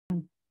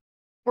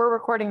We're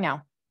recording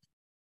now.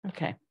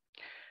 Okay.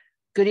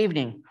 Good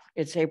evening.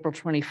 It's April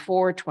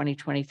 24,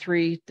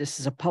 2023. This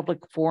is a public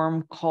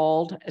forum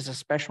called as a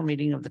special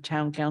meeting of the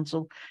Town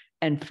Council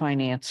and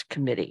Finance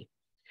Committee.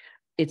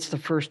 It's the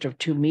first of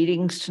two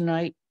meetings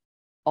tonight.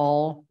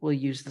 All will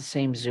use the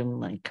same Zoom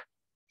link.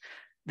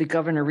 The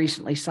governor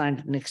recently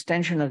signed an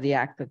extension of the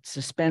act that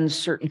suspends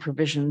certain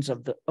provisions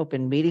of the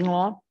open meeting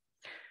law.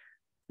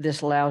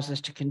 This allows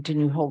us to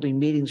continue holding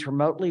meetings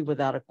remotely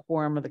without a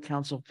quorum of the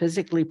council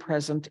physically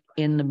present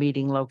in the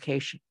meeting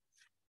location.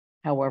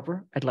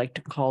 However, I'd like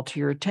to call to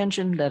your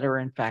attention that there are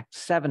in fact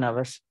 7 of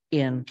us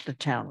in the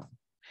town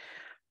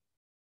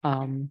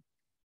room.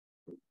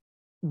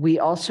 We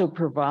also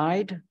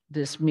provide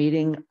this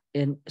meeting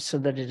so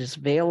that it is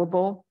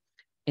available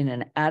in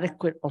an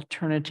adequate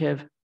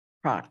alternative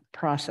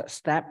process.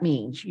 That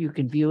means you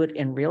can view it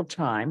in real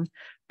time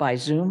by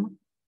Zoom,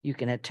 you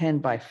can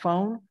attend by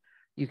phone,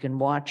 you can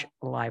watch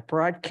a live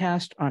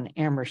broadcast on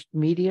Amherst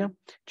Media,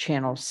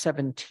 channel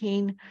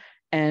 17,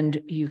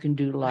 and you can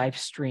do live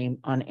stream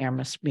on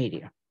Amherst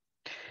Media.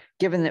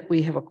 Given that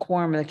we have a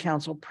quorum of the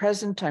council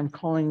present, I'm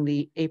calling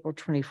the April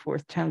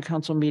 24th Town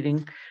Council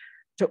meeting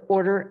to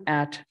order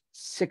at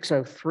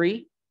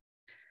 6:03.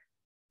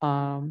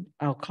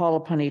 I'll call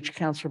upon each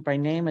councilor by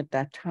name at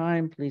that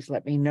time. Please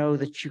let me know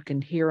that you can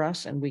hear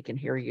us and we can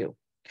hear you.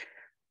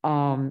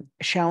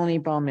 Shalini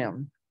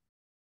Baumil.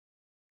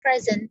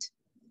 Present.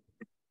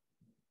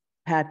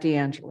 Pat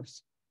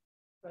DeAngelis.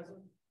 Present.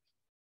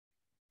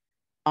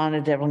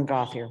 Anna Devlin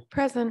Gothier.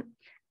 Present.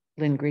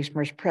 Lynn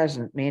Griesmer's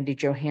present. Mandy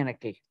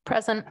Johanneke.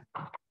 Present.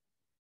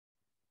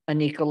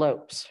 Anika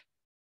Lopes.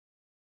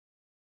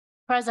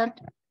 Present.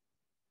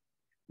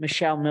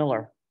 Michelle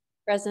Miller.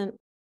 Present.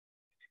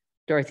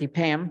 Dorothy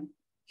Pam.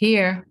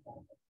 Here.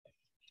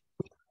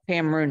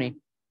 Pam Rooney.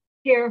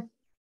 Here.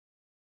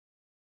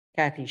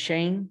 Kathy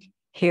Shane.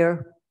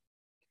 Here.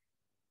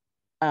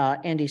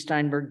 Andy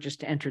Steinberg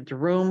just entered the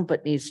room,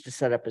 but needs to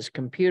set up his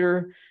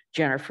computer.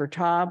 Jennifer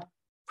Taub.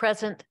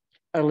 Present.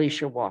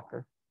 Alicia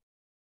Walker.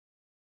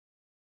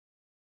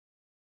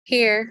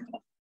 Here.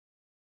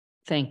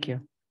 Thank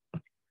you.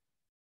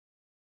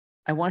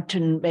 I want to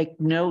make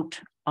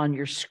note on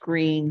your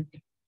screen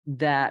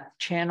that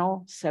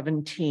channel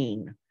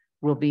 17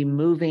 will be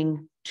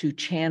moving to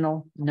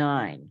channel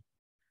 9,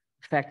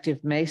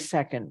 effective May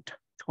 2nd,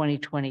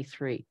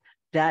 2023.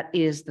 That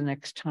is the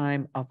next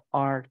time of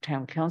our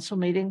town council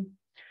meeting.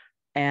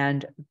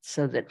 And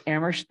so that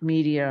Amherst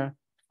Media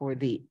for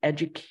the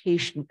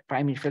education,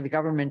 for the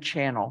government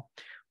channel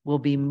will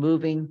be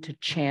moving to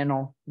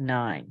channel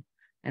 9.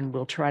 And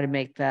we'll try to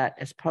make that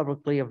as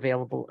publicly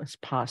available as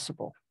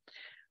possible.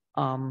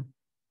 I'm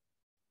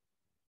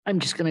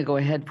just going to go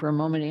ahead for a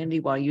moment, Andy,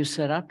 while you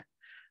set up,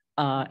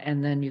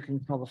 and then you can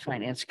call the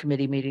Finance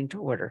Committee meeting to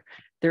order.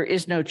 There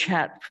is no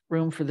chat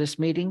room for this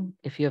meeting.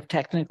 If you have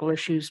technical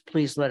issues,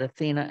 please let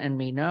Athena and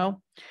me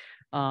know.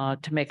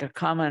 To make a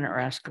comment or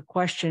ask a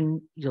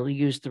question, you'll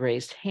use the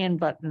raised hand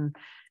button.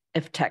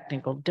 If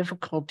technical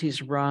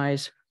difficulties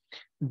arise,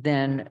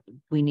 then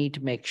we need to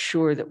make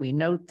sure that we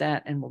note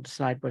that and we'll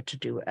decide what to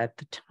do at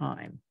the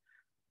time.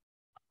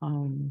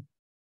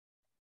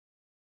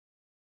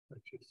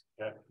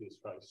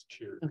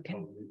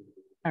 Okay.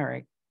 All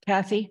right.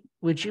 Kathy,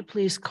 would you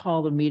please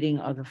call the meeting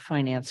of the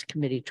Finance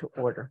Committee to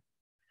order?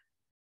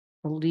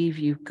 I believe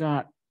you've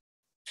got.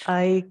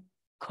 I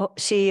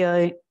see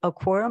a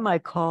quorum. I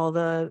call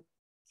the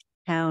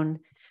Town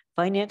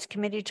Finance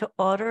Committee to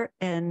order,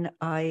 and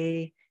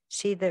I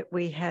see that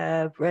we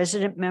have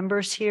resident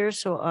members here,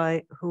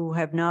 so who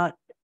have not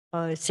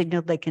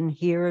signaled they can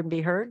hear and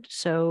be heard.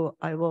 So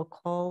I will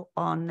call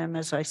on them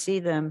as I see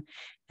them,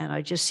 and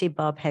I just see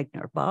Bob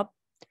Hegner. Bob?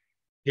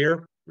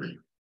 Here.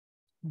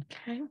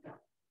 Okay.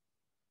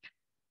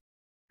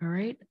 All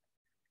right.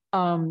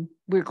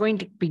 We're going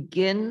to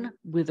begin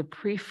with a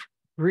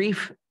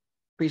brief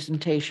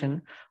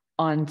presentation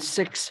on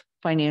 6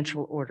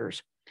 financial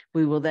orders.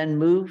 We will then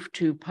move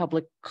to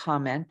public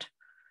comment.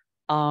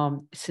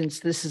 Since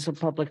this is a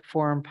public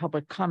forum,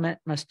 public comment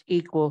must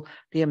equal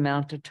the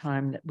amount of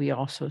time that we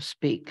also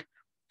speak.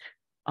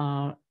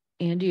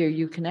 Andy, are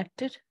you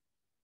connected?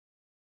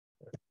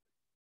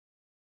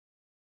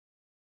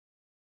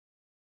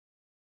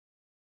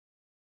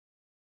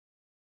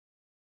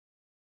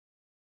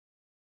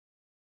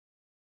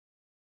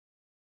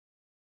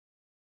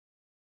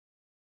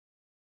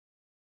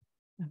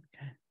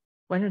 Okay.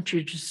 Why don't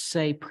you just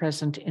say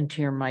present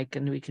into your mic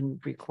and we can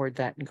record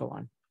that and go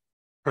on.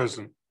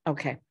 Present.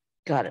 Okay,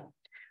 got it.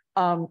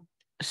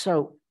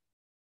 So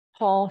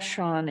Paul,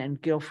 Sean,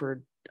 and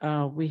Guilford,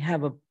 we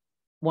have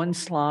one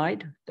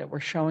slide that we're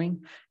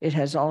showing. It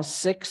has all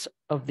 6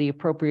 of the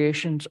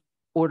appropriations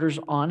orders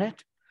on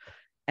it.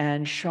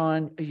 And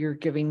Sean, you're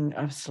giving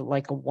us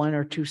like a 1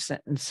 or 2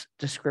 sentence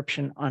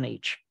description on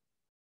each.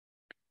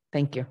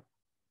 Thank you.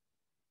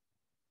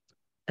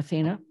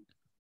 Athena,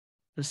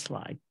 the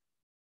slide.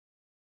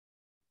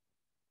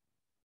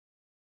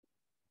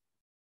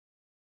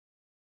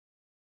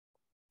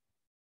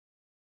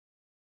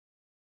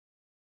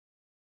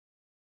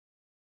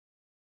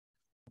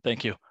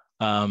 Thank you.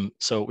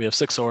 So we have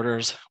 6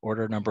 orders.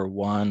 Order number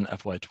 1,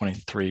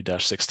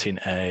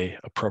 FY23-16A,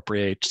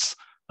 appropriates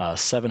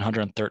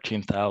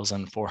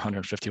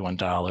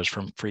 $713,451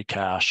 from free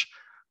cash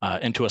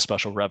into a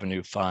special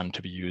revenue fund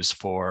to be used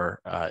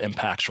for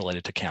impacts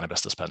related to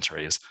cannabis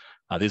dispensaries.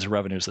 These are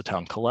revenues the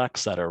town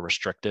collects that are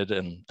restricted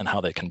in how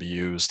they can be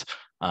used.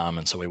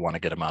 And so we want to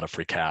get them out of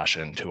free cash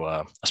into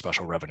a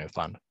special revenue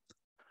fund.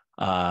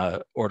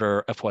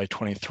 Order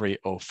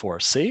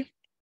FY23-04C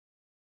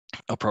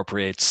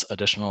appropriates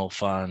additional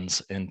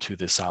funds into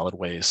the solid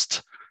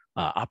waste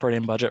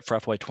operating budget for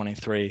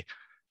FY23.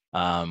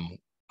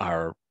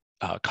 Our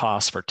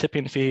costs for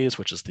tipping fees,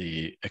 which is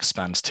the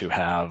expense to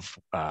have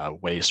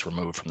waste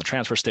removed from the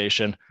transfer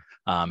station,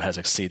 has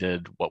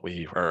exceeded what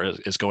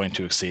is going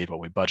to exceed what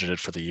we budgeted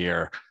for the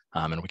year.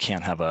 And we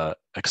can't have a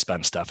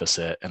expense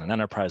deficit in an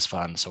enterprise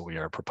fund. So we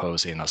are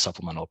proposing a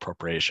supplemental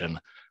appropriation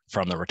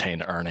from the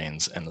retained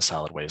earnings in the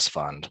solid waste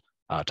fund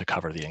to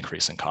cover the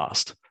increase in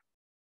cost.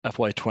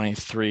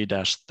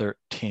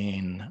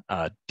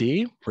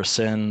 FY23-13D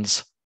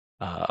rescinds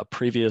a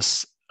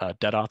previous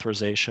debt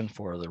authorization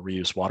for the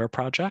reuse water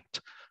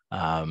project.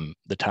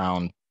 The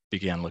town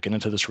began looking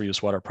into this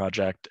reuse water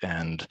project,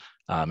 and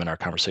in our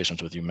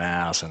conversations with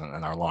UMass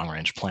and our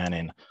long-range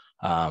planning,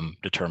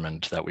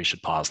 determined that we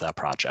should pause that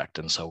project.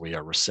 And so we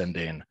are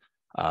rescinding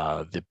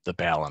the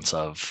balance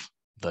of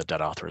the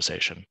debt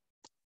authorization.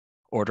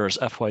 Orders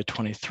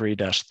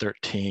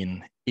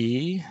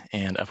FY23-13E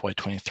and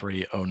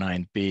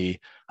FY23-09B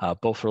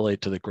both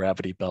relate to the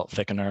gravity belt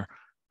thickener.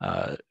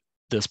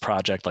 This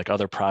project, like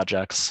other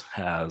projects,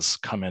 has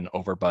come in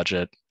over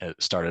budget.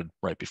 It started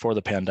right before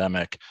the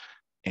pandemic,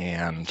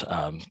 and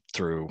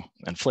through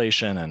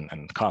inflation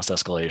and cost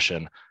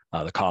escalation,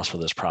 the cost for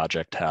this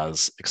project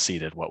has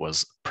exceeded what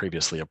was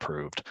previously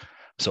approved.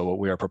 So what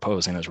we are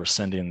proposing is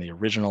rescinding the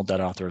original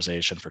debt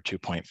authorization for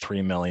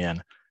 $2.3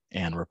 million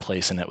and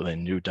replacing it with a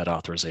new debt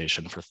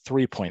authorization for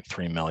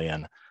 $3.3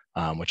 million,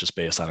 which is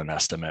based on an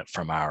estimate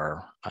from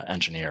our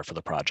engineer for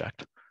the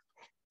project.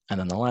 And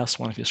then the last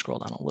one, if you scroll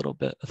down a little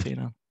bit,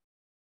 Athena.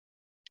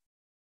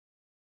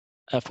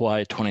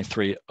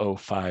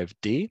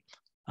 FY23-05D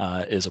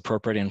is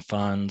appropriating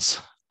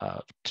funds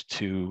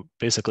to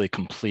basically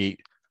complete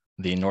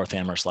the North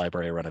Amherst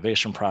Library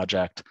renovation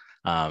project.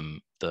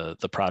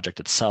 The project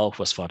itself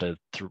was funded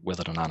with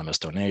an anonymous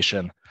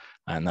donation,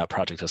 and that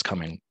project is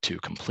coming to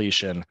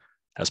completion.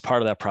 As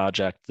part of that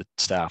project, the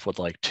staff would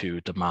like to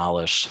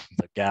demolish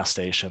the gas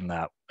station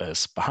that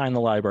is behind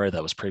the library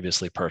that was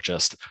previously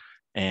purchased,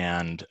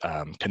 and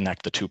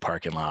connect the 2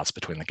 parking lots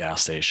between the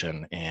gas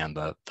station and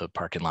the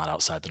parking lot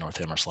outside the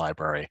North Amherst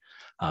Library.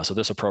 So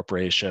this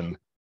appropriation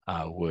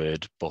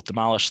would both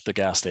demolish the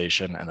gas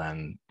station and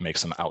then make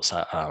some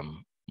outside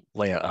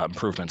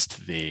improvements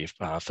to the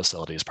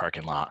facilities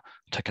parking lot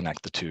to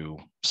connect the 2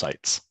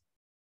 sites.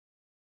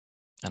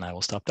 And I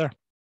will stop there.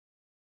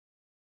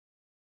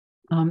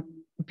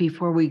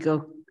 Before we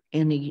go,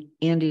 Andy,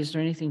 is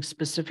there anything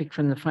specific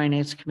from the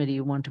Finance Committee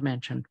you want to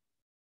mention?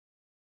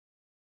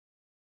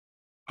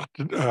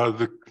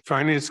 The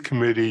Finance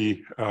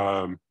Committee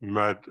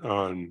met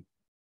on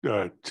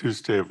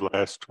Tuesday of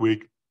last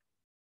week,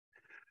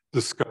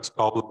 discussed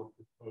all of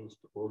the proposed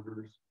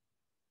orders.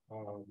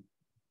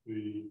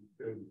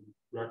 And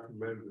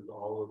recommended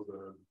all of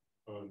them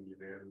on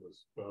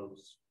unanimous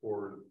votes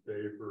for in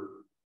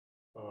favor.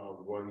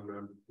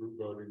 1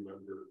 voting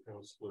member,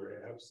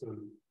 Councilor absent,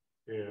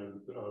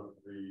 and of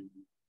the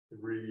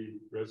 3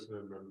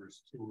 resident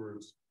members, 2 were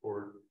in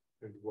support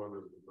and 1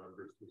 of the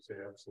members was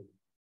absent.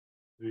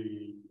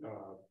 The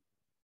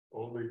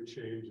only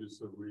changes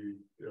that we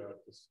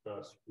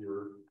discussed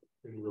were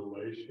in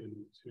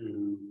relation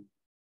to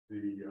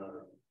the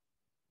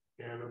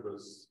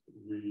cannabis.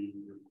 We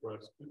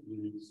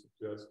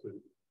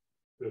suggested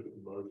that the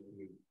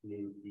motion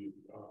include the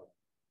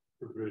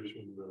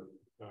provision that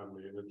the town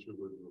manager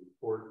would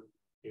report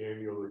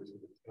annually to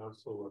the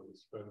council on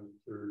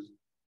expenditures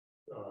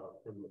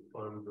from the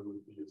fund that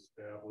would be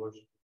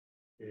established,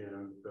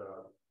 and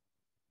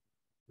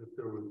that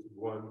there was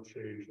 1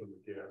 change on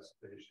the gas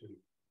station,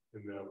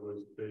 and that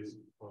was based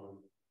upon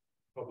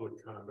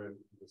public comment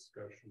and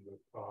discussion that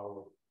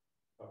followed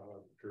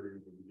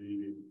during the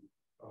meeting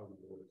on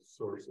the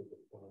source of the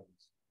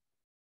funds.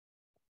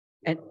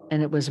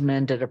 And it was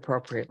amended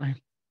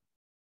appropriately.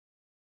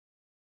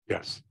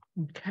 Yes.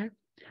 Okay.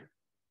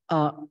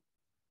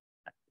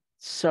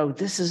 So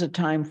this is a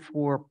time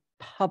for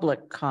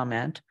public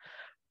comment,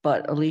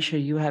 but Alicia,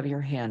 you have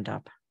your hand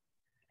up.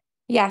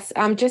 Yes,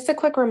 just a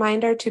quick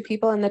reminder to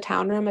people in the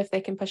town room if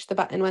they can push the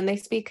button when they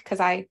speak, because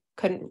I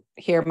couldn't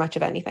hear much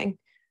of anything.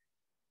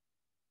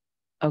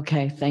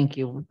 Okay, thank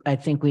you. I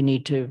think we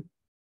need to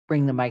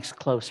bring the mics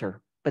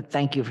closer, but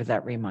thank you for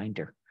that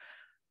reminder.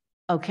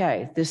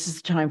 Okay, this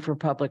is time for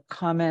public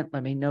comment.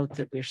 Let me note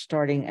that we're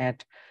starting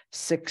at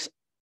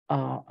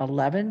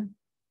 6:11,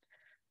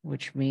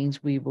 which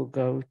means we will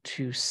go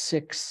to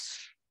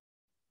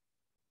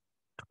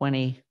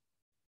 6:20.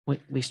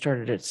 We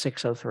started at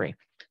 6:03,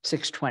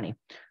 6:20.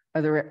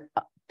 Are there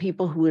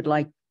people who would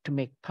like to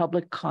make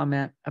public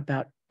comment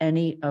about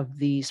any of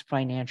these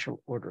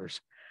financial orders?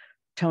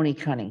 Tony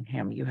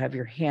Cunningham, you have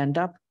your hand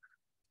up.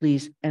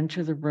 Please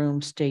enter the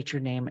room, state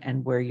your name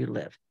and where you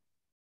live.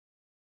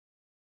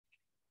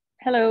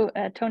 Hello,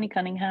 Tony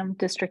Cunningham,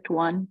 District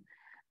 1.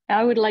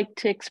 I would like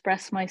to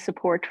express my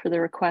support for the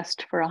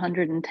request for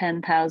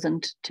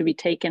 $110,000 to be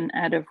taken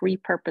out of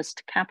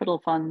repurposed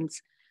capital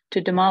funds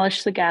to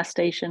demolish the gas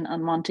station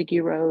on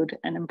Montague Road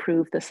and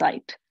improve the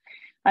site.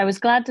 I was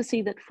glad to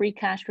see that free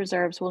cash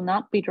reserves will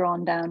not be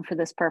drawn down for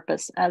this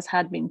purpose as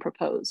had been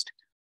proposed.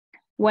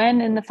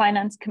 When in the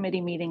Finance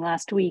Committee meeting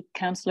last week,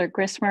 Councillor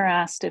Grismer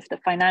asked if the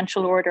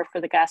financial order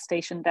for the gas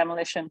station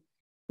demolition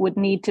would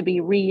need to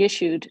be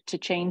reissued to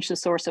change the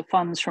source of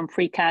funds from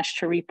free cash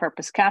to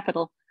repurposed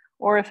capital,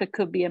 or if it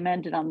could be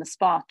amended on the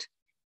spot.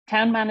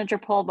 Town Manager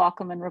Paul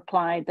Bockelman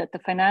replied that the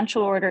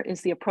financial order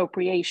is the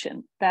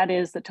appropriation, that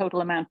is the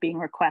total amount being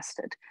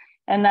requested,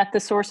 and that the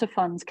source of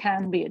funds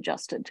can be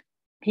adjusted.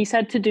 He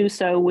said to do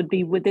so would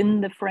be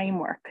within the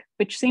framework,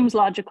 which seems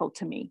logical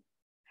to me.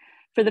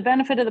 For the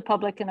benefit of the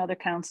public and other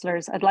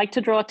councillors, I'd like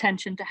to draw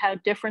attention to how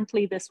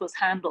differently this was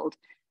handled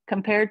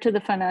compared to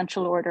the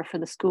financial order for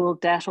the school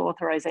debt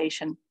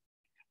authorization.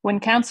 When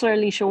Councillor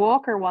Alicia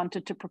Walker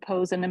wanted to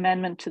propose an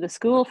amendment to the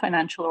school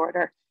financial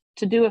order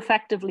to do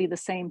effectively the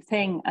same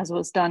thing as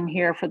was done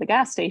here for the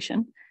gas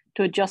station,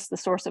 to adjust the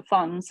source of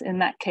funds in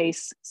that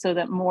case so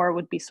that more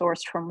would be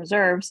sourced from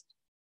reserves,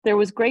 there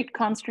was great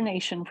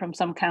consternation from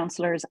some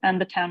councillors and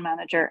the town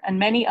manager and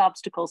many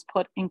obstacles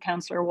put in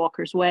Councillor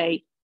Walker's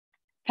way.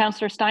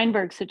 Councillor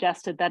Steinberg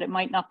suggested that it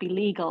might not be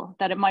legal,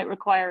 that it might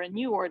require a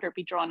new order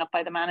be drawn up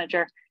by the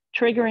manager,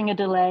 triggering a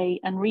delay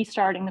and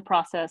restarting the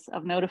process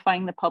of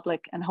notifying the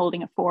public and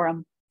holding a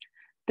forum.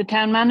 The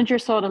town manager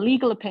sought a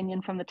legal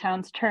opinion from the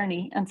town's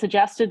attorney and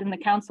suggested in the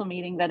council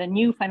meeting that a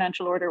new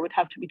financial order would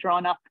have to be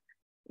drawn up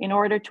in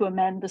order to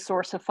amend the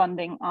source of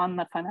funding on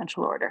the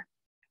financial order.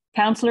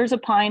 Councillors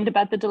opined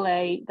about the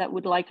delay that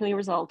would likely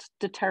result,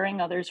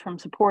 deterring others from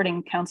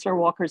supporting Councillor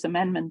Walker's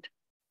amendment.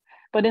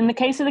 But in the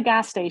case of the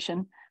gas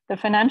station, the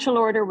financial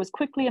order was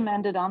quickly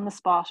amended on the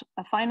spot,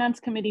 a finance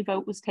committee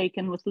vote was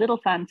taken with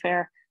little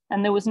fanfare,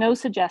 and there was no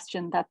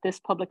suggestion that this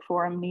public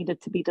forum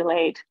needed to be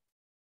delayed.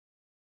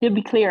 To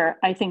be clear,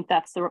 I think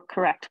that's the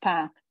correct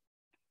path.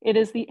 It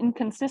is the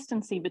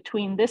inconsistency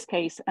between this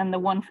case and the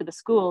one for the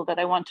school that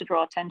I want to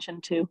draw attention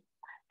to.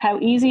 How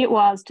easy it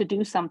was to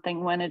do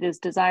something when it is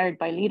desired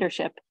by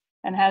leadership,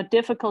 and how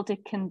difficult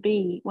it can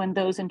be when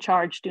those in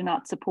charge do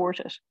not support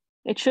it.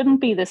 It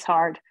shouldn't be this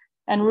hard,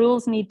 and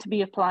rules need to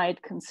be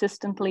applied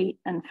consistently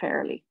and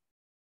fairly.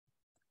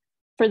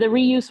 For the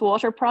reuse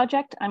water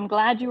project, I'm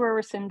glad you are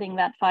rescinding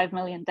that $5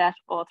 million debt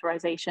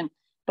authorization,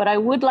 but I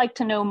would like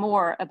to know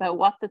more about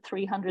what the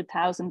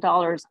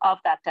 $300,000 of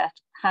that debt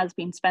has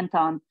been spent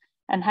on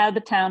and how the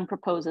town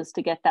proposes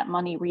to get that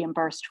money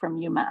reimbursed from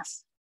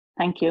UMass.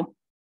 Thank you.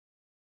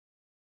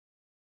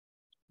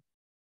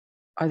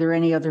 Are there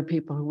any other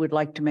people who would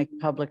like to make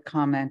public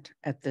comment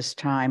at this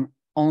time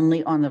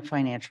only on the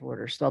financial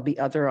orders? There'll be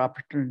other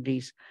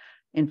opportunities,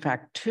 in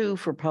fact, 2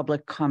 for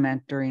public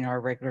comment during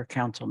our regular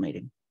council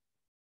meeting.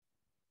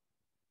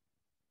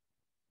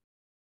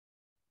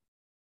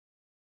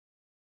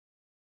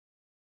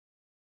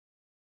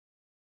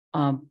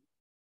 I'm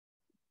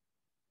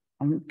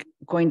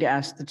going to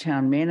ask the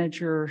town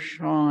manager,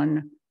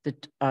 Sean, the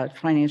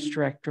finance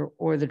director,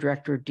 or the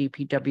director of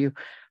DPW,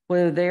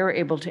 whether they are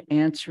able to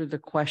answer the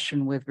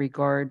question with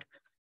regard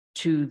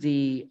to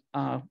the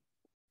that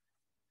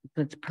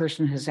the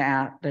person has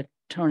asked, that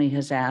Tony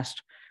has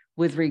asked,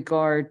 with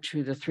regard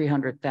to the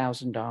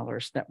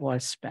 $300,000 that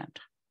was spent.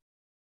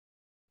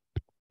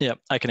 Yeah,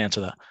 I can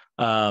answer that.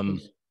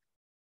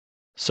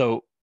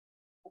 So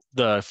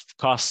the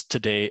costs to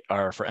date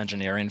are for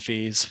engineering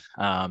fees.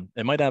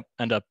 It might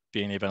end up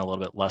being even a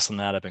little bit less than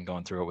that. I've been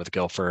going through it with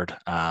Guilford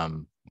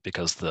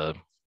because the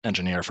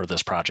engineer for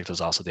this project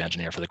is also the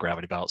engineer for the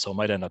gravity belt. So it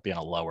might end up being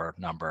a lower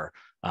number,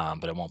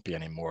 but it won't be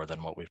any more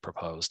than what we've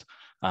proposed.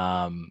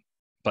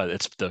 But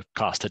it's the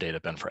cost to date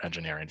have been for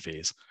engineering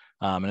fees.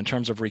 And in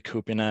terms of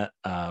recouping it,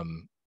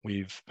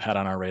 we've had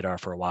on our radar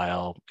for a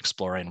while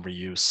exploring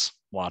reuse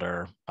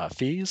water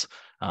fees.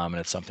 And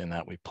it's something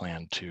that we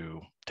plan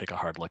to take a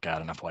hard look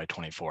at in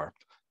FY24.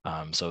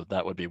 So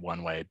that would be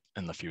one way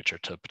in the future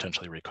to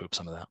potentially recoup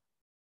some of that.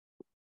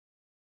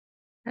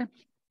 Okay.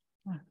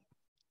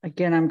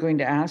 Again, I'm going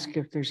to ask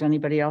if there's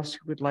anybody else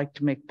who would like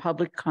to make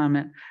public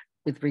comment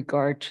with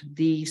regard to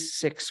these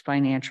 6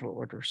 financial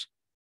orders.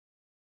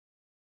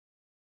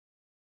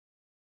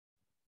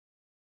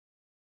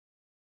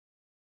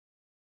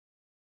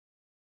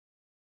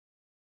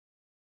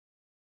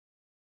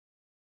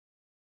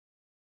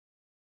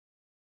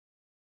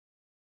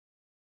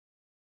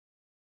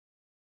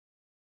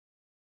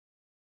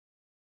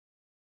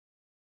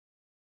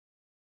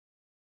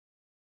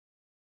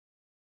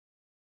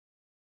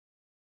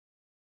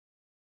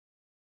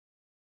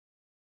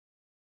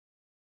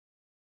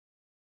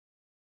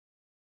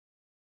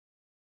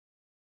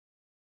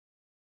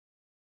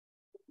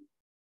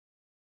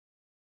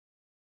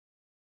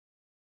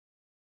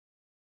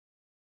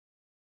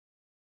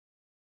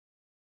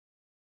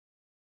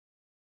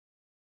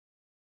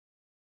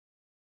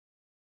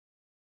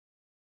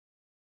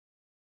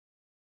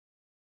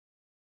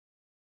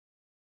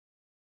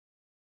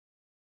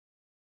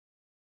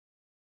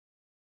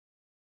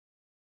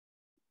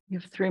 You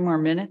have 3 more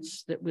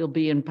minutes that will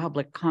be in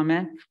public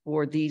comment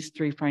for these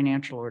 3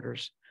 financial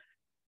orders.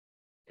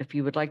 If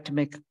you would like to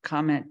make a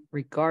comment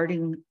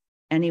regarding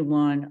any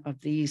one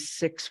of these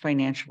 6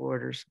 financial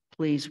orders,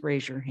 please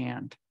raise your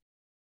hand.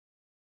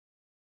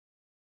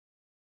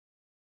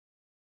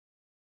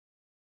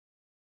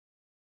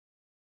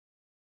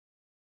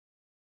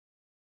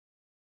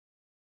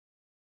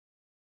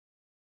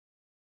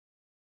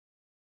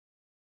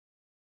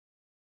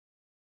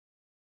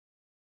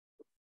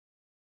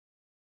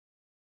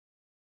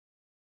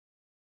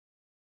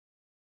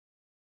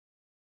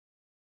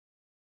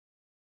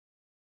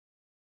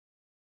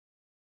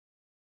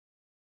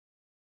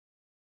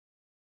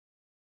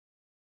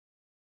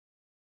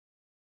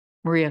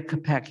 Maria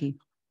Kopecki,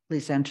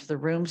 please enter the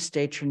room,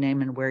 state your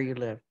name and where you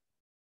live.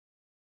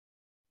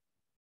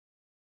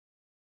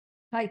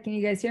 Hi, can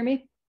you guys hear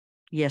me?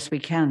 Yes, we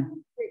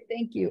can. Great,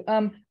 thank you.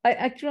 I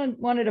actually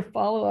wanted to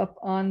follow up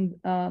on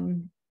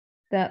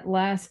that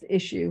last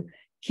issue.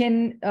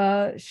 Can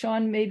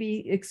Sean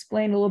maybe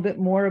explain a little bit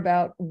more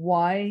about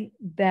why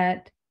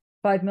that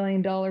 $5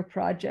 million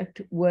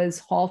project was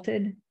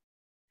halted?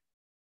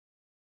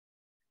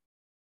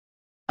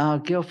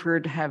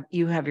 Guilford,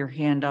 you have your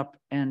hand up,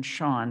 and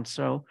Sean,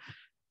 so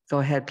go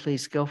ahead,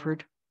 please,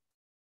 Guilford.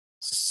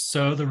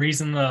 So the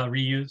reason the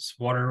reuse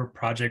water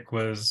project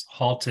was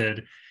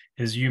halted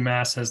is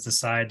UMass has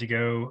decided to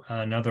go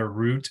another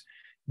route.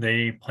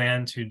 They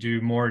plan to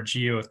do more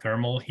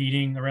geothermal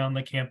heating around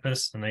the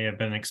campus, and they have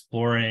been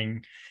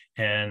exploring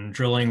and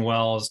drilling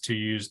wells to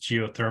use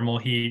geothermal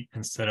heat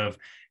instead of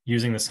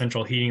using the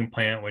central heating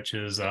plant, which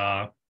is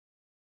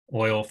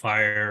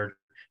oil-fired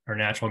or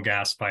natural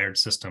gas-fired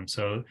system.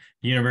 So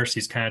the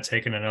university's kind of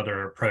taken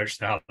another approach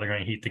to how they're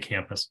going to heat the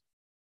campus.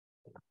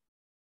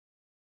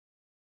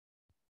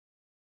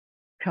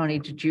 Tony,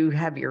 did you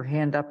have your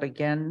hand up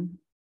again?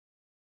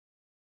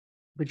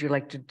 Would you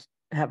like to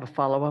have a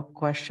follow-up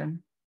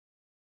question?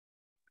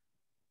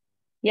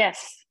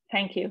 Yes,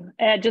 thank you.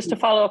 Just to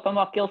follow up on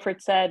what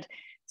Guilford said.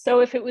 So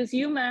if it was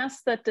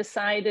UMass that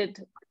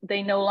decided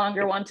they no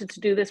longer wanted to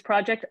do this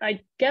project,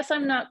 I guess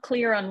I'm not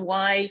clear on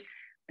why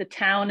the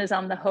town is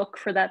on the hook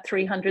for that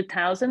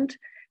 300,000.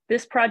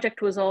 This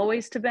project was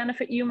always to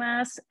benefit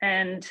UMass,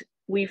 and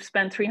we've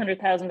spent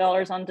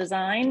 $300,000 on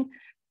design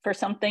for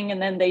something,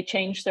 and then they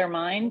changed their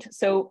mind.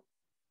 So,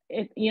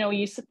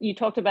 you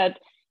talked about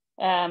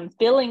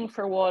billing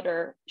for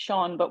water,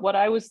 Sean, but what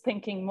I was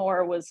thinking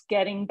more was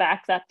getting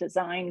back that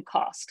design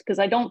cost, because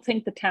I don't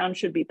think the town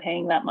should be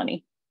paying that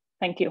money.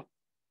 Thank you.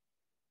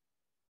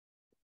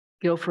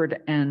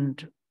 Guilford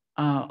and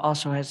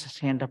also has his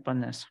hand up on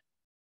this.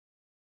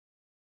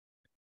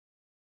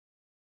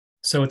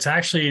 So it's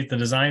actually, the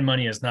design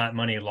money is not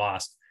money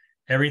lost.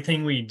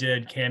 Everything we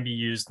did can be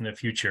used in the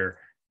future.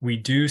 We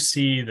do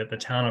see that the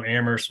town of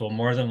Amherst will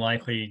more than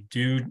likely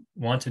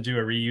want to do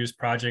a reuse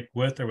project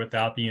with or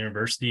without the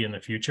university in the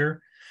future.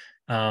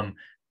 The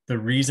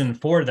reason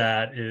for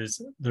that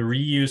is the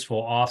reuse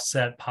will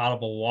offset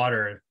potable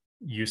water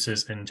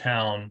uses in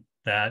town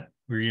that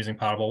we're using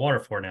potable water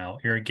for now.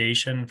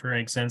 Irrigation, for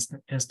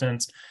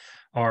instance,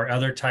 or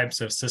other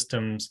types of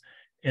systems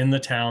in the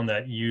town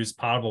that use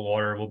potable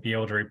water will be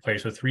able to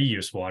replace with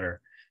reuse water.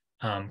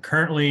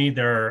 Currently,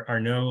 there are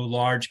no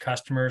large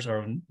customers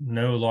or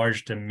no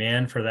large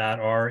demand for that,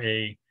 or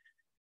a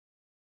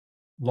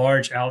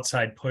large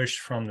outside push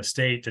from the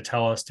state to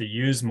tell us to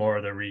use more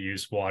of the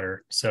reuse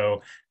water.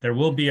 So there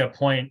will be a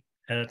point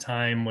at a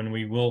time when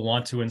we will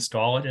want to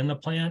install it in the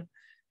plant,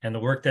 and the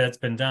work that's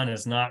been done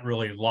is not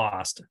really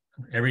lost.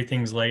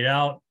 Everything's laid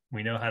out.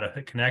 We know how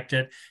to connect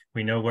it.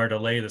 We know where to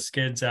lay the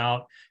skids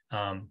out.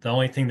 The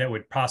only thing that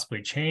would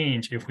possibly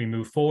change if we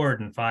move forward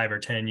in 5 or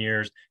 10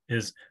 years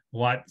is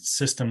what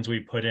systems we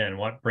put in,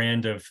 what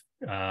brand of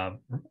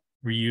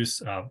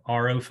reuse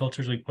RO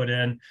filters we put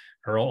in,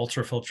 or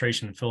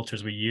ultrafiltration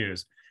filters we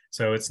use.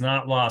 So it's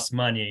not lost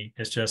money.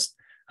 It's just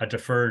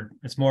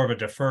it's more of a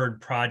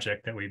deferred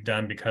project that we've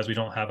done because we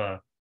don't have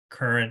a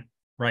current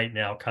right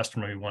now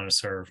customer we want to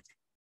serve.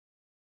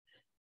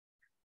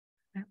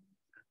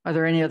 Are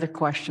there any other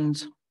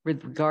questions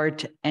with regard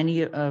to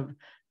any of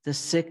the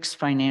 6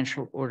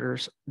 financial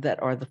orders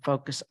that are the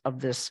focus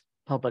of this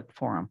public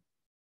forum?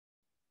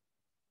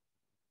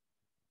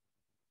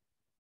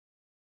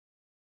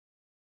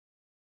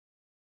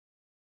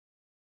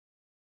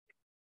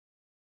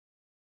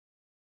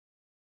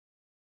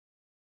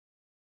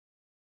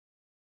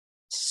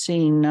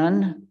 Seeing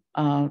none,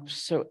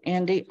 so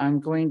Andy, I'm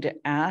going to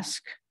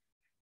ask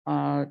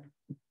for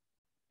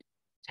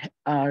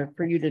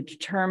you to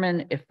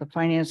determine if the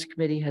Finance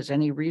Committee has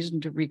any reason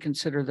to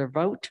reconsider their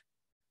vote.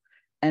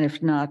 And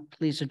if not,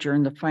 please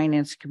adjourn the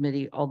Finance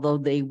Committee, although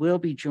they will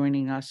be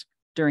joining us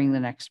during the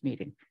next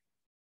meeting.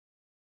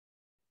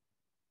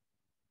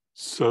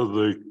 So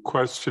the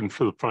question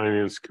for the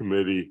Finance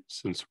Committee,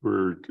 since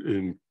we're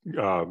in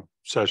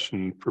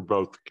session for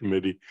both the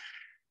committee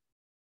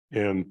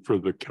and for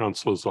the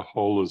council as a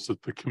whole, is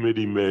that the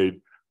committee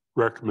made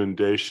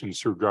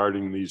recommendations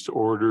regarding these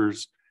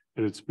orders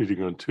in its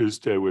meeting on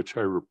Tuesday, which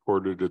I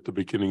reported at the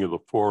beginning of the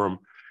forum.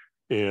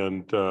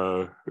 And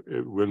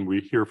when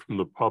we hear from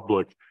the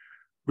public,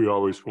 we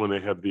always want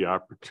to have the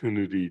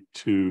opportunity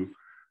to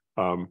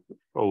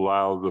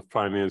allow the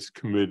Finance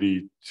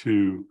Committee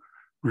to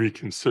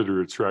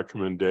reconsider its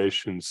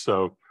recommendations.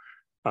 So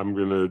I'm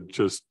going to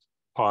just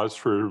pause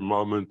for a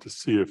moment to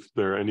see if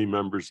there are any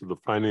members of the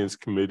Finance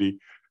Committee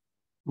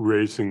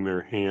raising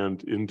their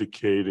hand,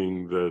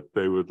 indicating that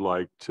they would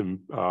like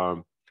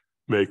to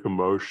make a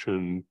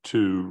motion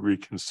to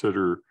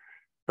reconsider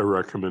a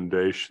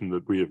recommendation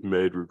that we have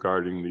made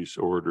regarding these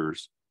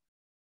orders.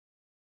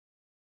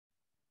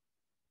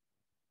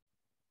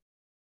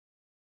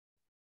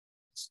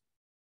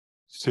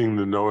 Seeing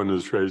that no one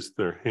has raised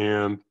their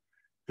hand,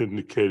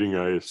 indicating,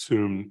 I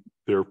assume,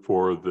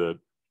 therefore, that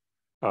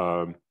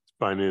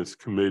Finance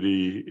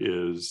Committee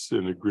is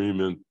in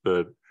agreement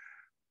that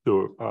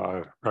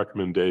the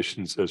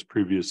recommendations as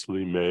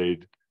previously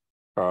made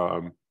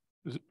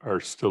are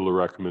still the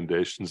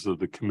recommendations of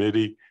the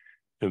committee,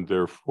 and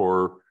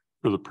therefore,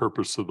 for the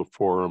purpose of the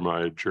forum,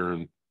 I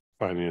adjourn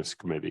Finance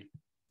Committee.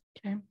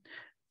 Okay.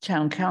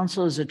 Town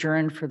Council is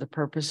adjourned for the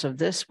purpose of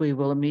this. We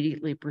will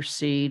immediately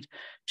proceed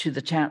to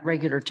the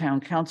regular Town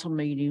Council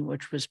meeting,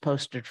 which was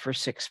posted for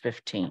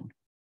 6:15.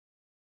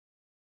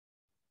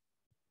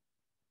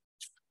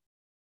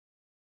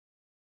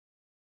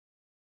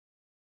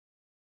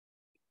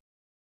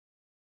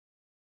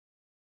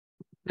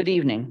 Good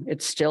evening.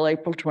 It's still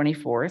April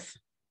 24th,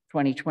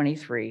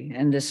 2023,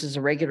 and this is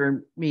a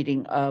regular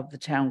meeting of the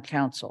Town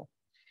Council.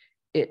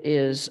 It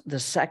is the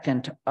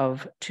second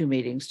of two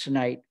meetings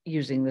tonight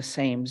using the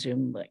same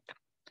Zoom link.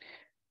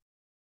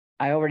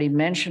 I already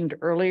mentioned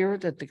earlier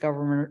that the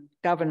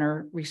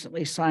governor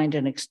recently signed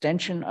an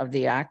extension of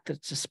the act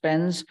that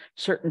suspends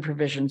certain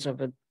provisions of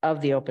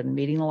the open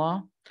meeting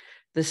law.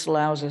 This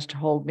allows us to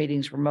hold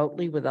meetings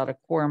remotely without a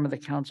quorum of the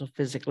council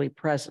physically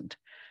present.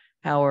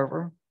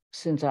 However,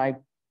 since I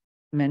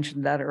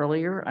mentioned that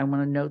earlier, I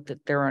want to note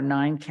that there are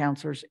 9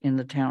 counselors in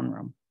the town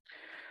room.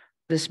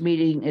 This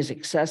meeting is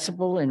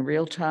accessible in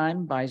real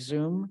time by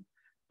Zoom,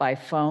 by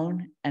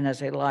phone, and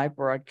as a live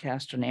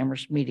broadcast on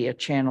Amherst Media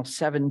Channel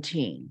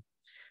 17.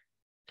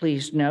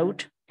 Please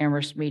note,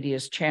 Amherst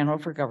Media's channel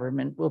for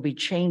government will be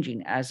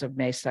changing as of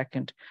May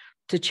 2nd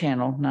to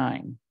Channel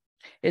 9.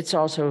 It's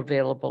also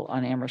available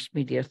on Amherst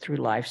Media through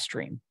live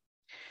stream.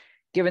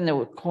 Given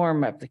the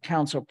quorum of the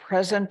council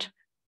present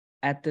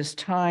at this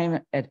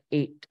time at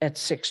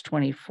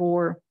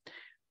 6:24,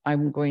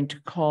 I'm going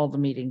to call the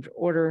meeting to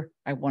order.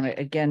 I want to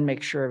again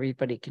make sure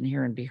everybody can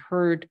hear and be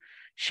heard.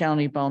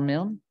 Shalini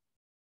Balmilne.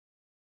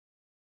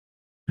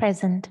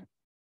 Present.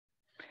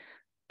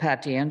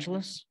 Pat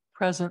DeAngelis.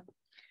 Present.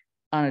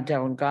 Anna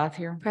Dellen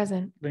Gothier.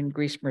 Present. Lynn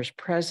Griesmer is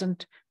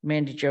present.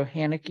 Mandy Jo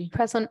Haneke.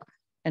 Present.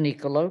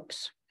 Anika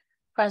Lopes.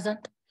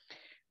 Present.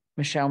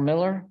 Michelle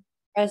Miller.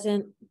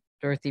 Present.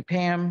 Dorothy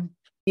Pam.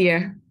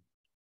 Here.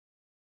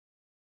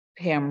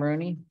 Pam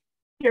Rooney.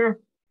 Here.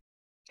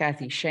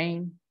 Kathy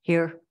Shane.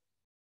 Here.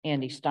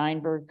 Andy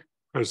Steinberg.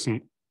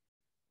 Present.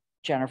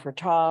 Jennifer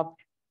Taub.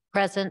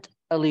 Present.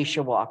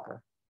 Alicia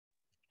Walker.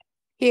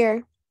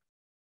 Here.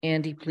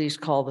 Andy, please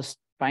call the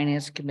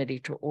Finance Committee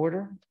to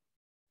order.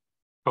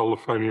 Call the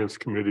Finance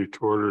Committee to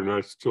order, and I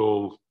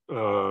still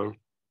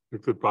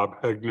think that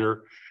Bob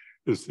Hegner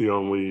is the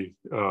only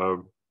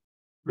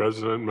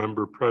resident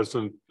member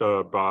present.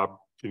 Bob,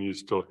 can you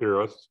still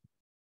hear us?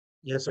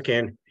 Yes, I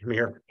can. I'm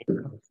here.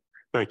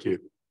 Thank you.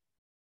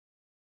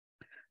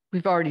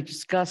 We've already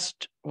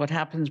discussed what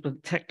happens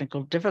with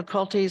technical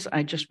difficulties.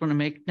 I just want to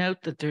make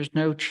note that there's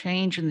no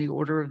change in the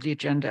order of the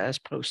agenda as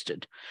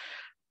posted.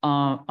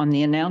 On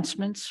the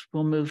announcements,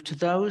 we'll move to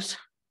those.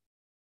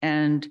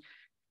 And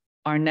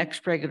our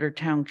next regular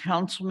town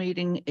council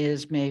meeting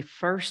is May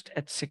 1st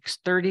at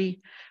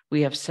 6:30.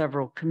 We have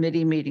several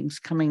committee meetings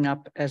coming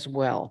up as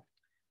well.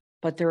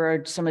 But there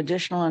are some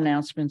additional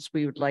announcements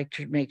we would like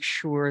to make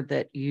sure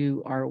that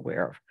you are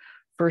aware of.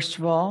 First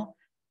of all,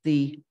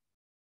 the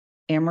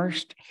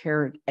Amherst's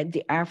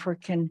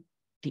African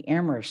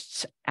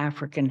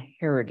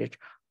Heritage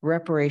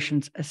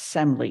Reparations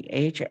Assembly,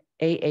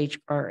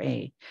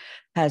 AHRA,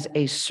 has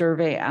a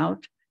survey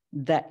out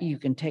that you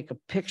can take a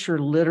picture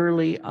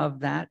literally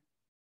of that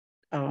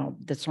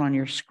that's on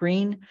your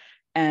screen,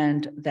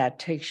 and that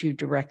takes you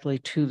directly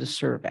to the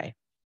survey.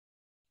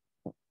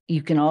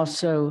 You can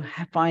also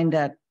find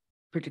that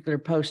particular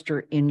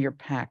poster in your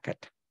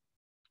packet.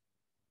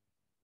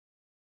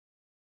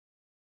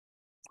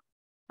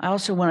 I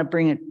also want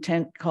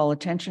to call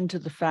attention to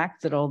the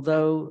fact that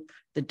although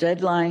the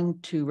deadline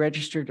to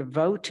register to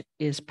vote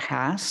is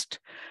passed,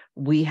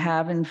 we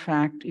have, in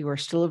fact, you are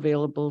still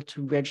available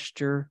to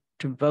register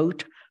to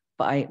vote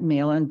by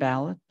mail-in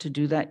ballot. To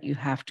do that, you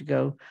have to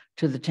go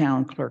to the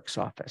town clerk's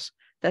office.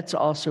 That's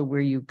also where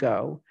you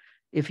go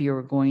if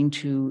you're going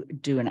to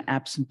do an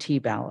absentee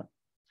ballot.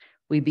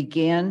 We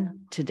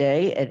began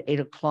today at 8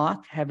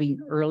 o'clock having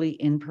early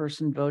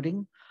in-person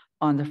voting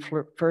on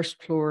the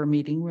first floor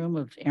meeting room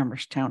of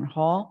Amherst Town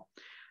Hall.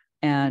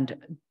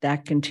 And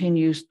that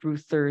continues through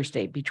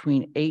Thursday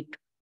between 8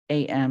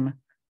 a.m.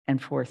 and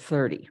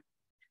 4:30.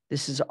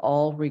 This is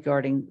all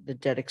regarding the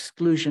debt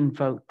exclusion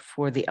vote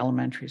for the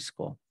elementary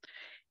school.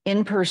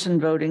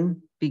 In-person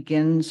voting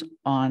begins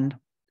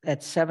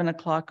at 7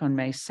 o'clock on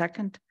May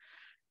 2nd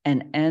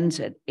and ends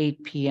at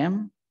 8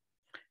 p.m.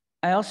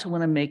 I also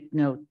want to make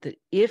note that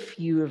if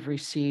you have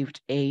received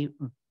a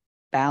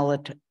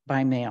ballot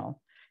by mail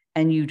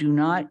and you do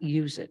not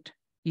use it,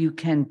 you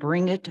can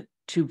bring it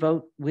to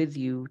vote with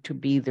you to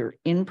be either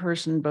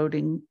in-person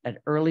voting at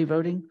early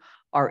voting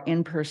or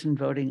in-person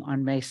voting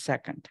on May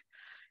 2nd.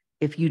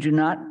 If you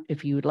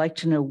would like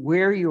to know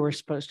where you are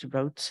supposed to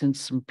vote,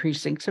 since some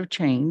precincts have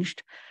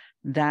changed,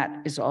 that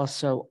is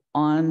also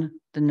on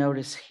the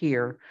notice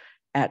here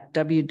at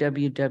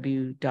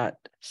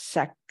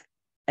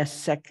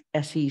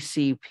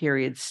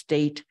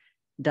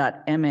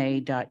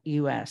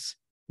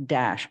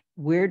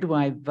www.sec.ma.us/where do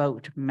I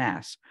vote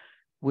mass?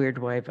 Where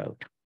do I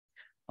vote?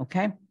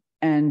 Okay.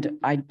 And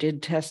I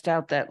did test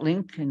out that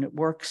link and it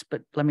works,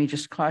 but let me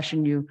just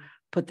caution you,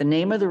 put the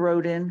name of the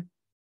road in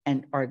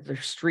or the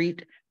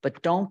street,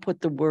 but don't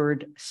put the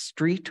word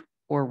street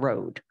or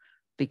road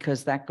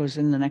because that goes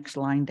in the next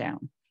line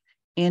down.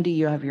 Andy,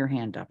 you have your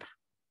hand up.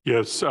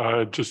 Yes,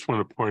 I just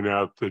want to point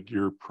out that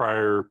your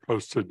prior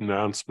posted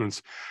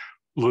announcements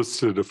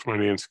listed a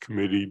finance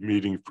committee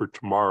meeting for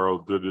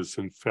tomorrow that is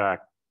in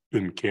fact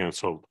been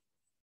canceled.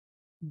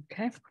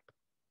 Okay.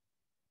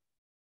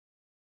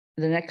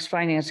 The next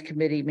finance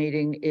committee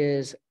meeting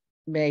is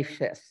May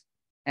 5th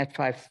at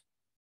 5.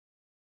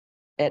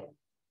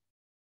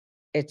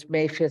 It's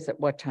May 5th at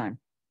what time?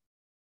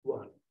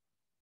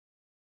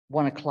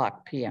 1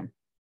 o'clock p.m.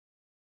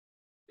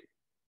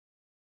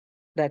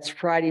 That's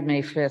Friday,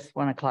 May 5th,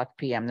 1 o'clock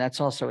p.m.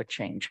 That's also a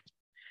change.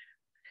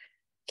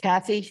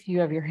 Kathy, you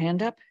have your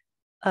hand up?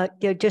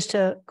 Yeah, just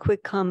a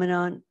quick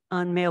comment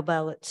on mail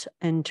ballots.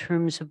 In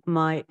terms of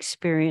my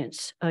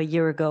experience a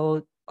year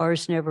ago,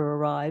 ours never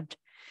arrived.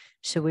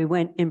 So we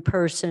went in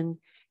person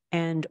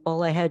and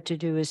all I had to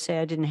do is say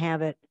I didn't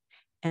have it.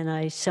 And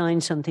I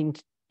signed something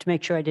to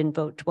make sure I didn't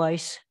vote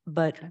twice.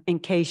 But in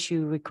case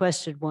you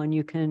requested one,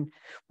 you can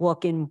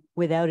walk in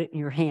without it in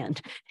your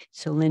hand.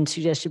 So Lynn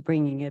suggested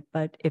bringing it,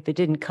 but if it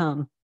didn't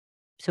come,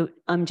 so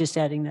I'm just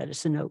adding that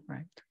as a note.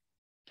 Right.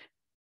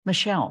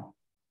 Michelle.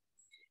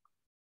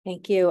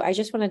 Thank you. I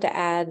just wanted to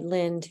add,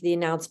 Lynn, to the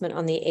announcement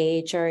on the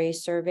AHRA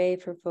survey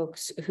for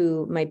folks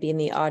who might be in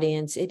the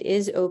audience. It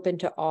is open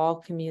to all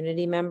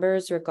community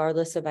members,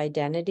 regardless of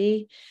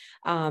identity,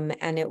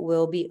 and it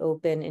will be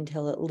open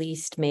until at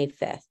least May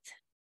 5th.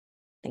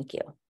 Thank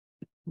you.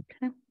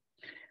 Okay.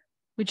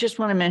 We just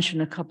want to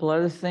mention a couple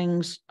other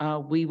things.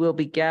 We will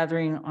be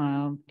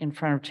gathering in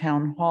front of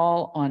Town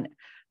Hall on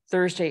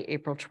Thursday,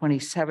 April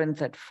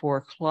 27th at 4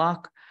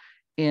 o'clock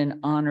in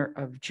honor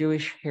of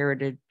Jewish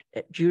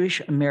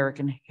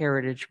American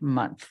Heritage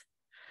Month.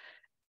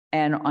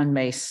 And on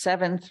May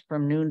 7th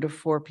from noon to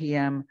 4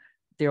 p.m.,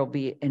 there'll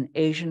be an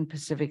Asian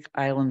Pacific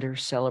Islander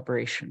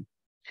celebration.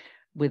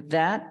 With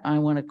that, I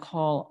want to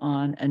call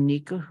on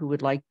Anika, who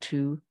would like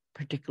to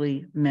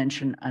particularly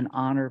mention an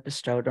honor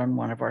bestowed on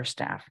one of our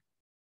staff.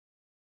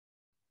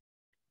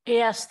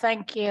 Yes,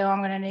 thank you. I'm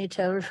going to need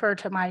to refer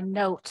to my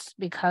notes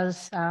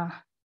because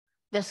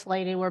this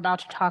lady we're about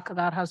to talk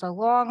about has a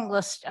long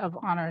list of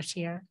honors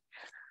here.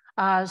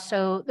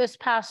 So this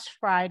past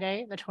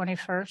Friday, the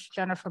 21st,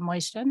 Jennifer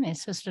Moiston, the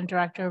Assistant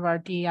Director of our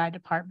DEI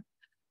department,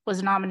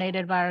 was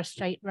nominated by our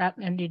state rep,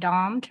 Mindy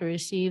Dom, to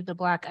receive the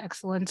Black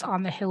Excellence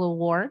on the Hill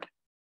Award.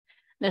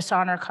 This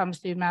honor comes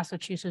through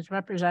Massachusetts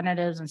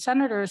representatives and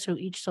senators who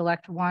each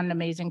select one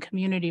amazing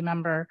community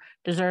member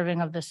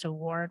deserving of this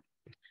award.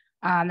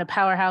 The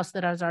powerhouse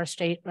that is our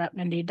state rep,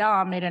 Mindy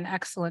Dom, made an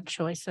excellent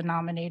choice in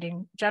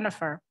nominating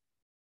Jennifer.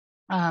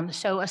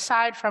 So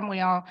aside from, we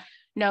all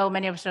know,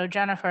 many of us know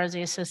Jennifer as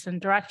the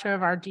Assistant Director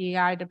of our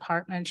DEI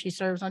department. She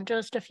serves on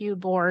just a few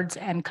boards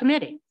and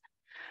committees.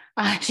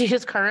 She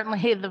is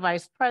currently the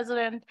Vice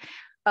President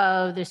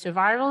of the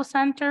Survival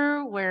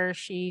Center, where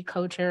she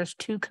co-chairs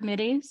 2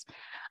 committees.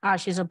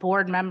 She's a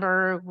board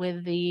member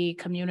with the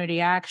Community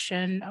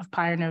Action of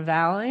Pioneer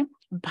Valley,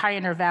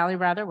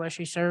 where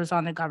she serves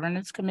on the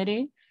Governance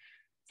Committee.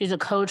 She's a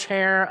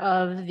co-chair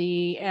of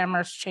the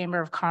Amherst Chamber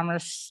of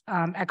Commerce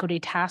Equity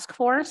Task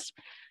Force.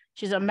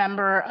 She's a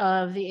member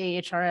of the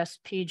AHRS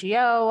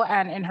PGO,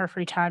 and in her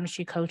free time,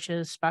 she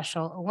coaches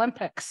Special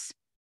Olympics.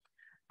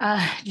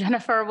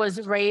 Jennifer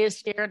was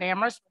raised here in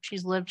Amherst.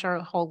 She's lived her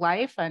whole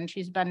life, and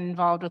she's been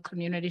involved with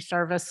community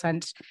service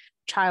since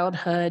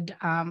childhood.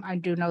 I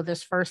do know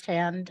this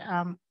firsthand,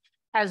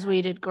 as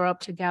we did grow up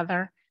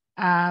together.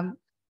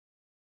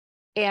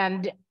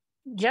 And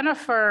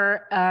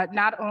Jennifer,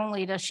 not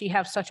only does she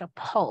have such a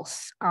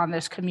pulse on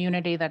this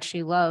community that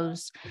she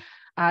loves,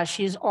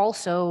 she's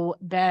also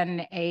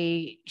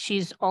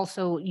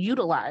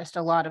utilized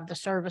a lot of the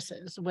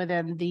services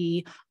within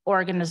the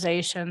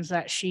organizations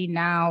that she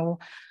now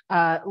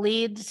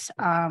leads,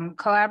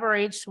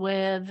 collaborates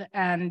with,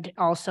 and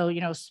also,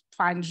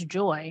 finds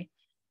joy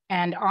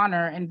and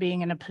honor in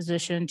being in a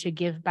position to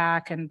give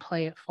back and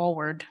play it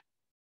forward.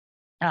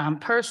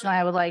 Personally,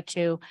 I would like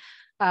to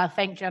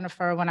thank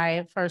Jennifer when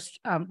I first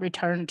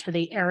returned to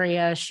the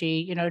area.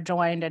 She,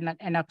 joined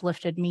and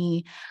uplifted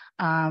me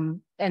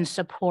in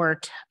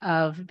support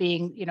of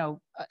being,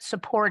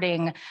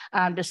 supporting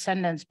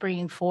descendants,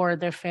 bringing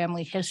forward their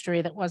family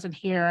history that wasn't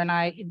here. And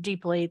I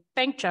deeply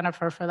thank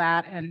Jennifer for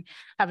that and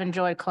have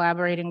enjoyed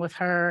collaborating with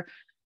her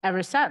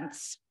ever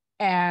since.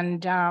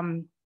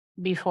 And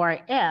before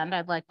I end,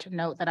 I'd like to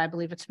note that I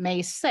believe it's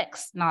May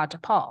 6th, nod to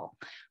Paul,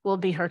 will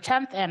be her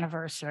 10th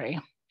anniversary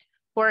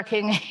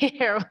working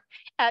here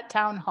at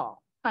Town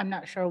Hall. I'm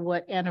not sure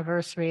what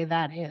anniversary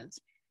that is,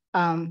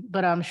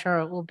 but I'm sure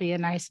it will be a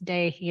nice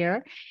day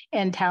here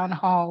in Town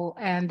Hall.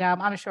 And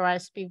I'm sure I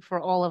speak for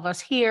all of us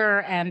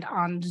here and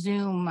on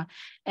Zoom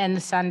in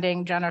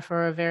sending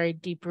Jennifer a very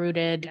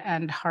deep-rooted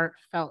and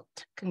heartfelt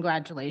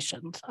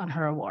congratulations on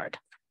her award.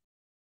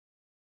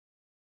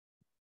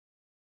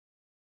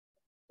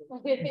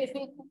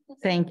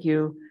 Thank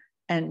you.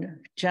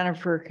 And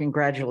Jennifer,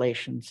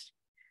 congratulations.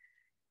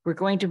 We're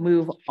going to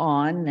move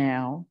on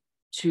now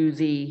to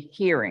the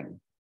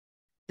hearing.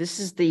 This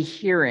is the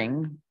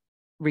hearing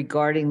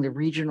regarding the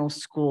regional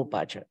school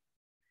budget.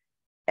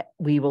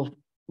 We will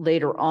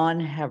later on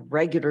have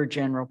regular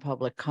general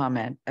public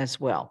comment as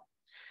well.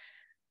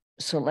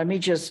 So let me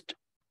just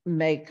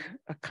make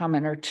a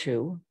comment or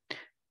two.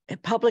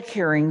 Public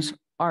hearings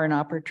are an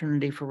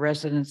opportunity for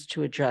residents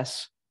to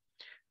address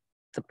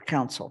the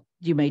council.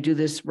 You may do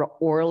this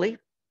orally,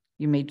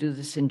 you may do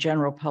this in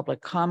general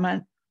public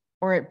comment,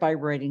 or by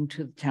writing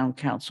to the town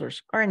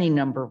councilors, or any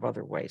number of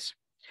other ways.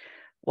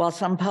 While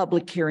some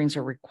public hearings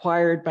are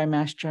required by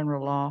Mass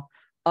General Law,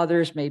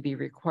 others may be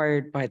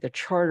required by the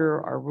charter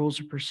or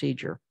rules of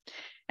procedure.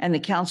 And the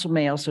council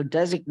may also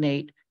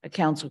designate a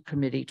council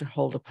committee to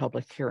hold a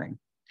public hearing.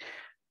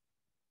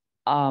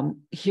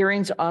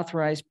 Hearings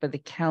authorized by the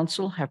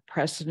council have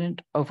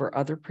precedent over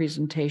other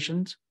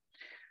presentations.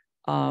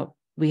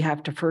 We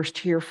have to first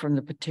hear from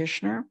the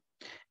petitioner.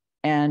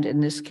 And in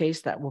this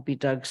case, that will be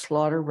Doug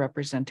Slaughter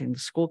representing the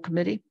school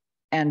committee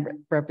and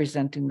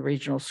representing the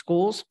regional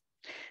schools.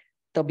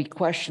 There'll be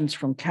questions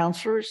from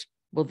counselors.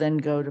 We'll then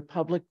go to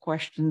public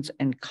questions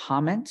and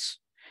comments,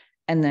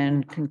 and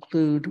then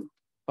conclude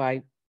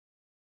by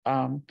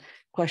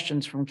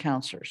questions from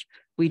counselors.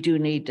 We do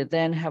need to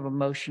then have a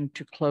motion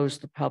to close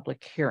the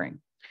public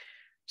hearing.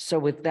 So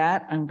with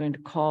that, I'm going to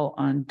call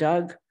on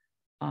Doug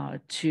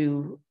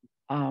to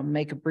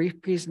make a brief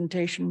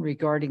presentation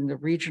regarding the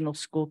regional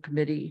school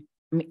committee,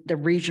 the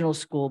regional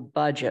school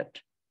budget,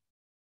 et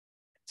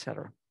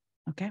cetera.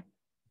 Okay.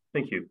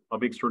 Thank you. I'll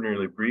be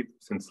extraordinarily brief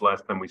since the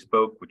last time we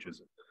spoke, which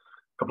is a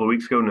couple of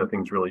weeks ago.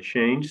 Nothing's really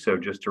changed. So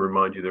just to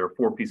remind you, there are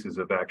 4 pieces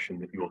of action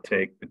that you will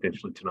take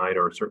potentially tonight,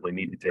 or certainly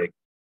need to take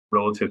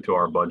relative to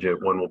our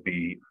budget. One will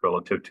be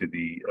relative to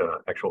the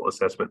actual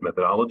assessment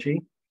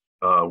methodology,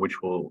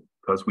 which will,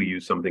 because we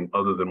use something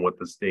other than what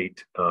the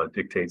state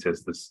dictates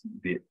as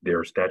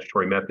their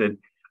statutory method,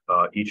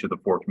 each of the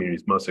 4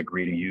 communities must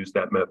agree to use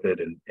that method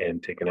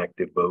and take an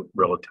active vote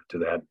relative to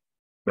that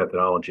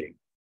methodology.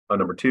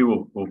 Number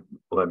 2, we'll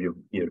have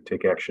you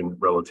take action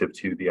relative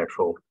to the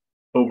actual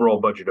overall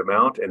budget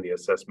amount and the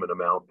assessment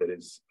amount that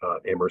is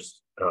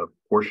Amherst's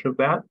portion of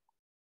that.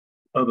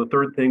 The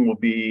third thing will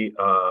be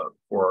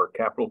for our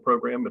capital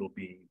program. It'll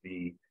be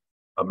the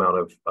amount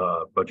of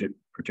budget,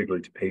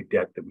 particularly to pay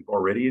debt that we've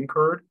already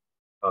incurred.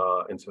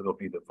 And so there'll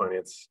be the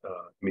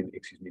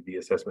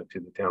assessment to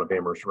the town of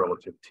Amherst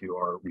relative to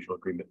our regional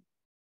agreement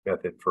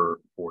method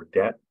for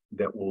debt.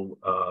 That will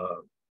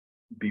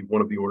be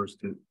one of the orders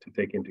to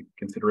take into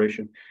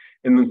consideration.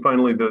 And then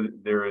finally,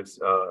 there is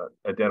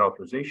a debt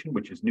authorization,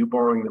 which is new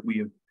borrowing that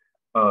we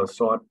have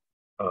sought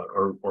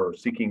or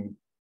seeking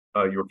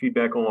your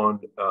feedback on.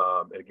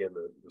 And again,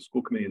 the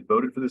school committee has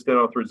voted for this debt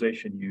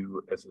authorization.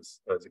 You, as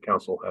a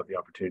council, have the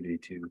opportunity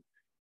to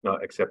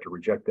accept or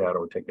reject that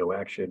or take no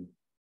action.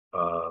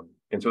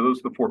 And so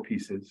those are the 4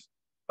 pieces.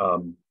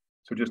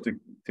 So just to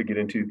get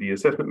into the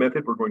assessment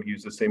method, we're going to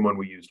use the same one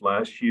we used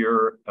last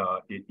year.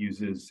 It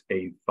uses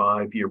a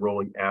 5-year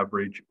rolling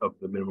average of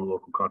the minimum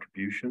local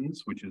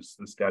contributions, which is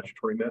the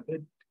statutory method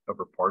to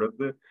cover part of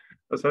the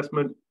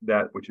assessment.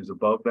 That which is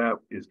above that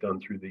is done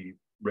through the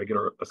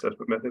regular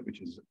assessment method, which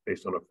is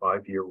based on a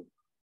 5-year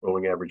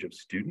rolling average of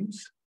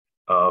students.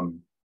 And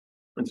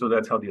so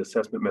that's how the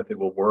assessment method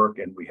will work.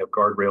 And we have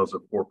guardrails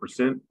of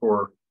 4%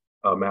 for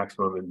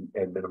maximum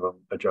and minimum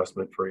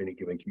adjustment for any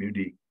given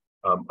community.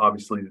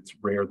 Obviously, it's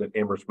rare that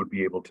Amherst would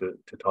be able to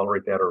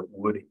tolerate that or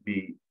would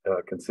be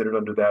considered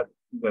under that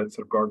set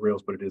of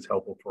guardrails, but it is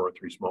helpful for our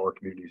 3 smaller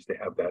communities to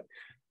have that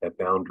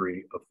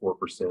boundary of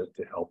 4%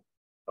 to help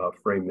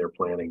frame their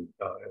planning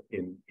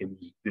in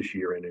this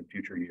year and in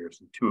future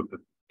years. And two of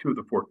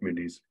the 4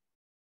 communities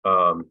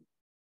are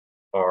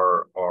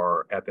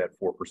at that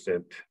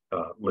 4%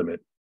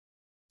 limit.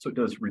 So it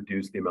does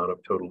reduce the amount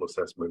of total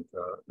assessment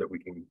that we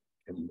can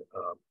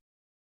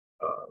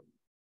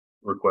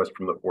request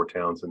from the 4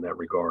 towns in that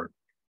regard.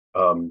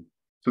 So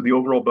the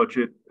overall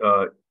budget,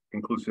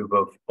 inclusive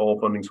of all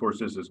funding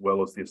sources as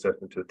well as the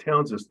assessment to the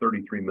towns, is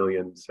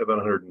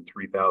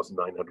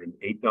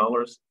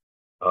 $33,703,908.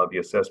 The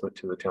assessment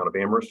to the town of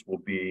Amherst will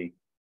be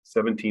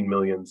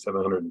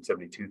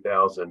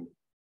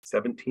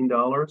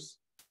 $17,772,017.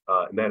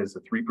 And that is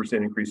a 3%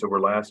 increase over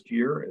last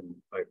year. And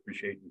I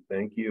appreciate and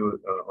thank you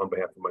on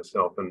behalf of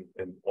myself and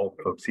all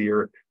the folks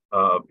here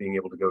being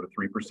able to go to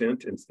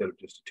 3% instead of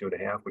just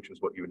 2.5%, which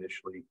is what you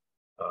initially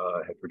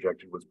had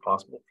projected was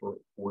possible for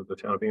the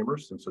town of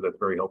Amherst. And so that's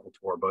very helpful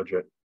to our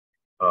budget.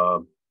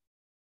 Our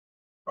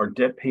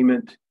debt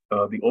payment,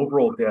 the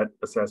overall debt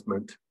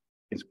assessment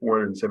is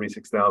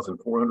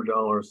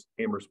 $476,400.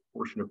 Amherst's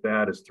portion of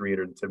that is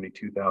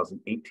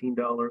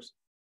 $372,018.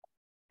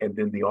 And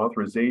then the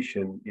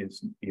authorization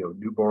is,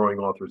 new borrowing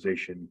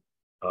authorization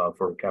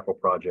for capital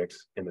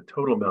projects, and the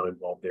total amount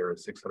involved there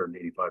is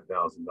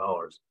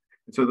 $685,000.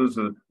 And so those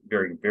are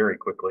very, very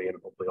quickly, and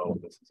hopefully all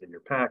of this is in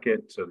your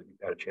packet so that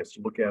you've had a chance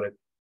to look at it.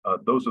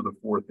 Those are the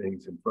 4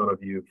 things in front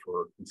of you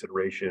for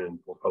consideration and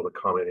for public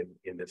comment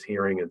in this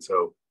hearing. And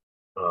so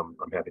I'm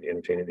happy to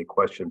entertain any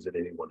questions that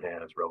anyone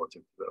has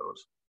relative to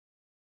those.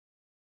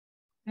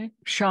 Okay.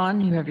 Sean,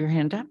 you have your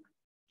hand up.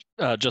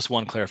 Just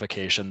one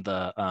clarification: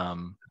 the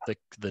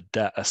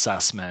debt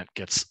assessment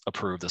gets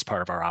approved as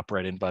part of our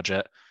operating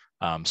budget,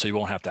 so you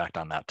won't have to act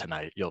on that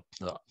tonight.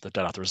 The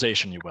debt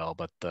authorization you will,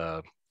 but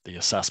the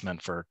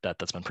assessment for debt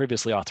that's been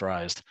previously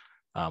authorized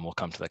will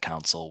come to the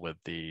council with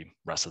the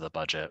rest of the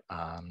budget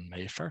on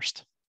May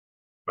 1st.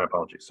 My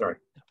apologies. Sorry.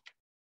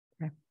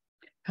 Okay.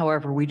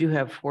 However, we do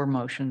have 4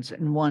 motions,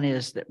 and one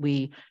is that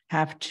we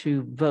have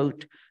to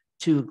vote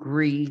to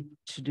agree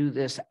to do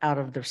this out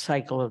of the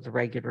cycle of the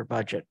regular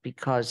budget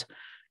because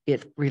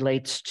it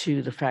relates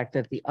to the fact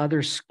that the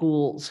other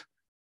schools,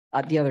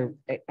 the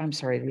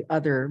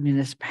other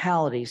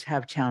municipalities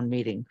have town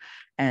meeting,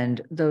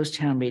 and those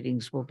town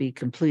meetings will be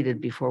completed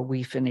before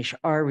we finish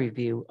our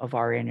review of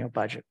our annual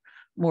budget.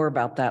 More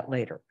about that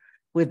later.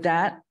 With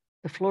that,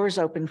 the floor is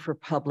open for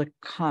public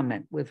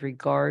comment with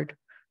regard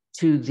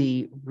to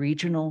the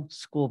regional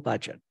school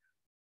budget.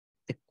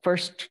 The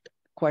first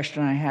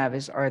question I have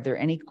is, are there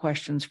any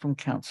questions from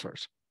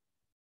counselors?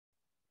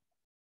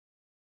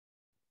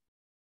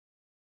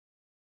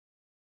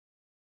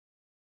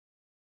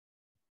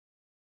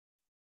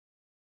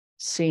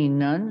 Seeing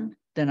none,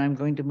 then I'm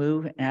going to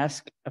move and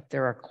ask if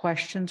there are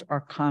questions or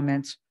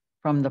comments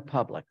from the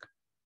public.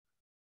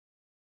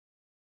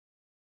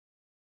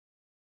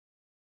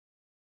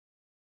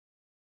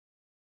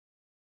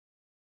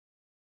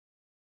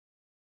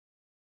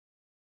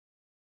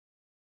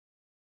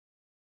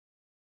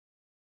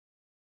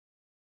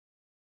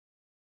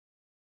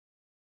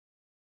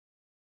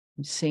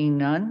 Seeing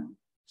none,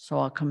 so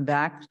I'll come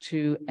back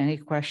to any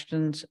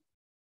questions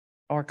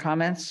or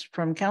comments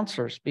from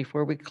counselors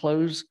before we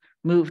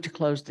move to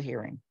close the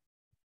hearing.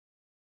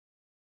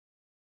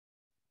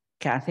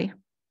 Kathy?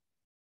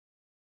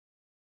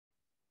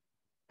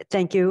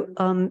 Thank you.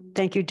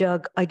 Thank you,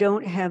 Doug. I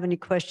don't have any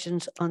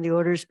questions on the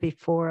orders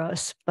before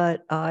us,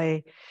 but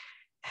I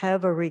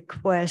have a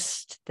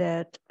request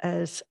that,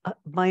 as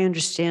my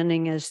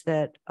understanding is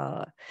that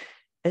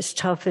as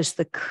tough as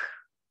the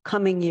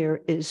coming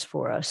year is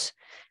for us,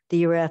 the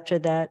year after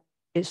that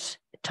is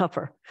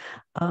tougher.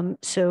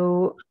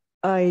 So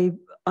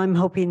I'm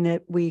hoping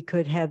that we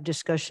could have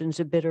discussions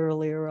a bit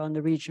earlier on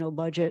the regional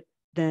budget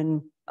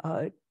than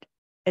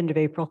end of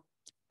April,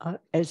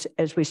 as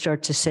we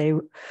start to say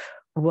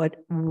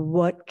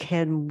what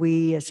can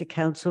we as a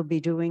council be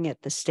doing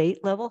at the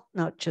state level,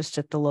 not just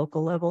at the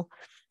local level,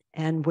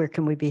 and where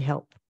can we be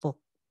helpful?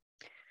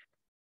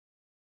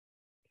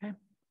 Okay.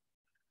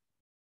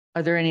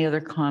 Are there any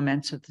other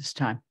comments at this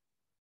time?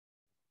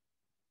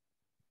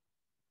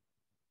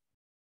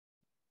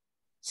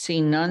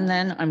 Seeing none,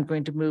 then I'm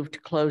going to move to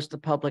close the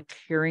public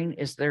hearing.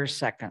 Is there a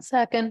second?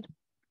 Second.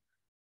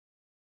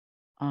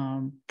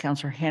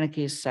 Councillor Haneke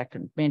is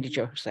second. Mandy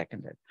Jo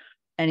seconded.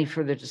 Any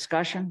further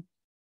discussion?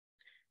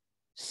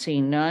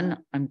 Seeing none,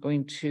 I'm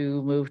going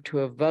to move to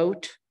a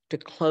vote to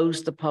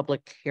close the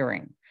public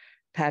hearing.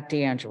 Pat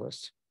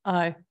DeAngelis.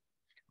 Aye.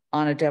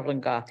 Anna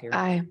Devlin Gothier.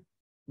 Aye.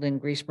 Lynn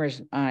Griesmer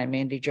is aye.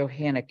 Mandy Jo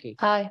Haneke.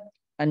 Aye.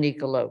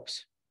 Anika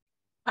Lopes.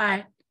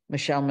 Aye.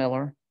 Michelle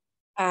Miller.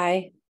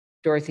 Aye.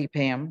 Dorothy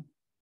Pam.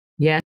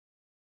 Yes.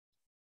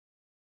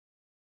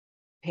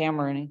 Pam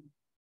Rooney.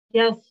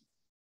 Yes.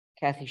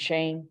 Kathy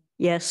Shane.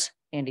 Yes.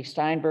 Andy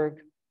Steinberg.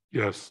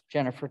 Yes.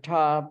 Jennifer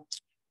Taub.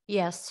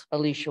 Yes.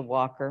 Alicia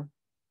Walker.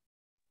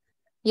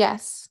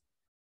 Yes.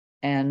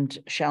 And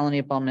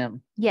Shalini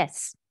Balmim.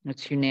 Yes.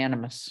 It's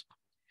unanimous.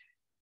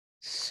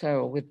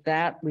 So with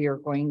that, we are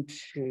going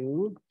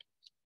to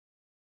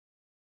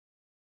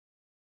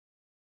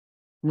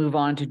move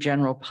on to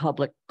general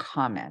public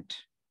comment.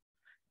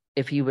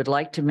 If you would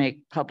like to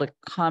make public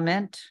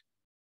comment,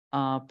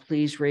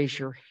 please raise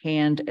your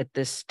hand at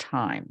this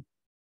time.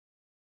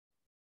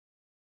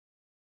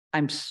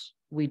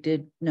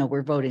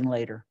 We're voting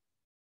later.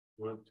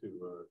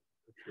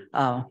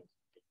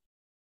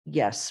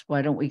 Yes,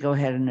 why don't we go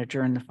ahead and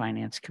adjourn the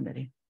Finance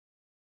Committee?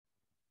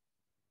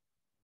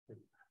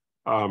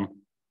 I'm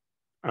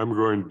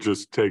going to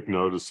just take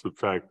notice of the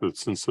fact that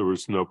since there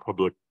was no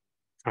public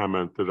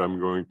comment, that I'm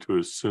going to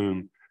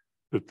assume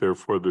that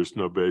therefore there's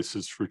no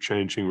basis for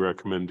changing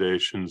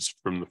recommendations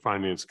from the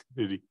Finance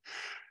Committee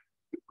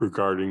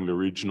regarding the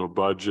regional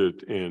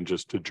budget, and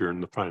just adjourn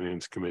the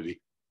Finance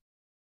Committee.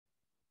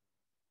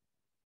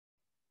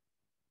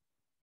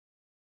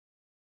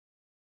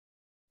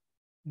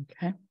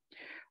 Okay.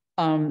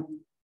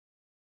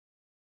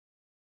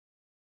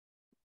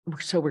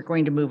 So we're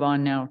going to move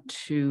on now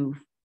to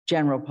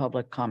general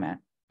public comment.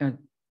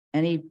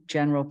 Any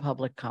general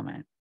public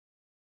comment?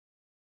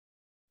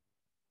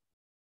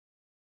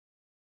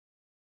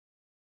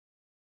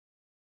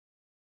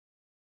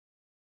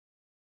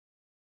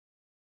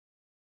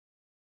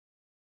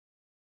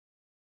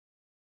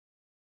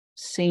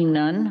 Seeing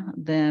none,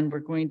 then we're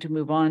going to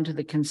move on to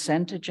the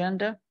consent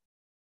agenda.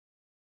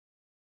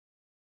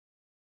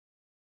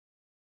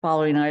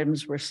 Following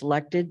items were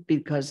selected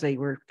because they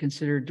were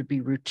considered to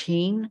be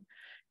routine,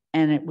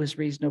 and it was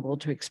reasonable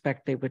to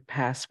expect they would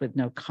pass with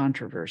no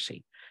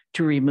controversy.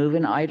 To remove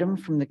an item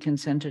from the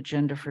consent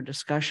agenda for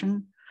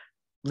discussion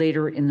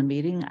later in the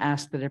meeting,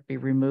 ask that it be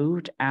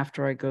removed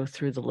after I go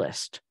through the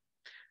list.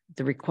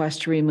 The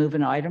request to remove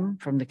an item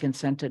from the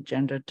consent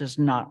agenda does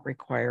not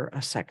require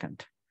a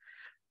second.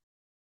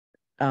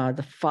 To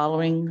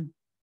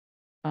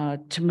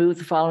move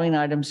the following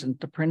items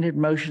into printed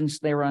motions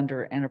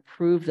thereunder and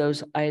approve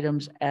those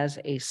items as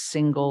a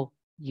single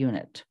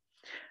unit.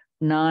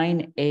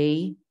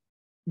 9A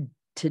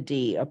to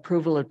D,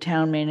 approval of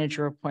town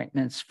manager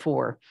appointments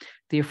for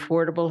the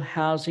Affordable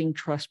Housing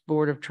Trust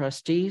Board of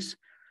Trustees,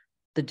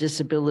 the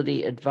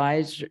Disability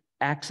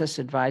Access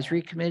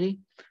Advisory Committee,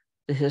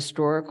 the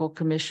Historical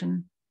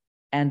Commission,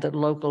 and the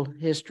Local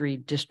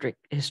Historic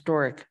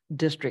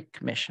District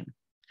Commission.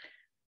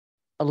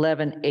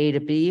 11A to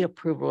B,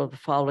 approval of the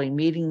following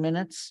meeting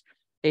minutes: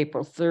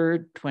 April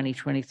 3rd,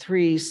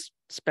 2023,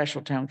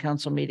 special town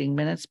council meeting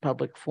minutes,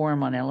 public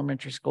forum on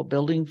elementary school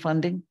building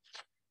funding.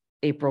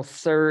 April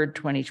 3rd,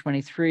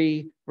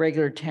 2023,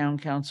 regular town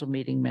council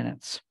meeting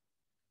minutes.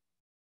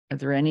 Are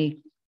there any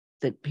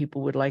that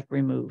people would like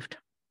removed?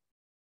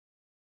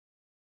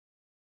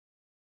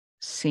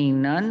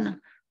 Seeing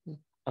none,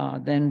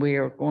 then we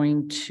are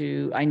going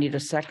to, I need a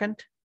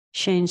second.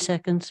 Shane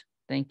seconds.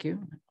 Thank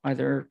you. Are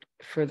there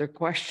further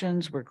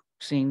questions? We're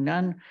seeing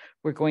none.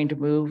 We're going to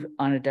move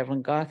on to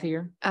Devlin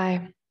Gauthier.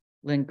 Aye.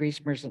 Lynn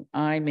Griesmer's an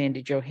aye.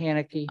 Mandy Jo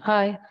Haneke.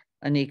 Aye.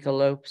 Anika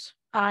Lopes.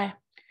 Aye.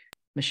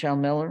 Michelle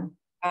Miller.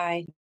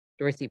 Aye.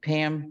 Dorothy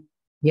Pam.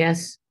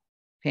 Yes.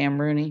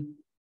 Pam Rooney.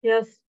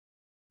 Yes.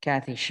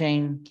 Kathy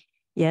Shane.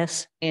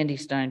 Yes. Andy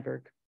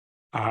Steinberg.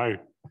 Aye.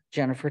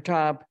 Jennifer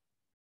Taub.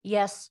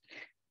 Yes.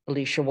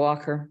 Alicia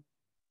Walker.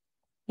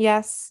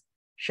 Yes.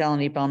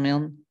 Shalini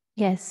Balmilne.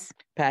 Yes.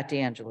 Pat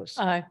DeAngelis.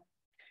 Aye.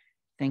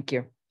 Thank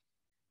you.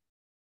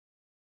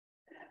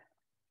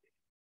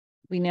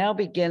 We now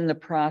begin the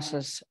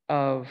process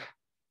of,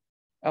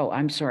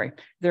 I'm sorry.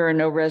 There are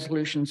no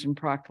resolutions and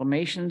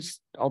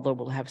proclamations, although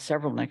we'll have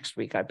several next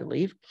week, I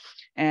believe.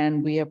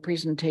 And we have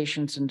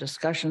presentations and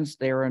discussions.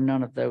 There are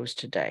none of those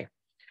today.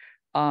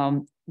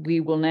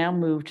 We will now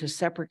move to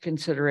separate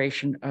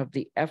consideration of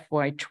the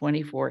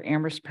FY24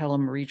 Amherst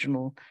Pelham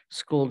Regional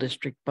School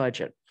District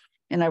budget.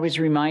 And I was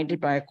reminded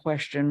by a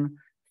question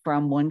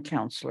from one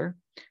counselor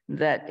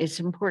that it's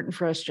important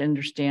for us to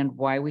understand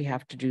why we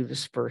have to do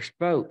this first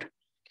vote.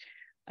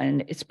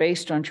 And it's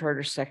based on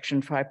Charter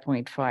Section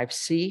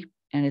 5.5C,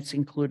 and it's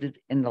included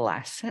in the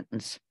last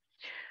sentence.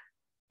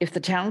 If the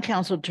town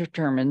council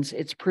determines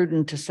it's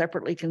prudent to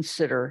separately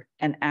consider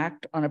and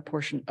act on a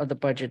portion of the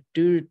budget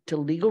due to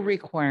legal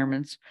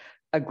requirements,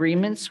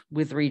 agreements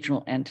with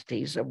regional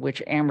entities of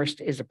which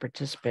Amherst is a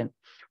participant,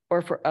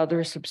 or for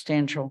other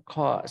substantial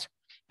cause,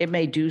 it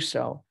may do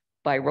so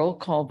by roll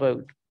call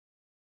vote,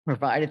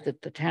 provided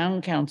that the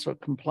town council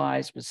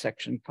complies with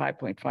Section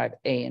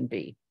 5.5A and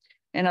B.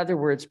 In other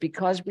words,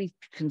 because we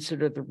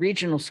consider the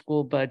regional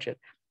school budget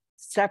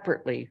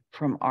separately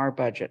from our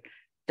budget,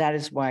 that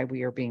is why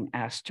we are being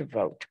asked to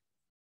vote.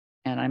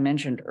 And I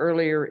mentioned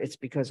earlier, it's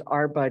because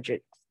our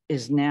budget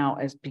is now,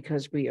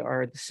 because we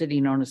are the city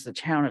known as the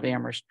town of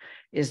Amherst,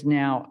 is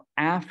now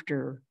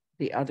after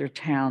the other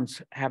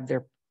towns have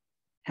their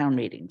town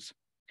meetings.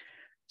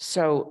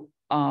 So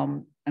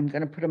I'm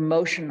going to put a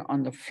motion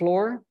on the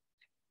floor,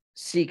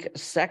 seek a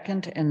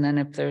second, and then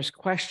if there's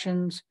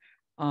questions,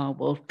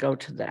 we'll go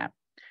to that.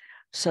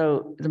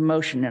 So the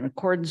motion, in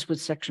accordance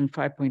with Section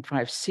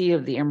 5.5C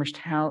of the Amherst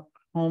Home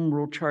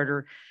Rule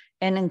Charter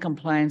and in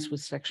compliance with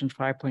Section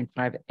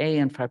 5.5A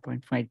and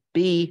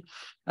 5.5B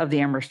of the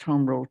Amherst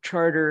Home Rule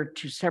Charter,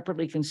 to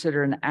separately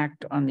consider and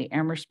act on the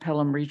Amherst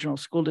Pelham Regional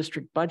School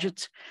District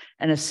budgets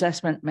and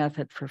assessment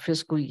method for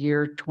fiscal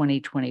year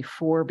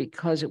 2024,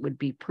 because it would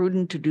be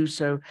prudent to do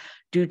so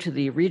due to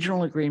the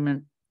regional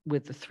agreement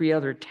with the 3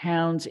 other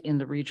towns in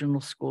the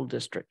regional school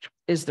district.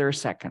 Is there a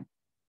second?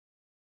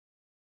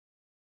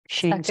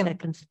 Shane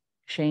seconds.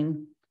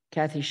 Shane,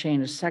 Kathy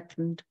Shane is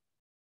second.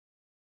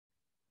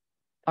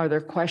 Are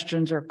there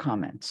questions or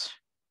comments?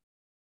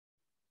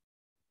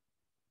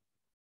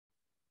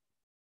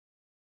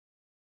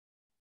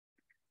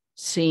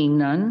 Seeing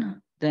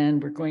none, Then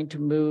we're going to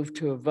move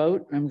to a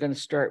vote. I'm going to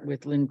start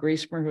with Lynn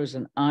Griesmer, who's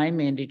an aye,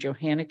 Mandy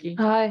Johanicky,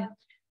 Aye.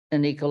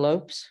 Anika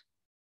Lopes,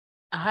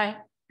 Aye.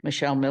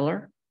 Michelle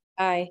Miller,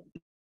 Aye.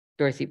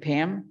 Dorothy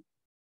Pam,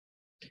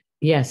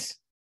 Yes.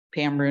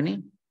 Pam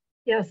Rooney,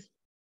 Yes.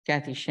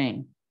 Kathy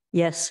Shane,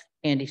 Yes.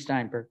 Andy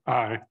Steinberg,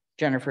 Aye.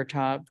 Jennifer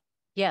Taub,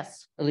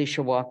 Yes.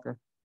 Alicia Walker,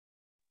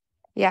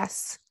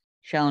 Yes.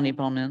 Shalini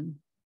Bowman,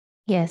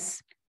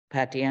 Yes.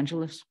 Pat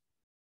DeAngelis,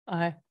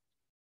 Aye.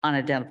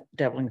 Anna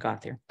Devlin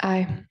Gothier.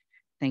 Aye.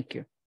 Thank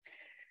you.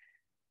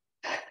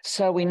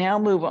 So we now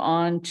move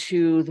on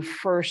to the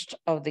first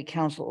of the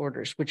council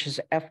orders, which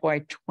is FY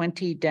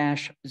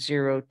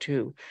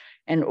 20-02.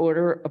 An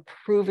order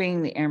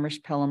approving the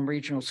Amherst Pelham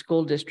Regional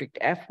School District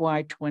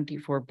FY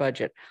 24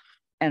 budget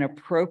and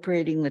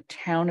appropriating the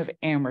town of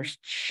Amherst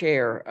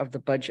share of the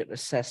budget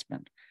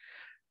assessment.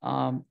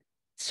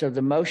 So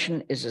the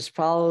motion is as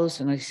follows,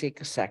 and I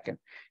seek a second.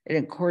 In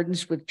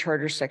accordance with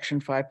Charter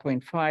Section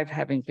 5.5,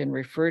 having been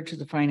referred to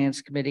the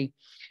Finance Committee,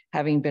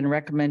 having been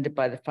recommended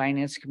by the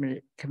Finance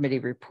Committee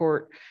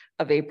report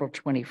of April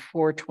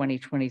 24,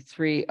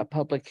 2023, a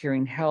public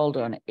hearing held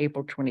on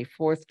April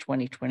 24th,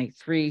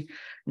 2023,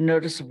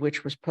 notice of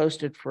which was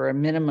posted for a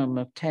minimum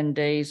of 10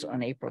 days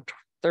on April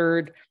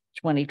 3rd,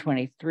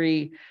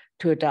 2023,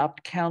 to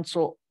adopt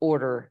Council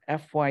Order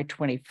FY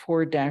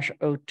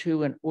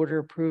 24-02, an order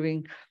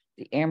approving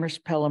the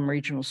Amherst Pelham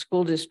Regional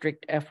School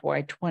District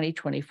FY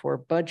 2024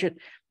 budget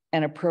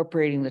and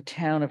appropriating the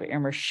town of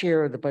Amherst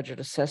share of the budget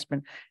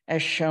assessment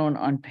as shown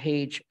on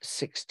page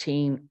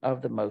 16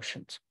 of the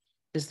motions.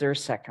 Is there a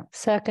second?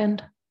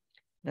 Second.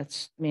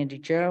 That's Mandy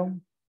Jo.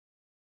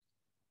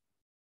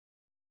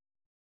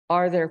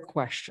 Are there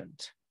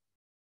questions?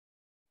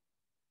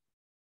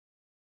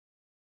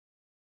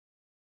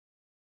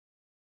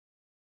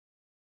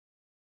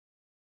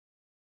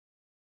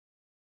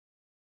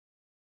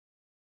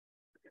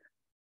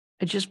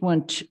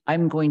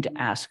 I'm going to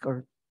ask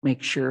or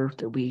make sure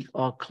that we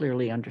all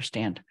clearly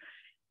understand.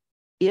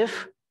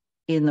 If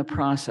in the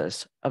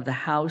process of the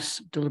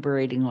House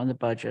deliberating on the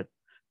budget,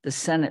 the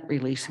Senate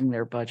releasing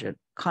their budget,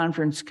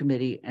 conference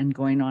committee, and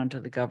going on to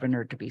the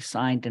governor to be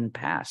signed and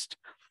passed,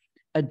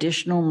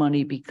 additional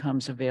money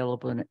becomes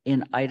available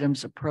in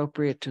items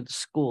appropriate to the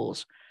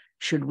schools,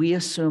 should we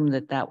assume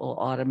that that will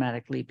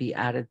automatically be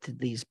added to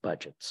these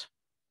budgets?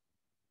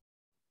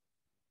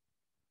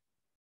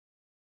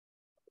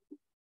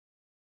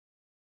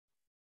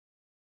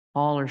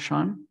 Paul or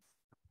Sean?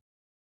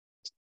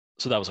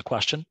 So that was a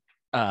question.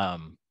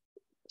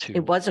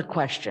 It was a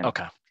question.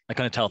 Okay. I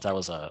couldn't tell if that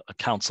was a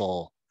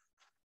council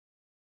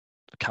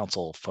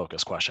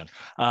focused question.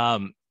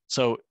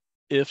 So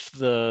if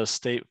the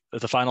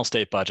final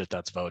state budget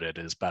that's voted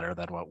is better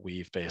than what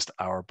we've based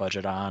our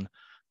budget on,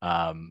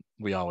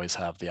 we always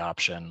have the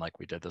option, like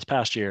we did this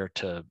past year,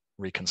 to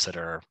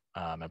reconsider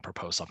and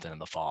propose something in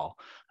the fall.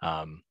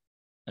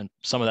 And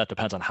some of that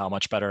depends on how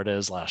much better it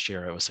is. Last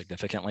year, it was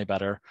significantly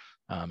better.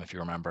 If you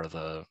remember,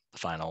 the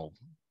final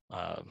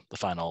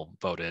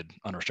voted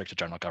unrestricted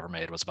general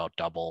government aid was about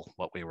double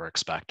what we were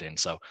expecting.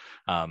 So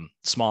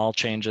small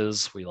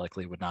changes, we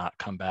likely would not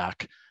come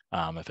back.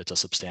 If it's a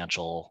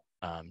substantial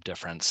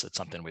difference, it's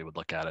something we would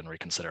look at and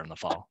reconsider in the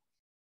fall.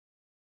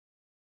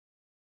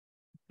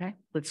 Okay,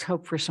 let's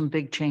hope for some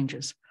big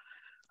changes.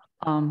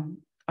 Are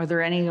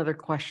there any other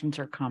questions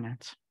or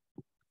comments?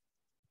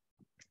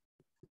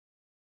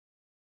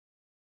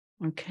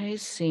 Okay,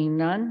 seeing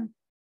none.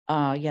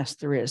 Yes,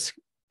 there is.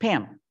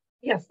 Pam.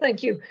 Yes,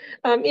 thank you.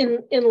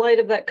 In light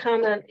of that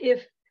comment,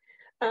 if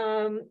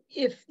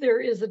there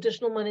is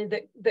additional money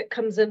that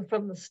comes in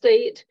from the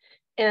state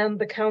and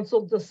the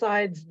council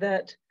decides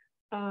that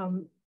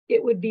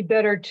it would be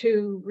better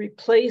to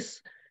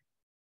replace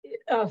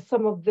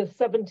some of the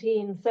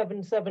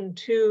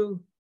 17,772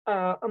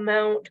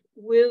 amount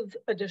with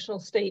additional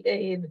state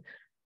aid,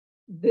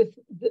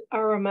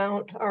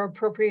 our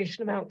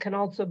appropriation amount can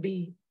also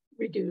be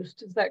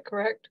reduced. Is that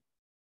correct?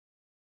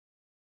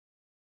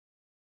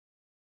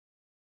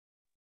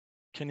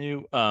 Can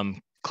you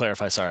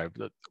clarify? Sorry,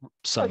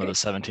 some of the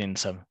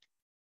 17.7.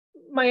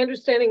 My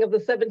understanding of the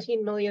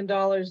 $17 million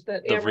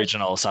that the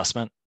regional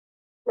assessment.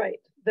 Right,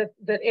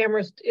 that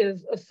Amherst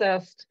is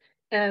assessed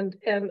and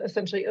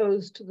essentially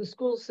owes to the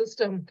school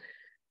system.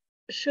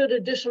 Should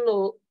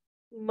additional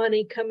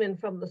money come in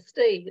from the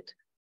state,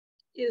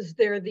 is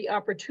there the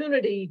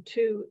opportunity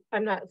to,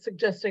 I'm not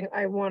suggesting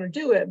I want to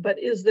do it, but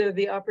is there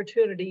the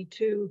opportunity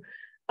to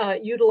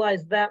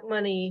utilize that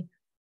money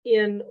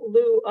in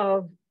lieu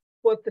of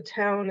what the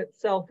town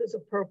itself is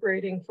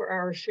appropriating for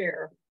our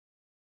share?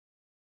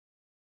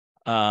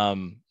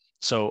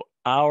 So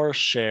our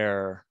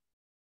share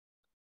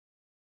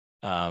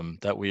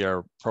that we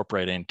are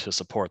appropriating to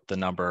support the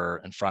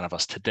number in front of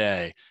us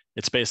today,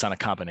 it's based on a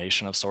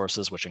combination of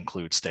sources, which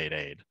include state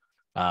aid.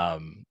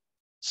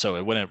 So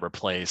it wouldn't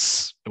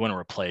replace,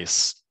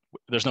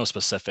 there's no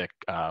specific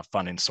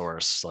funding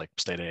source like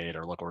state aid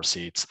or local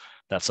receipts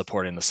that's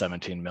supporting the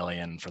 17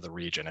 million for the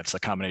region. It's a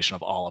combination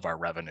of all of our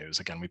revenues.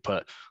 Again, we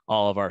put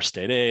all of our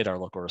state aid, our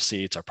local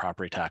receipts, our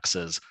property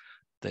taxes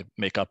they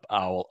make up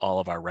all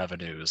of our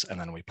revenues, and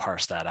then we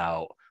parse that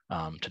out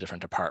to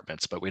different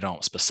departments, but we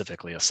don't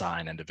specifically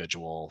assign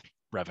individual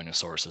revenue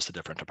sources to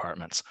different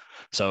departments.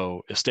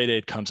 So if state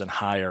aid comes in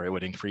higher, it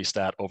would increase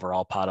that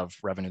overall pot of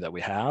revenue that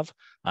we have,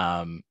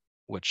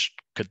 which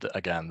could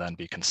again then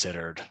be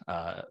considered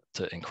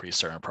to increase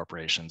certain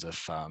appropriations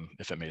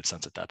if it made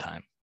sense at that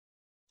time.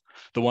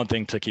 The one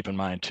thing to keep in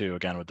mind too,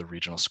 again, with the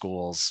regional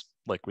schools,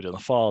 like we did in the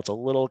fall, it's a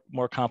little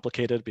more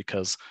complicated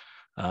because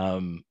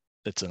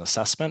it's an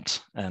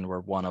assessment and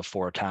we're one of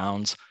 4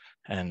 towns,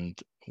 and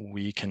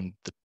the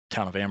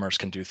town of Amherst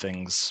can do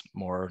things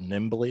more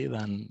nimbly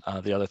than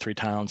the other 3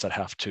 towns that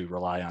have to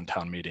rely on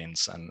town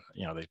meetings, and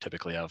they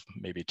typically have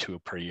maybe 2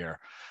 per year.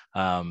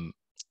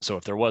 So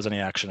if there was any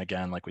action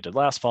again, like we did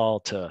last fall,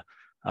 to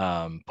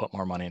put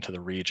more money into the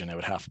region, it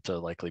would have to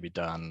likely be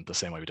done the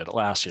same way we did it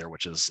last year,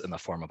 which is in the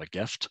form of a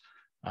gift,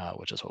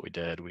 which is what we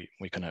did.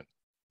 We couldn't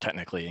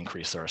technically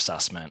increase their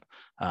assessment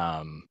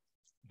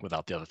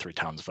without the other 3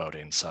 towns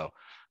voting. So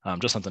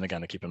just something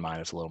again to keep in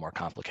mind. It's a little more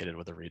complicated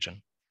with the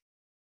region.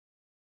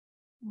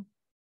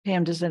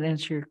 Pam, does that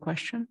answer your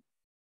question?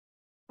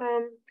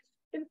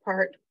 In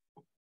part.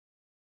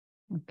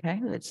 Okay,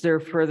 is there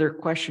a further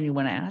question you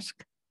want to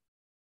ask?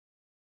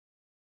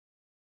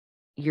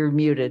 You're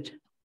muted.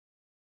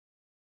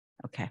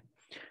 Okay.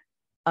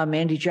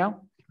 Mandy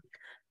Jo?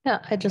 Yeah,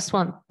 I just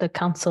want the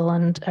council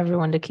and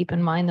everyone to keep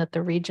in mind that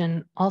the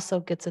region also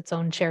gets its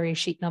own cherry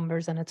sheet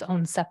numbers and its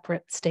own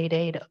separate state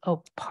aid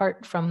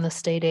apart from the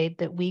state aid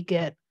that we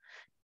get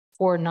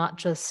for not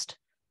just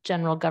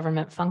general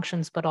government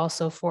functions, but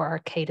also for our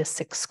K to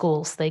 6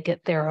 schools. They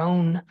get their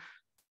own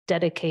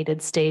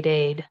dedicated state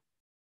aid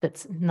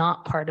that's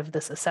not part of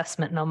this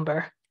assessment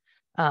number,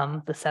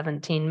 the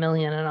 17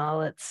 million and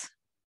all.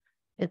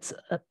 It's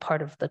a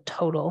part of the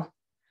total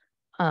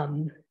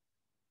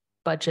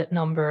budget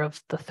number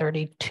of the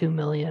 32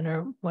 million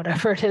or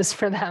whatever it is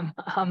for them,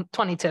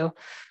 22, right.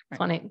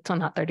 20, so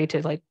not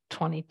 32, like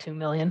 22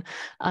 million,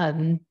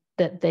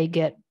 that they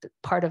get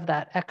part of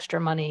that extra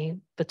money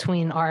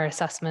between our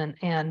assessment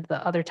and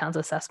the other town's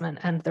assessment,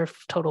 and their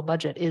total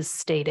budget is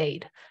state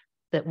aid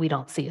that we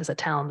don't see as a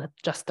town, that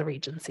just the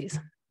region sees.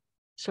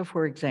 So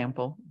for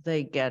example,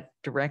 they get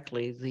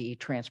directly the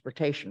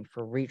transportation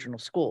for regional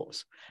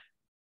schools.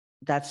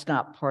 That's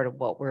not part of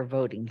what we're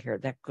voting here.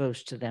 That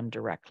goes to them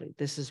directly.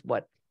 This is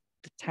what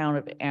the town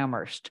of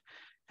Amherst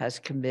has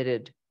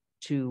committed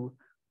to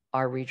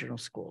our regional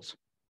schools.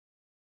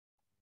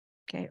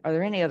 Okay, are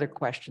there any other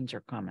questions or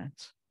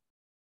comments?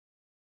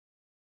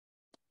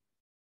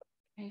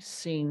 Okay,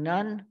 seeing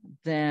none,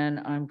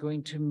 then I'm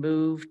going to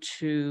move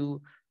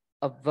to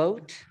a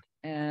vote.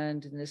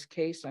 And in this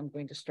case, I'm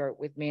going to start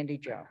with Mandy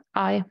Jo.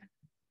 Aye.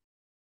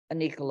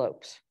 Anika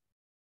Lopes.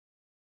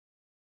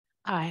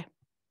 Aye.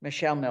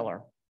 Michelle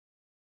Miller.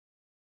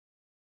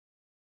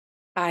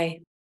 Aye.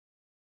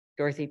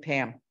 Dorothy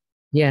Pam.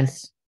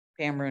 Yes.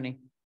 Pam Rooney.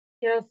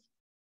 Yes.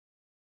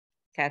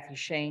 Kathy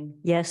Shane.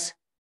 Yes.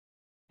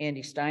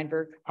 Andy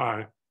Steinberg.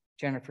 Aye.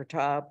 Jennifer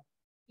Taub.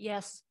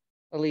 Yes.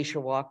 Alicia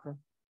Walker.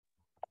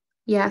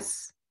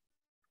 Yes.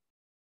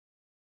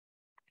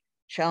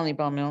 Shalini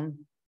Baumilne.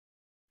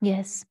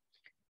 Yes.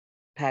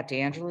 Pat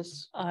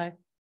DeAngelis. Aye.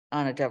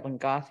 Anna Devlin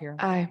Gothier.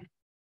 Aye.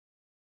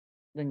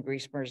 Lynn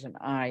Griesmer's an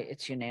aye.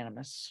 It's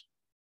unanimous.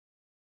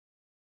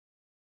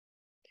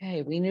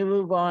 Okay, we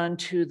move on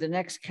to the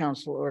next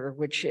council order,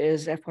 which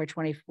is FY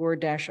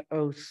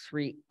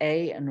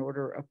 24-03A, an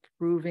order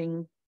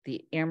approving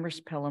the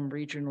Amherst Pelham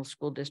Regional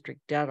School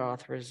District debt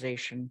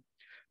authorization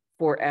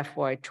for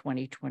FY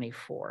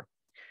 2024.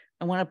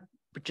 I want to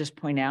just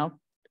point out,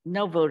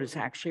 no vote is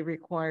actually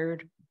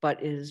required,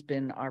 but it has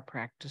been our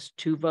practice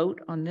to vote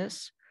on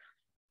this.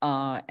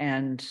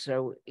 And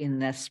so in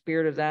the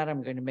spirit of that,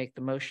 I'm going to make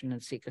the motion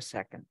and seek a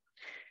second.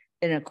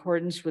 In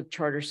accordance with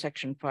Charter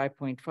Section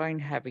 5.5,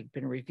 having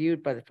been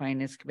reviewed by the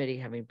Finance Committee,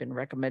 having been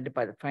recommended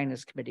by the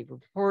Finance Committee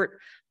report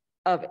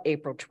of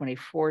April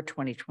 24,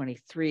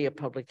 2023, a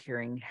public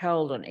hearing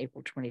held on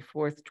April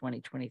 24th,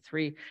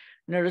 2023,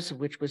 notice of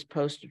which was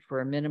posted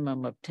for a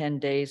minimum of 10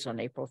 days on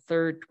April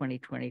 3rd,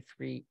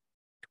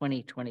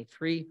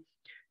 2023,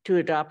 to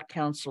adopt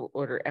Council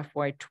Order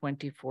FY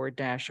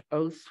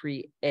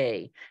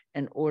 24-03A,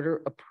 an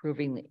order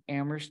approving the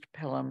Amherst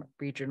Pelham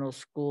Regional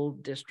School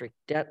District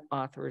debt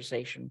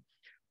authorization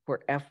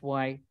for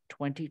FY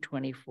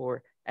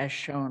 2024 as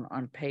shown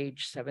on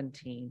page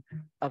 17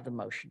 of the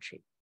motion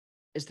sheet.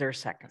 Is there a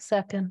second?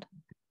 Second.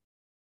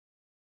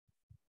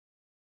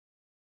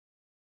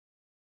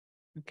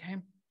 Okay.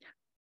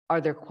 Are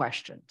there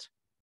questions?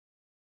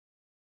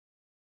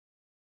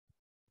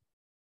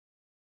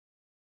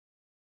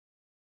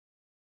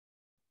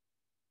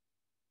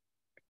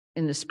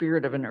 In the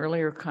spirit of an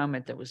earlier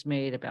comment that was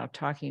made about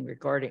talking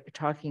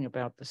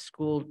about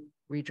the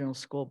regional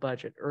school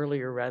budget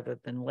earlier rather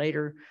than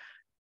later,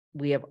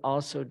 we have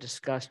also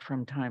discussed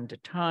from time to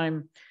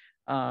time,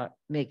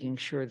 making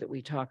sure that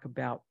we talk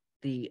about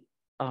the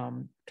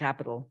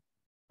capital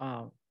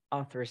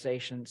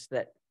authorizations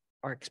that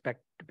are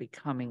expected to be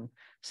coming,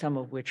 some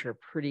of which are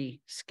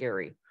pretty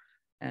scary.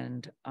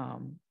 And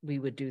we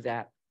would do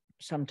that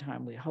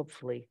sometime,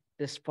 hopefully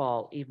this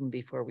fall, even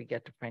before we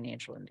get to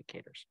financial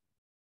indicators.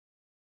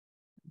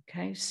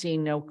 Okay,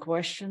 seeing no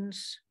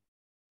questions,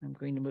 I'm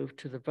going to move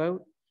to the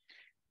vote.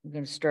 I'm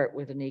going to start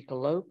with Anika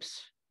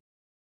Lopes.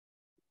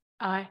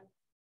 Aye.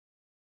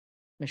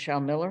 Michelle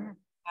Miller.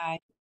 Aye.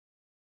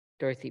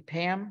 Dorothy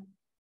Pam.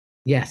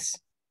 Yes.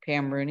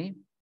 Pam Rooney.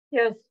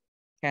 Yes.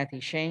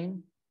 Kathy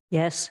Shane.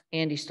 Yes.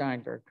 Andy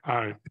Steinberg.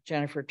 Aye.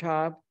 Jennifer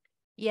Taub.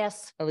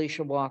 Yes.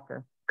 Alicia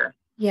Walker.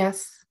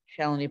 Yes.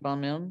 Shalini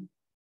Bowman.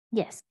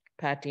 Yes.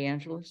 Pat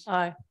DeAngelis.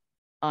 Aye.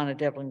 Anna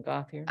Devlin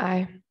Gothier.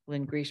 Aye.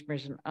 Lynn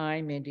Griesmer's an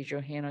aye. Mandy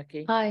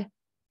Johanicky. Aye.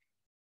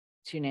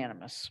 It's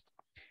unanimous.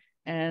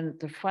 And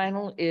the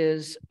final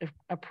is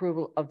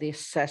approval of the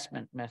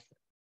assessment method.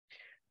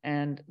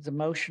 And the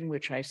motion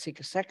which I seek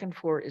a second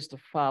for is the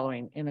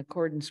following: in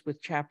accordance with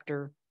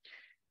Charter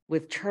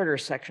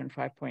Section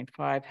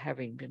 5.5,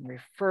 having been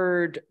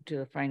referred to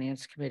the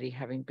Finance Committee,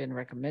 having been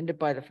recommended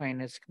by the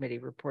Finance Committee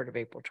report of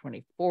April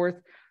 24th,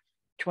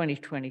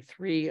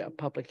 2023, a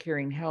public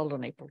hearing held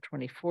on April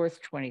 24th,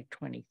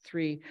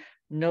 2023,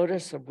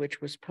 notice of which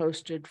was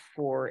posted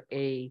for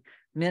a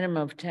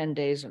minimum of 10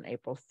 days on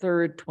April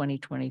 3rd,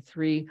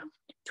 2023,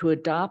 to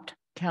adopt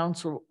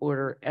Council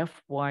Order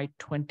FY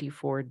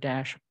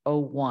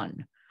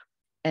 24-01,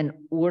 an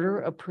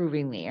order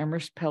approving the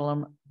Amherst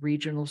Pelham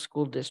Regional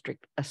School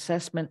District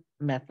assessment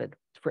method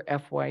for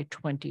FY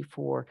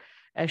 24,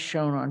 as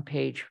shown on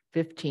page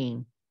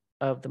 15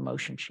 of the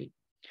motion sheet.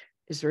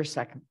 Is there a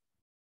second?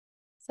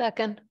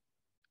 Second.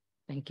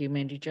 Thank you,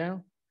 Mandy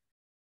Jo.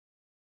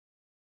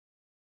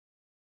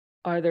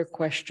 Are there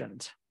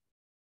questions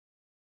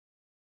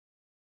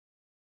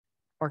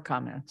or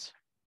comments?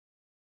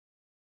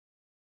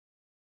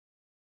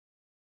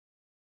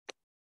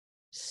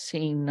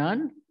 Seeing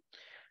none,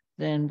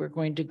 then we're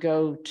going to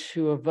go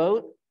to a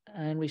vote,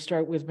 and we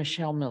start with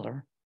Michelle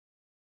Miller.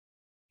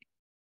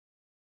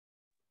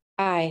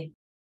 Aye.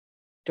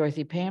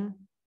 Dorothy Pam.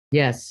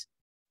 Yes.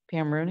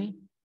 Pam Rooney.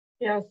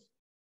 Yes.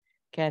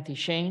 Kathy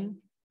Shane.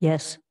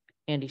 Yes.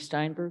 Andy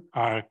Steinberg.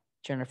 Aye.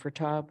 Jennifer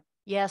Taub.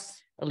 Yes.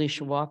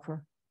 Alicia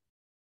Walker.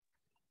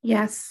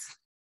 Yes.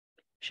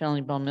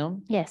 Shalini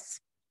Bowman. Yes.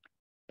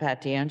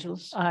 Pat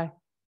DeAngelis. Aye.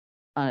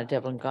 Anna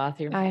Devlin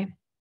Gothier. Aye.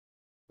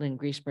 Lynn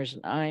Griesmer's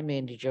an aye.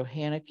 Mandy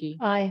Johanicky.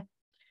 Aye.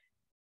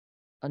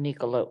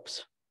 Anika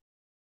Lopes.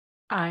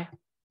 Aye.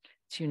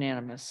 It's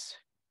unanimous.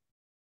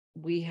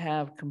 We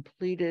have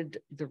completed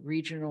the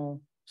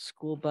regional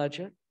school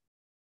budget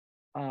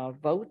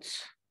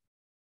votes,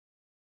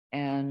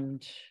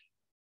 and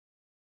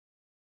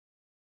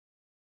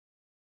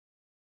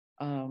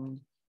we'll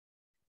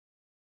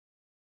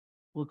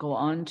go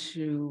on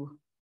to.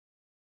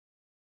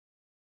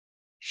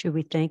 Should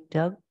we thank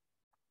Doug?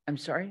 I'm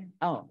sorry.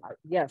 Oh,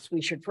 yes,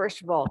 we should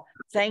first of all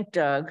thank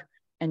Doug.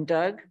 And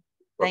Doug,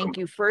 thank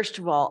you. First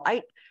of all,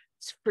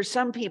 for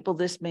some people,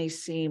 this may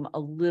seem a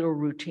little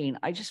routine.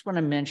 I just want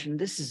to mention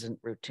this isn't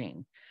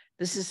routine.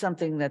 This is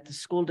something that the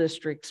school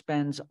district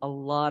spends a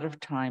lot of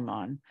time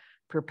on,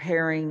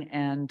 preparing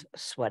and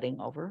sweating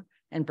over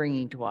and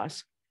bringing to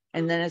us.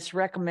 And then it's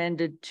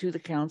recommended to the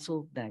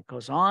council, then it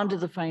goes on to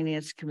the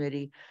finance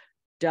committee.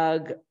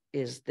 Doug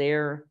is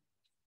there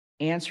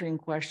answering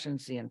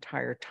questions the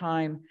entire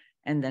time,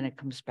 and then it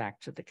comes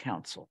back to the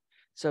council.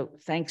 So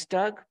thanks,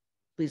 Doug.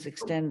 Please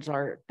extend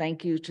our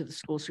thank you to the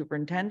school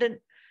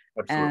superintendent.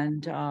 Absolutely.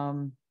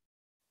 And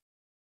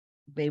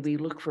may we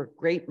look for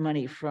great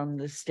money from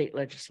the state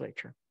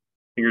legislature.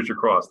 Fingers are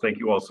crossed. Thank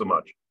you all so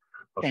much.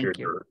 I'll Thank share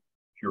you.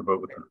 your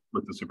vote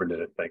with the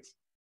superintendent. Thanks.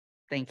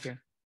 Thank you.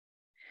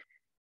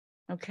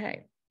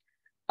 Okay.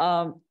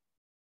 Now,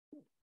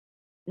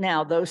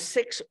 those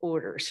 6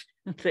 orders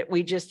that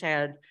we just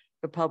had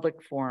the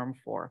public forum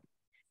for,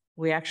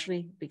 we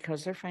actually,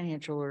 because they're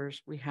financial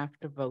orders, we have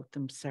to vote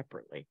them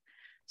separately.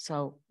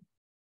 So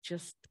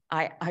just,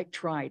 I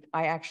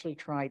actually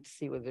tried to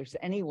see whether there's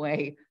any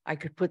way I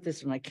could put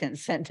this on a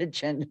consent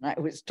agenda, and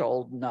I was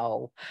told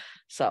no.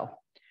 So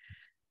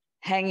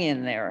hang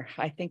in there.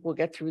 I think we'll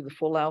get through the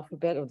full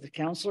alphabet of the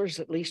counselors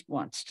at least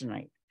once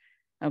tonight.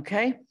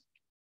 Okay.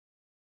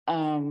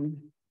 Let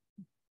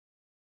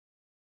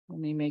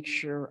me make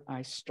sure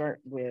I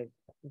start with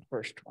the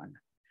first one.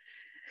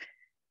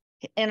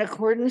 In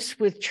accordance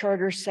with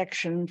Charter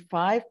Section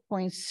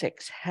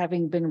 5.6,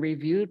 having been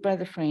reviewed by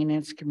the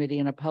Finance Committee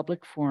in a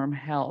public forum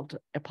held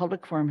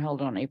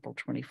on April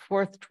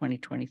 24th,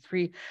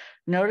 2023,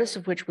 notice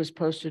of which was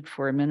posted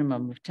for a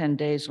minimum of 10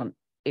 days on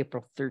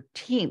April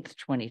 13th,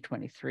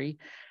 2023,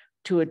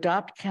 to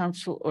adopt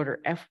Council Order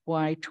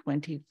FY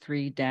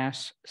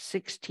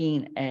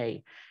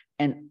 23-16A,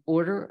 an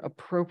order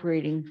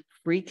appropriating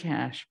free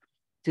cash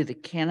to the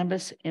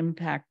Cannabis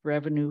Impact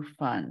Revenue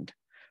Fund,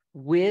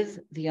 with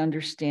the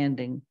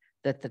understanding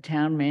that the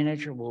town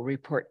manager will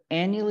report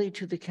annually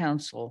to the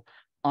council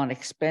on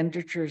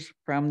expenditures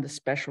from the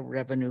special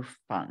revenue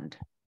fund.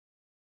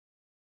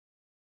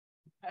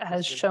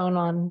 As shown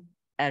on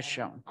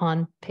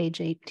page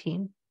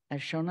 18.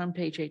 As shown on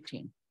page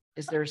 18.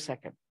 Is there a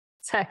second?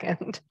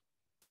 Second.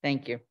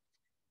 Thank you.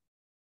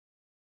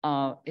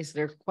 Is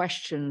there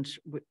questions?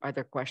 Are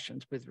there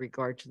questions with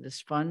regard to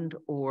this fund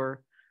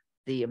or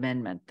the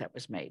amendment that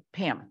was made?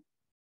 Pam.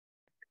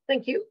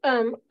 Thank you.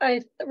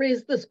 I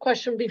raised this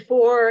question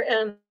before,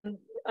 and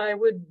I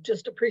would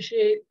just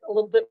appreciate a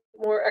little bit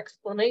more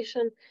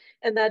explanation.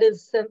 And that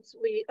is, since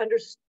we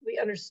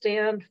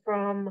understand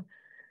from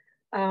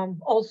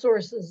all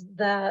sources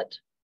that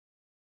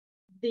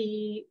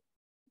the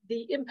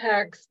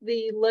impacts,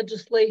 the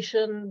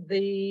legislation,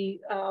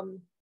 the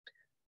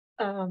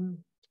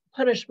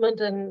punishment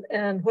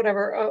and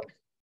whatever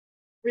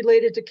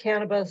related to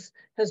cannabis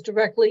has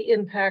directly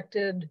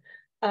impacted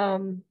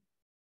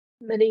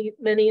many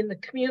in the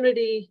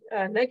community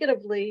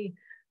negatively.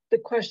 The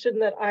question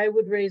that I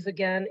would raise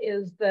again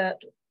is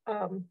that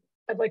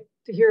I'd like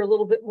to hear a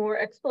little bit more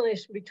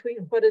explanation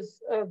between what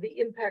is the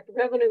impact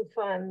revenue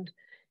fund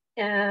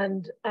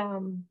and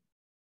our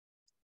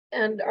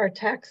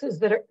taxes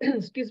that are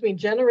excuse me,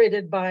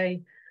 generated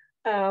by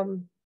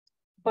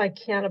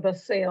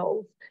cannabis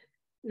sales,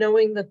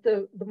 knowing that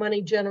the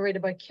money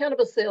generated by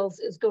cannabis sales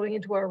is going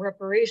into our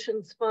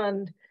reparations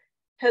fund.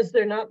 Has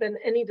there not been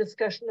any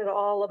discussion at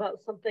all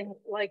about something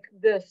like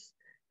this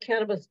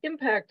cannabis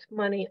impact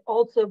money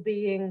also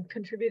being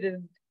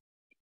contributed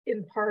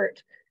in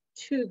part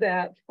to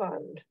that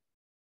fund?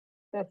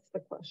 That's the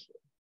question.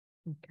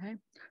 Okay.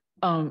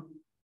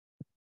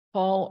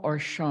 Paul or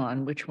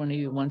Sean, which one of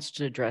you wants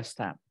to address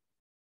that?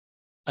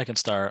 I can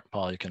start.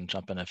 Paul, you can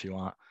jump in if you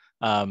want.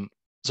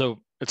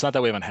 So it's not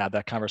that we haven't had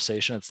that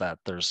conversation. It's that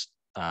there's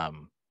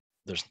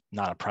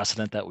not a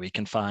precedent that we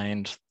can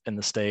find in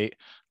the state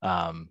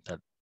where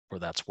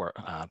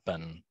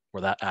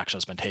that action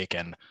has been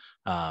taken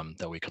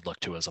that we could look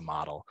to as a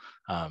model.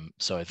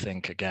 So I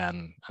think,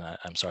 again,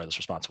 I'm sorry this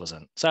response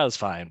wasn't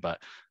satisfying,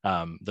 but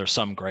there's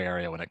some gray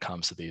area when it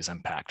comes to these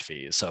impact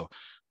fees. So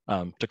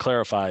to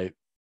clarify,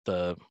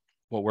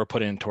 what we're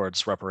putting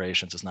towards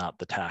reparations is not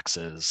the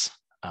taxes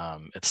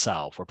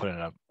itself. We're putting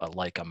a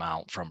like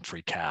amount from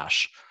free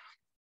cash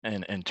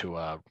into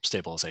a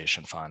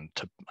stabilization fund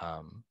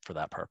for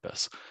that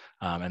purpose.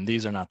 And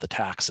these are not the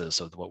taxes.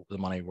 So the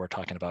money we're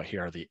talking about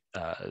here are the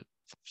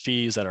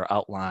fees that are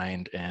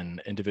outlined in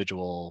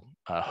individual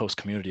host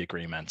community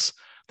agreements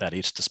that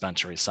each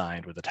dispensary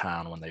signed with the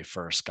town when they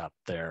first got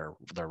their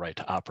right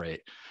to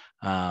operate.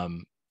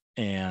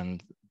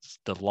 And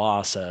the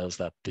law says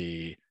that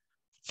the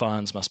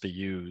funds must be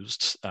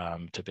used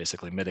to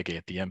basically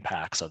mitigate the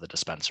impacts of the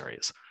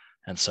dispensaries.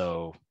 And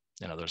so,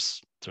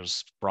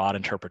 there's broad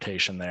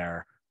interpretation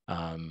there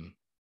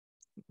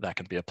that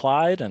can be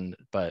applied,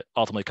 but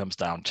ultimately comes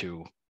down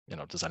to,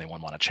 does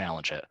anyone want to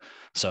challenge it?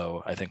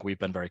 So I think we've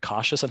been very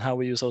cautious in how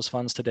we use those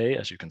funds today.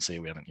 As you can see,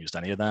 we haven't used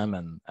any of them,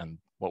 and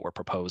what we're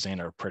proposing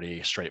are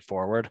pretty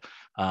straightforward.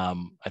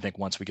 I think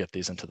once we get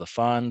these into the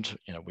fund,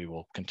 we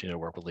will continue to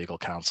work with legal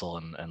counsel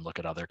and look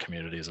at other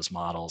communities as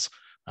models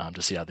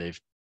to see how they've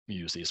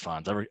used these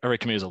funds. Every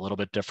community is a little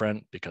bit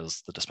different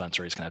because the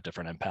dispensaries can have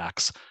different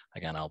impacts.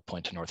 Again, I'll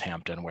point to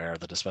Northampton, where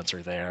the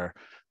dispensary there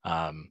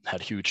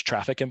had huge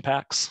traffic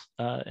impacts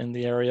in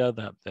the area,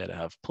 that they had to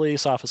have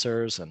police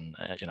officers and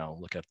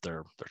look at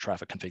their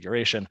traffic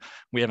configuration.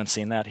 We haven't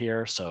seen that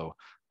here. So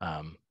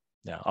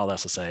yeah, all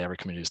that's to say, every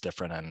community is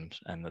different,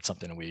 and that's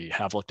something we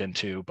have looked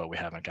into, but we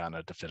haven't gotten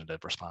a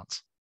definitive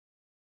response.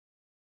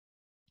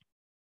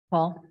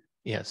 Paul?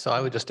 Yeah, so I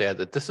would just add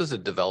that this is a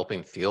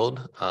developing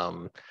field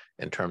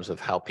in terms of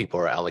how people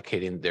are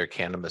allocating their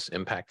cannabis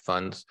impact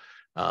funds.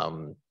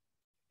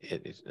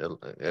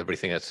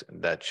 Everything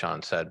that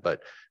Sean said,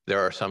 but there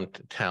are some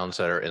towns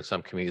that are in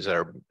some communities that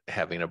are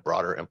having a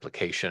broader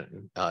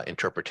interpretation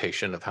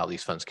of how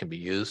these funds can be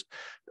used.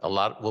 A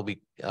lot will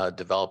be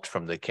developed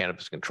from the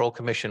Cannabis Control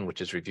Commission,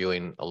 which is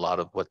reviewing a lot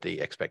of what the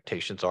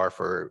expectations are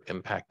for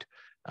impact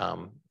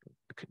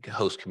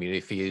host community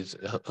fees,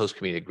 host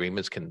community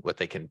agreements, what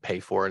they can pay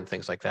for and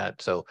things like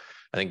that. So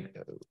I think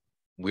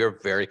we're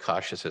very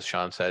cautious, as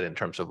Sean said, in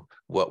terms of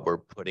what we're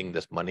putting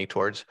this money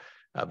towards,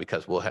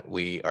 because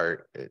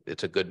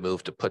it's a good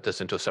move to put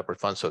this into a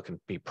separate fund so it can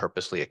be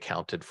purposely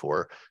accounted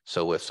for.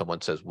 So if someone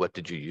says, what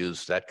did you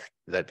use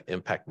that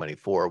impact money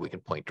for, we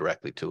can point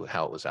directly to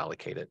how it was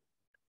allocated.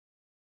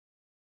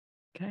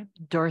 Okay,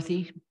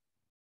 Dorothy.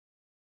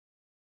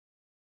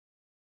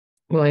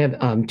 Well, I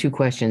have two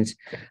questions.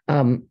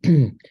 I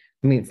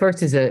mean,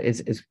 first is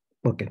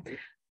okay.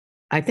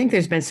 I think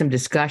there's been some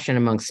discussion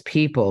amongst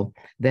people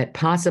that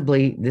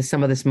possibly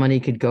some of this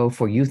money could go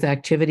for youth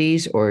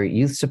activities or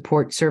youth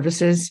support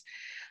services,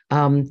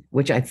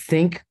 which I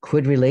think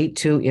could relate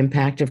to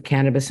impact of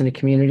cannabis in the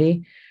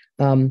community.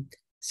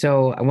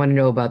 So I want to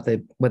know about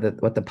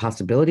what the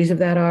possibilities of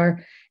that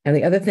are. And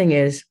the other thing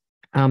is,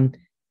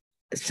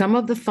 some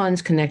of the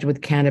funds connected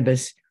with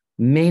cannabis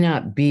may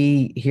not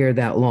be here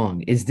that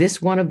long. Is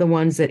this one of the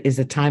ones that is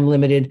a time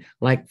limited,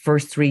 like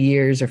first 3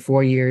 years or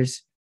 4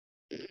 years?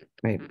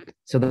 Right.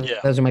 So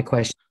those are my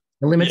questions.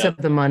 The limits of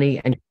the money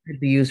and could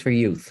be used for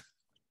youth.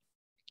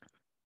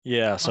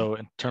 Yeah. So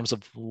in terms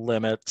of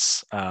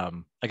limits,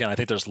 again, I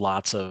think there's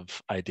lots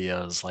of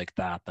ideas like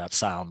that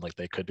sound like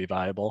they could be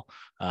viable.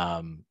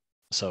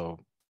 So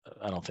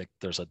I don't think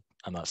there's a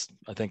unless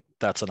I think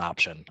that's an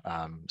option,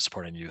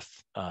 supporting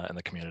youth in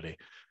the community.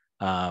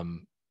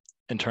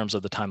 In terms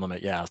of the time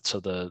limit, yeah,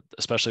 so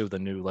especially with the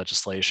new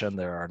legislation,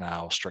 there are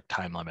now strict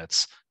time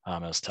limits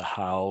as to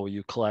how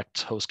you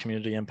collect host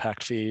community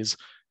impact fees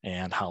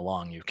and how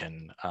long you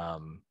can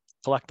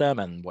collect them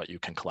and what you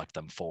can collect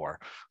them for.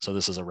 So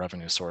this is a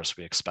revenue source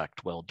we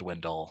expect will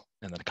dwindle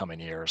in the coming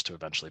years to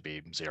eventually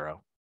be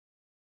zero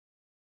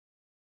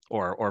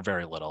or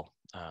very little.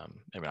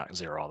 Maybe not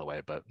zero all the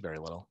way, but very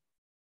little.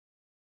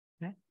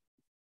 Okay.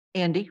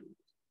 Andy?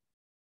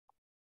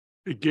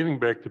 Getting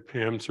back to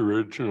Pam's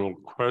original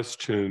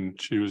question,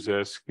 she was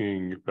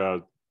asking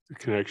about the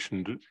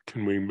connection to,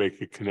 can we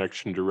make a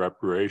connection to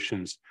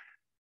reparations?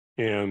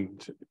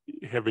 And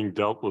having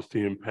dealt with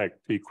the impact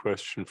fee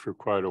question for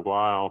quite a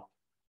while,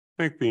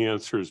 I think the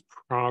answer is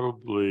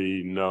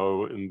probably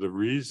no. And the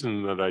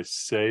reason that I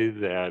say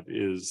that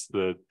is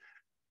that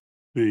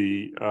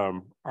the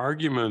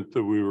argument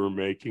that we were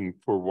making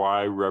for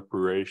why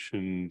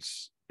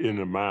reparations in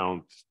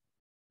amount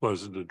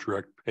wasn't a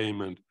direct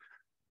payment,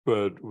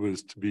 but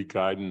was to be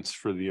guidance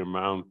for the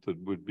amount that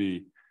would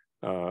be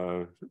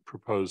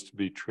proposed to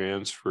be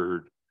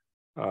transferred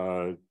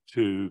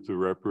to the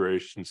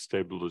Reparations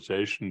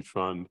Stabilization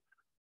Fund,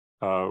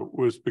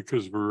 was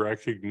because of a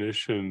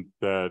recognition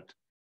that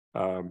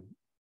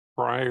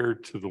prior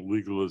to the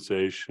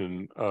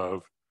legalization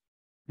of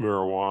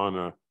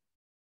marijuana,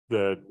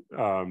 that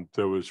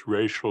there was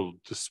racial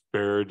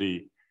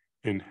disparity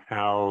in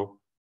how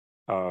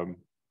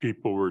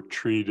people were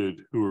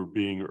treated who were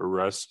being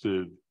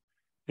arrested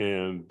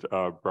and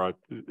brought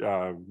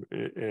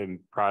and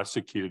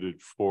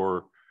prosecuted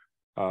for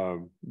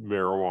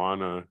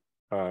marijuana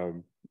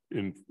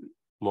in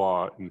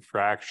law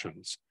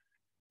infractions,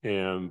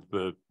 and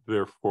that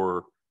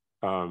therefore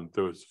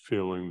there was a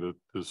feeling that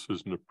this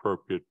was an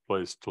appropriate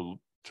place to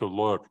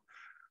look.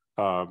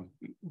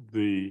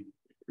 The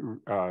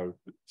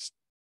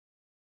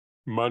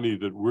money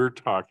that we're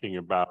talking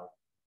about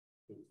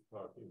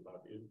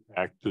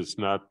impact is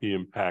not the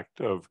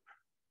impact of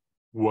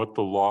what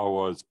the law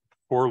was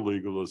before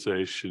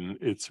legalization.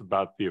 It's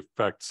about the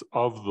effects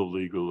of the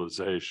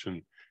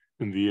legalization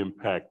and the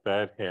impact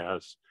that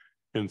has.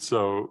 And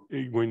so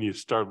when you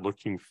start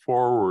looking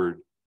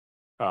forward,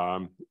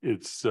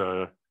 it's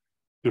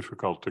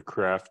difficult to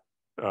craft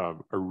a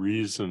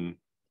reason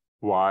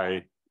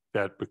why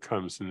that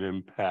becomes an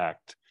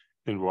impact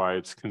and why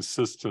it's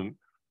consistent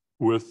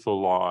with the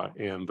law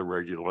and the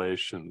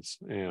regulations.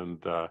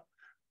 And I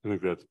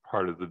think that's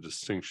part of the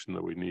distinction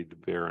that we need to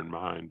bear in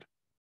mind.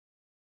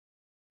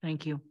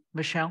 Thank you.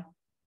 Michelle?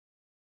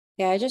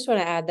 Yeah, I just want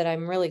to add that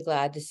I'm really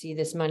glad to see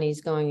this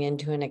money's going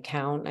into an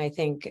account. I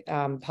think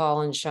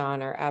Paul and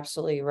Sean are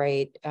absolutely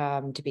right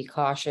to be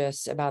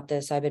cautious about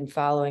this. I've been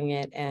following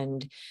it,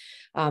 and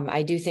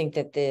I do think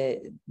that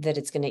that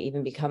it's going to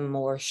even become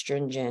more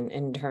stringent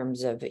in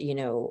terms of, you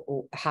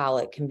know, how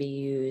it can be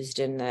used,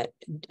 and that,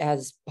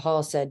 as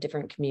Paul said,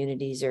 different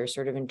communities are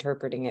sort of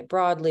interpreting it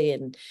broadly,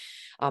 and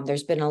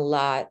there's been a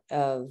lot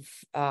of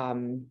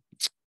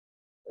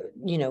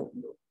you know,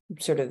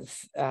 sort of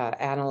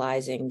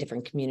analyzing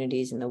different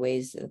communities and the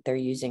ways that they're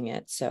using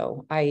it.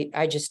 So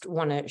I just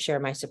want to share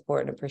my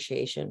support and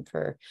appreciation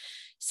for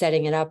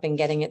setting it up and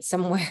getting it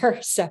somewhere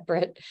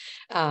separate,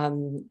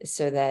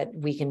 so that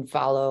we can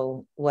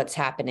follow what's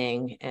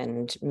happening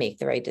and make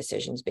the right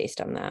decisions based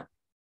on that.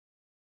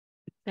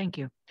 Thank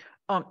you.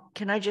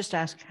 Can I just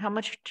ask, how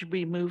much did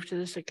we move to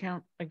this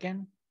account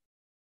again?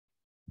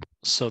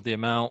 So the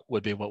amount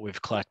would be what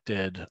we've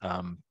collected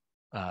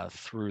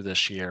through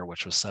this year,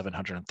 which was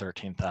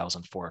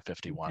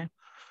 $713,451. Okay.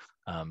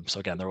 So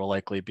again, there will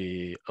likely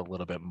be a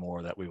little bit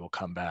more that we will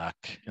come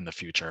back in the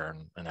future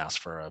and ask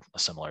for a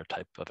similar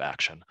type of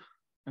action.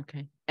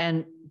 Okay.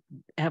 And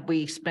have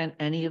we spent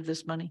any of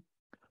this money?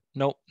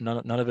 Nope,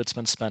 none of it's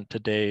been spent to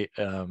date.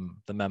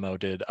 The memo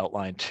did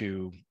outline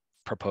two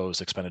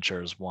proposed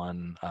expenditures.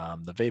 One,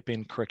 the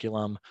vaping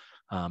curriculum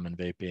and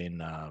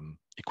vaping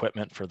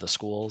equipment for the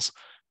schools,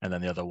 and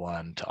then the other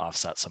one to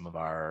offset some of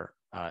our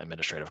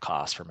administrative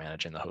costs for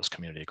managing the host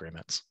community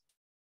agreements.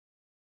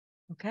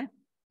 Okay.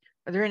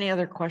 Are there any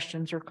other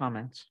questions or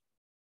comments?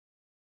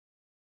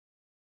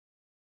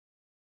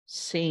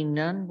 Seeing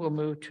none, we'll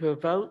move to a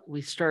vote.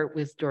 We start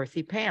with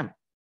Dorothy Pam.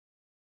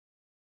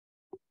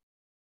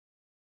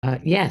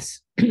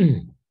 Yes.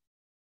 Pam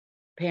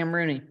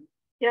Rooney.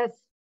 Yes.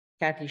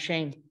 Kathy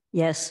Shane.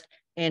 Yes.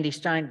 Andy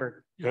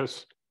Steinberg.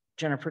 Yes.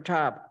 Jennifer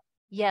Taub.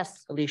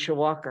 Yes. Alicia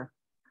Walker.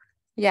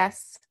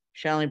 Yes.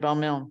 Shelley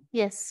Bell-Milne.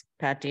 Yes.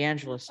 Pat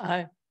DeAngelis.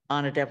 Aye.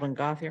 Anna Devlin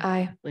Gothier.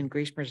 Aye. Lynn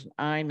Griesmer's an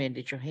aye.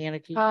 Mandy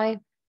Johanicky. Aye.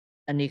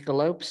 Anika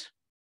Lopes.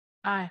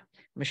 Aye.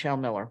 Michelle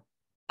Miller.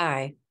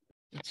 Aye.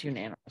 It's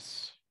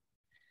unanimous.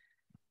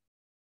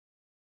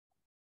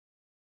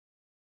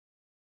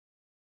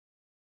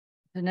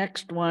 The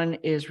next one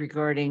is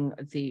regarding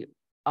the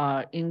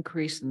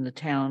increase in the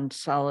town's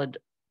solid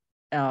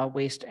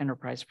waste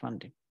enterprise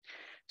funding.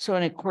 So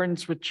in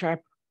accordance with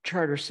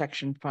Charter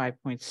Section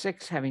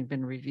 5.6, having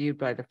been reviewed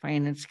by the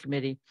Finance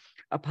Committee,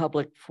 a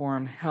public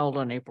forum held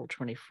on April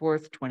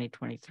 24th,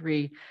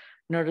 2023,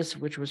 notice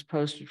of which was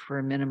posted for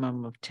a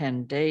minimum of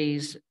 10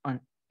 days on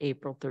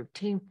April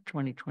 13th,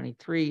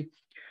 2023,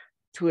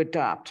 to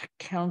adopt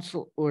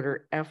Council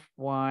Order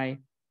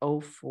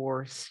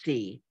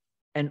FY04C,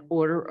 an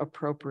order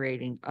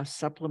appropriating a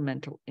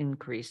supplemental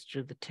increase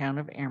to the Town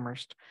of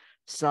Amherst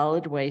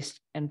Solid Waste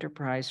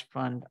Enterprise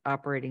Fund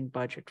operating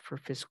budget for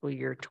fiscal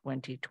year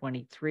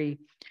 2023,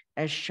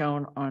 as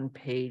shown on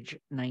page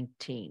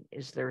 19.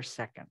 Is there a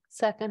second?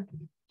 Second.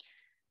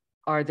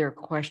 Are there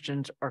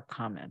questions or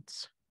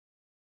comments?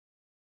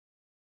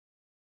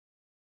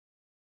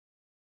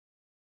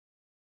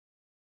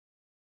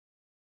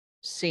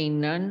 Seeing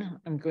none,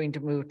 I'm going to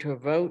move to a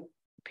vote.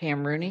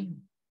 Pam Rooney?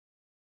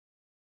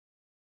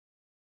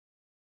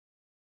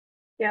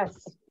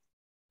 Yes.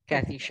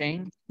 Kathy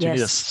Shane? Do you need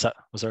Yes.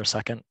 was there a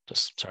second?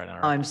 Just sorry to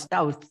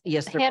interrupt.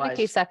 Yes, there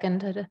Haneke was.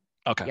 seconded.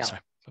 Okay, Yeah.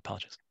 sorry.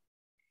 Apologies.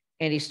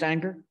 Andy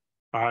Steinberg?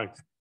 Aye.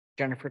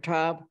 Jennifer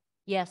Taub?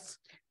 Yes.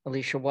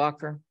 Alicia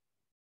Walker?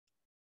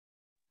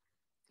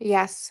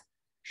 Yes.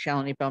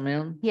 Shalini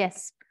Bowman?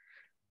 Yes.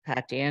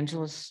 Pat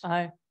DeAngelis?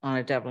 Aye.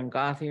 Anna Devlin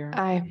Gothier?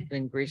 Aye.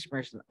 Lynn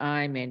Griesmer's an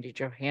aye. Mandy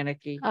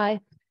Johanicky?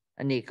 Aye.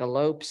 Anika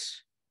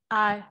Lopes?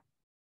 Aye.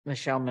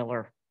 Michelle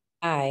Miller?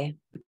 Aye.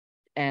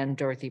 And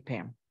Dorothy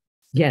Pam?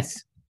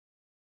 Yes.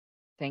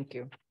 Thank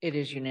you. It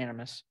is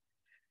unanimous.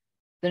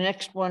 The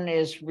next one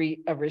is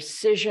a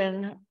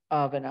rescission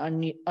of an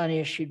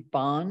unissued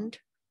bond.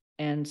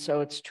 And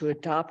so it's to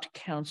adopt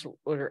Council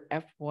Order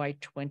FY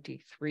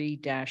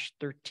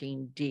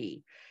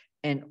 23-13D,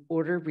 an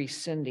order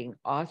rescinding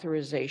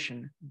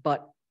authorization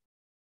but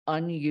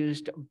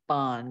unused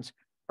bonds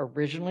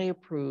originally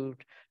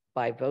approved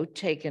by vote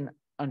taken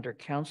under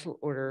Council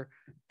Order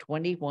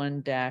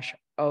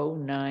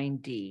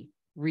 21-09D,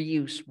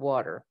 reuse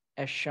water,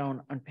 as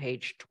shown on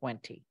page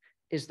 20.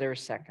 Is there a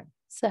second?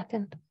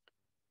 Second.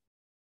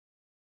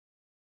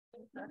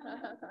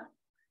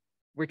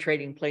 We're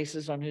trading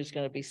places on who's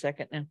going to be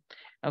second now.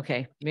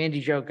 Okay, Mandy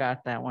Jo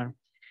got that one.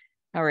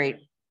 All right.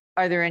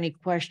 Are there any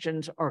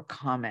questions or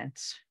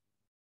comments?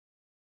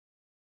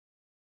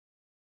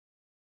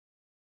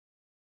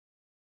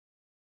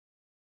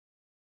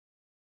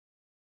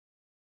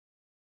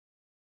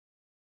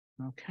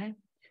 Okay.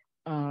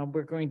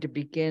 We're going to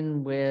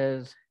begin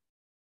with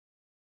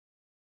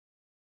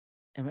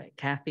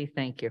Kathy.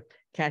 Thank you.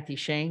 Kathy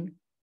Shane.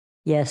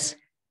 Yes.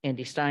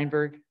 Andy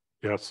Steinberg.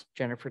 Yes.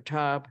 Jennifer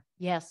Taub.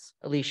 Yes.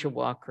 Alicia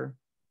Walker.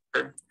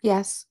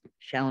 Yes.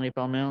 Shalini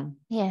Bowman.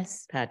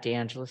 Yes. Pat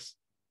DeAngelis.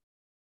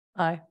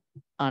 Aye.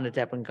 Anna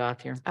Devlin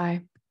Gothier.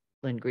 Aye.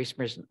 Lynn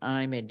Griesmer's an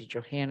aye. Mandy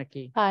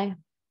Johanicky. Aye.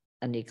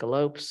 Anika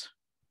Lopes.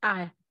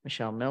 Aye.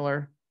 Michelle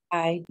Miller.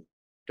 Aye.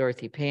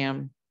 Dorothy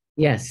Pam.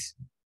 Yes.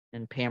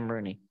 And Pam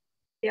Rooney.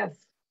 Yes.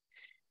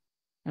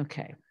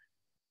 Okay.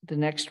 The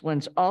next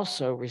one's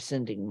also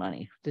rescinding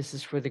money. This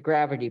is for the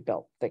gravity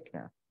belt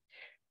thickener.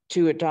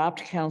 To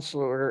adopt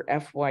Council Order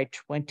FY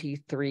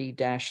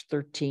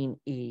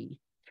 23-13E,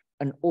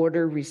 an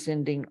order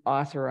rescinding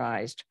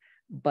authorized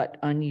but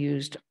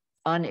unused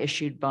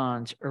unissued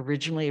bonds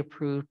originally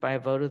approved by a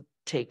vote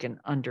taken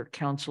under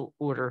Council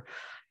Order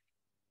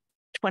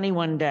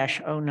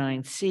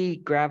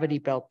 21-09C, gravity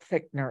belt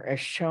thickener, as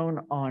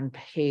shown on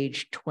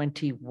page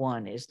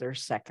 21. Is there a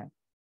second?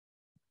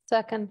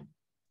 Second.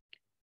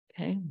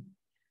 Okay.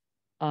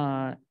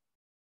 Are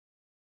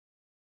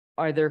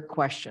there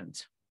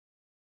questions?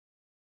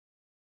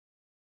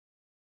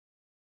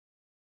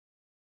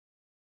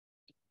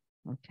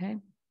 Okay,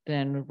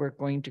 then we're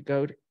going to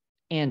go to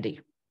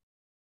Andy.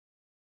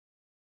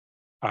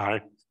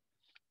 Aye.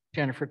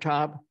 Jennifer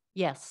Taub.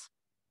 Yes.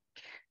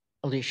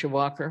 Alicia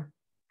Walker.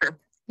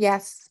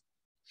 Yes.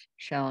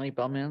 Shalini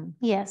Bowman.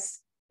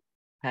 Yes.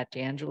 Pat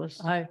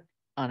DeAngelis. Aye.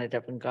 Anna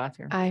Devlin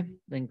Gothier. Aye.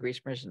 Lynn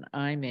Griesmer's an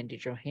aye. Mandy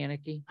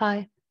Johanicky.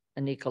 Aye.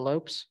 Anika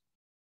Lopes.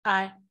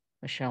 Aye.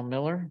 Michelle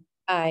Miller.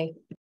 Aye.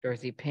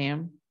 Dorothy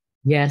Pam.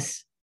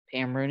 Yes.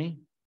 Pam Rooney.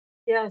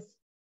 Yes.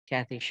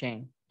 Kathy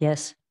Shane.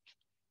 Yes.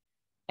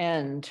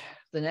 And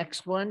the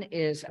next one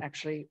is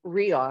actually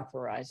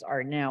reauthorize,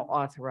 are now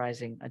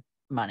authorizing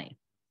money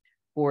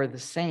for the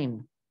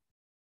same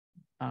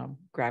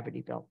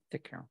gravity belt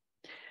thickener.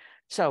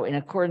 So in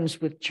accordance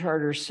with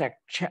Charter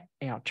Section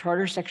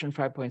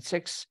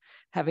 5.6,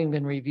 having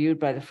been reviewed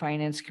by the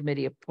Finance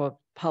Committee, a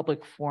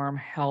public forum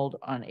held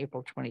on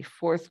April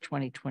 24th,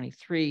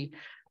 2023,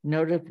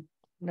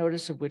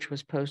 notice of which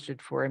was posted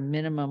for a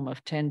minimum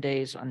of 10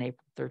 days on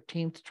April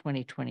 13th,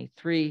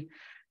 2023,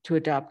 to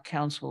adopt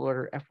Council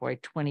Order FY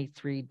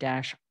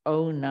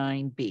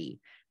 23-09B,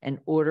 an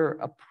order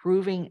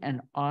approving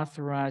and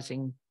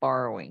authorizing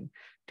borrowing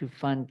to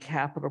fund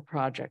capital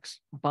projects,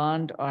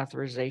 bond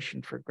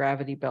authorization for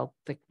gravity belt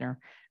thickener,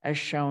 as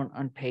shown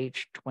on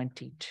page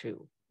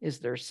 22. Is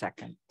there a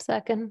second?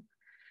 Second.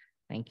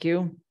 Thank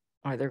you.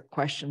 Are there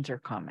questions or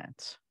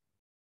comments?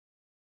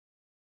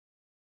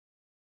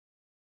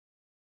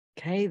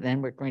 Okay,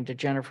 then we're going to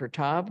Jennifer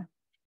Taub.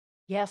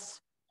 Yes.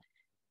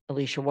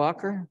 Alicia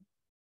Walker.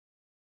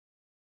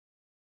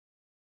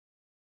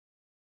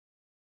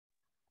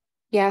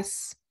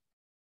 Yes.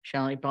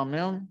 Shalini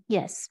Bowman.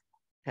 Yes.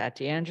 Pat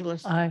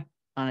DeAngelis. Aye.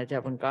 Anna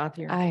Devlin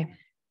Gothier. Aye.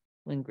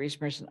 Lynn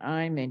Griesmerson,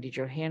 aye. Mandy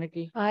Jo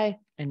Hannicky. Aye.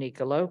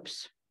 Anika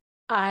Lopes.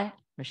 Aye.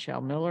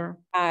 Michelle Miller.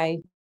 Aye.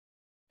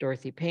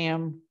 Dorothy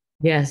Pam.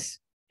 Yes.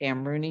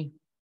 Pam Rooney.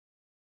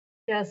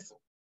 Yes.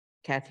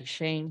 Kathy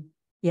Shane.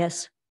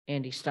 Yes.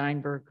 Andy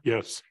Steinberg.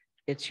 Yes.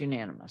 It's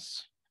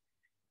unanimous.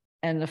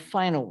 And the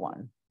final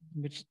one,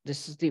 which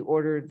this is the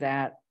order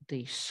that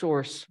the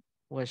source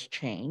was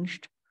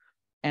changed.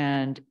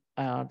 And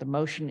the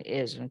motion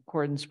is in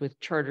accordance with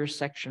Charter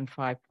Section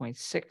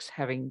 5.6,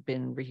 having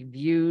been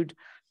reviewed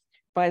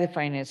by the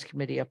Finance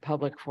Committee, a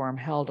public forum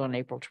held on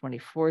April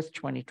 24th,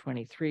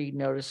 2023,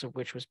 notice of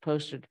which was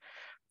posted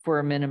for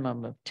a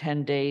minimum of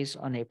 10 days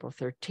on April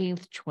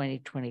 13th,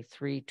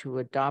 2023, to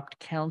adopt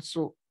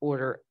Council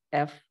Order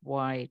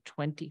FY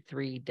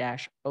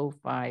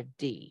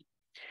 23-05D,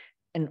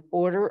 an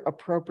order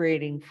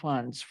appropriating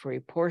funds for a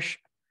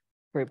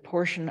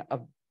portion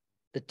of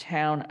the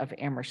Town of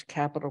Amherst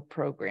capital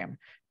program,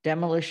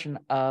 demolition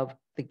of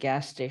the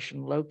gas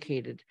station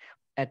located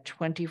at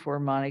 24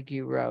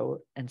 Montague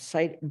Road, and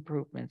site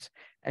improvements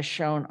as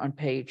shown on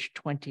page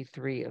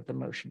 23 of the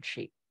motion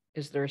sheet.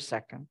 Is there a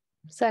second?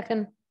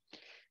 Second.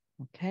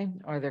 Okay,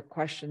 are there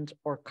questions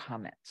or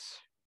comments?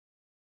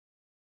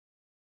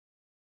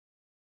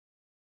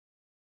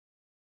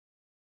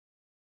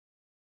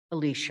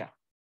 Alicia.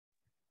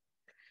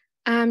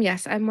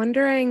 Yes, I'm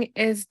wondering,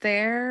 is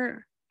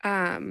there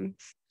a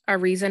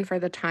reason for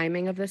the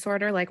timing of this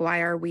order? Like,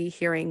 why are we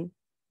hearing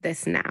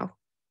this now?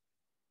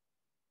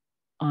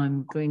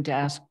 I'm going to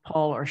ask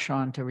Paul or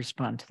Sean to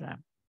respond to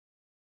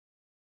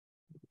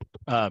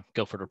that.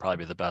 Guilford would probably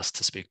be the best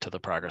to speak to the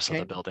progress of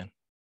the building.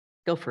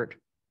 Guilford.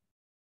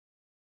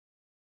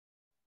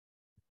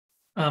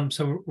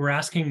 So we're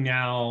asking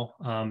now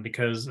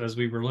because as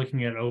we were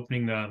looking at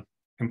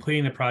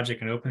completing the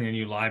project and opening a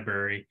new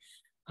library,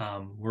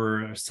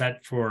 we're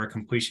set for a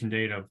completion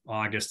date of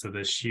August of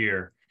this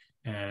year.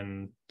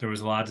 And there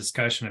was a lot of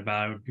discussion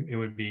about it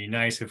would be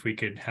nice if we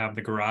could have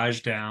the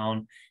garage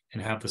down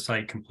and have the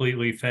site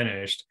completely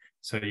finished.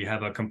 So you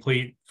have a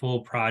complete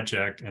full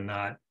project and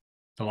not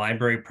the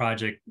library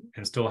project,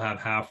 and still have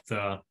half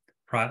the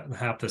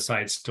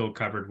site still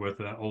covered with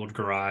the old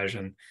garage,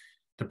 and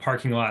the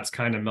parking lot's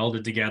kind of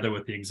melded together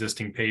with the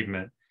existing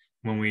pavement.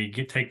 When we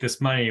take this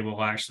money,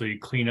 we'll actually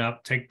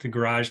take the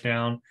garage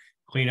down,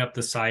 clean up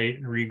the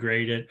site,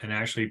 regrade it, and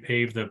actually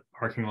pave the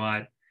parking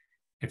lot.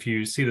 If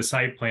you see the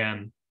site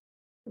plan,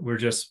 we're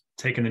just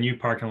taking the new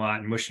parking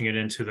lot and mushing it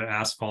into the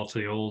asphalt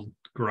of the old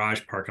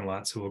garage parking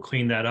lot. So we'll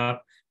clean that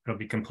up. It'll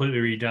be completely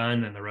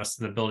redone, and the rest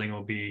of the building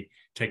will be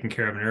taken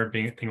care of, and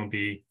everything will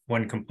be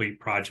one complete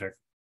project.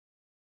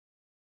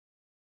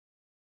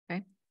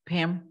 Okay,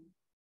 Pam.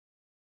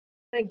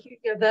 Thank you.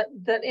 Yeah,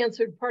 that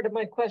answered part of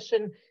my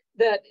question,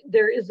 that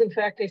there is in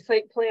fact a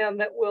site plan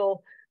that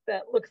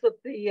looks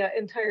at the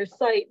entire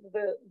site.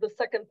 The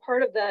second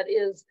part of that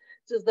is,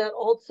 does that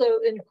also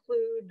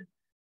include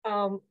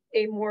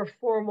a more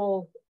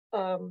formal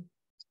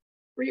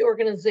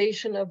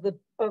reorganization of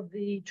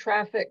the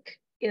traffic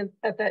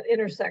at that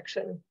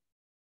intersection?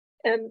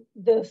 And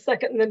the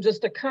second, and then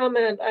just a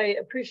comment, I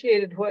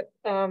appreciated what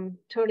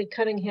Tony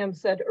Cunningham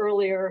said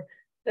earlier,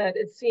 that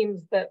it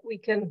seems that we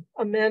can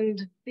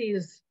amend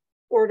these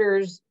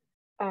orders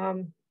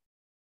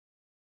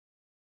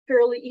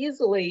fairly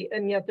easily,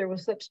 and yet there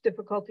was such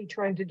difficulty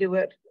trying to do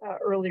it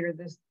earlier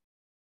this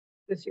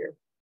year.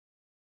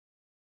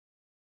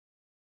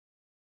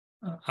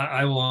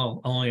 I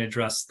will only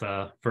address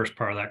the first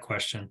part of that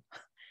question.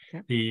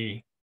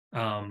 Okay.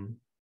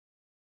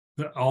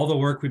 All the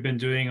work we've been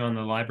doing on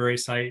the library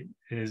site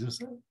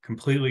is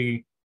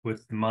completely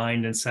with the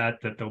mind and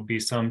set that there'll be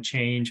some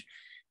change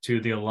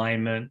to the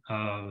alignment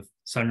of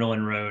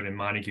Sunderland Road and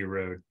Montague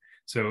Road.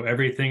 So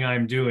everything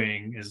I'm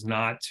doing is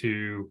not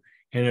to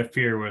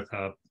interfere with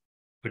a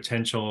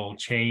potential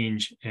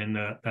change in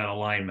that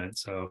alignment.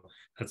 So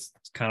that's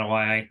kind of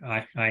why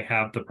I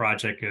have the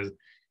project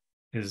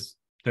is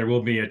there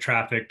will be a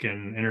traffic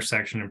and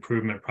intersection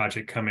improvement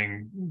project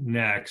coming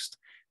next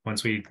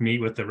once we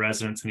meet with the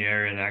residents in the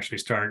area and actually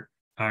start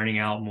ironing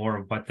out more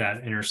of what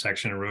that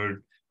intersection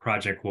road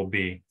project will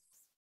be.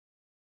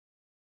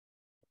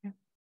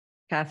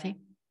 Kathy?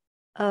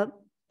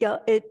 Yeah,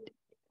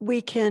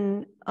 we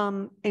can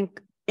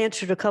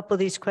answered a couple of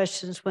these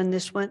questions when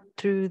this went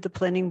through the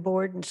planning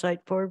board and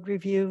site board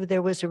review.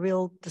 There was a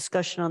real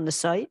discussion on the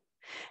site,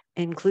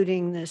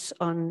 including this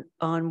on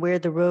where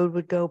the road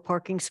would go,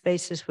 parking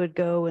spaces would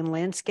go, and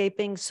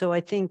landscaping. So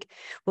I think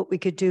what we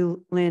could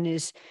do, Lynn,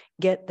 is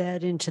get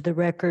that into the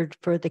record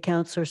for the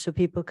counselor so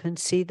people can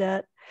see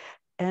that.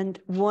 And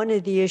one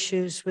of the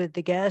issues with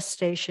the gas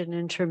station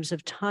in terms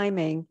of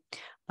timing,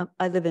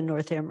 I live in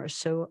North Amherst,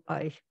 so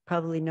I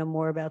probably know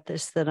more about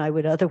this than I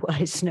would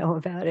otherwise know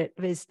about it,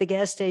 is the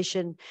gas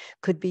station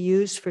could be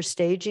used for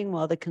staging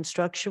while the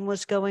construction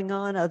was going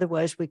on.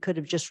 Otherwise, we could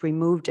have just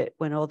removed it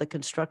when all the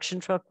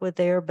construction truck were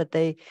there, but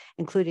they,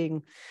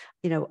 including,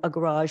 a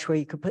garage where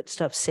you could put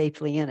stuff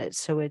safely in it.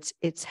 So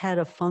it's had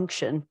a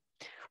function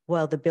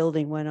while the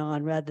building went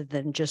on rather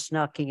than just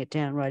knocking it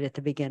down right at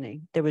the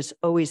beginning. There was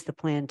always the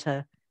plan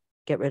to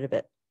get rid of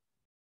it.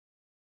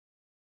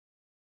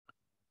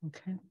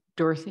 Okay,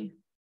 Dorothy?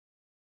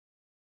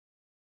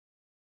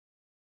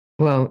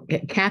 Well,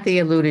 Kathy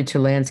alluded to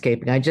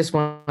landscaping. I just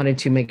wanted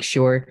to make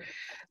sure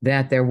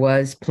that there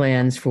was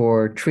plans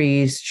for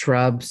trees,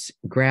 shrubs,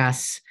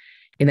 grass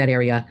in that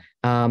area.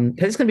 Because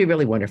it's going to be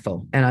really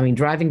wonderful. And I mean,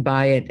 driving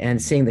by it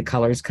and seeing the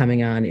colors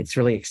coming on, it's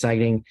really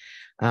exciting.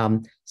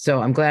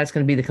 So I'm glad it's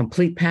going to be the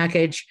complete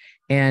package.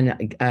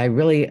 And I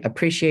really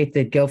appreciate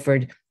that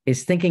Guilford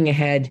is thinking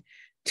ahead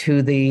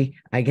to the,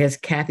 I guess,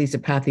 Kathy's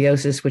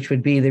apotheosis, which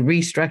would be the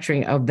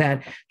restructuring of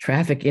that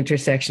traffic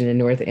intersection in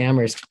North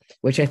Amherst,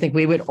 which I think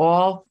we would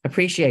all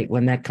appreciate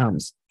when that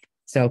comes.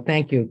 So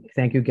thank you.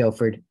 Thank you,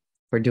 Guilford,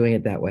 for doing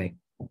it that way.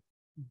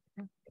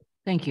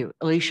 Thank you.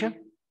 Alicia?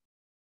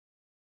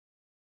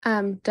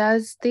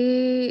 Does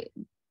the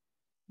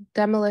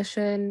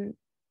demolition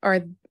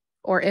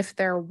or if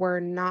there were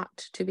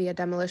not to be a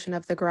demolition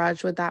of the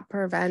garage, would that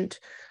prevent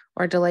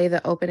or delay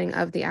the opening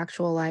of the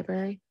actual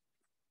library?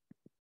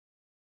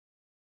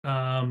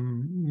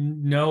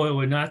 No, it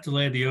would not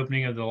delay the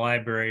opening of the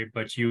library,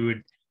 but you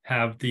would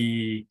have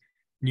the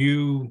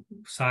new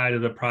side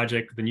of the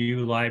project, the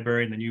new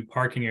library and the new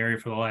parking area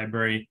for the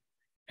library.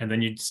 And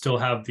then you'd still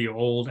have the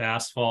old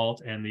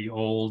asphalt and the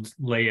old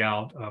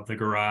layout of the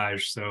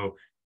garage. So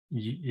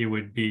it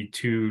would be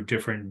two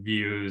different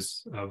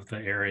views of the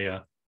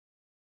area.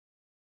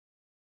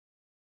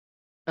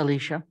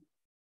 Alicia?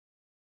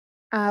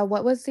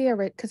 What was the,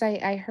 because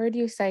I heard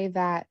you say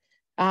that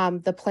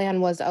the plan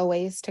was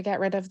always to get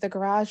rid of the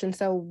garage. And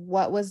so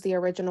what was the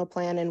original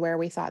plan and where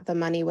we thought the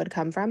money would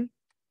come from?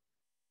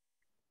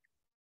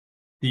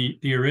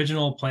 The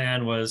original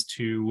plan was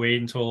to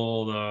wait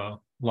until the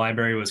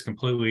library was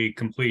completely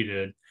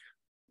completed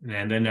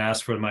and then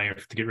ask for the money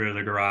to get rid of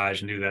the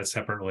garage and do that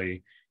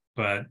separately.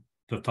 But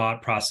the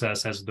thought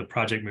process as the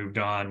project moved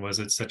on was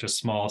it's such a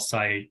small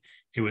site,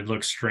 it would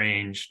look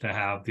strange to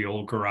have the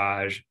old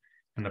garage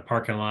and the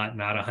parking lot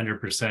not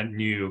 100%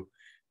 new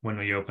when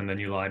we open the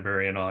new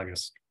library in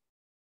August.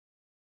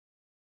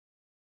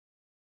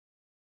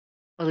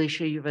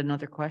 Alicia, you have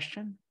another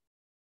question?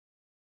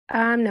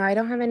 No, I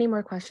don't have any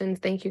more questions.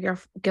 Thank you,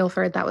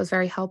 Guilford. That was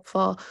very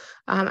helpful.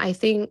 I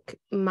think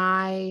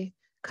my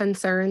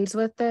concerns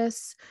with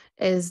this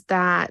is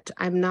that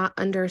I'm not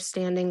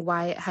understanding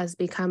why it has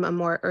become a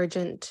more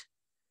urgent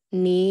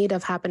need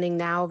of happening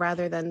now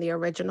rather than the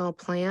original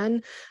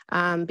plan.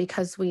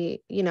 Because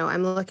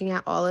I'm looking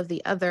at all of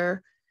the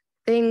other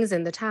things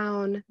in the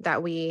town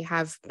that we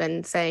have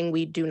been saying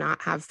we do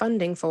not have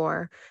funding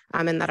for,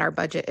 and that our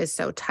budget is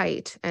so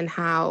tight, and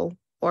how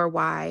or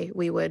why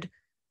we would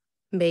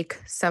make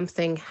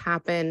something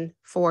happen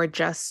for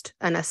just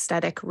an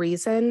aesthetic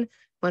reason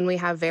when we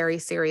have very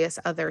serious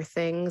other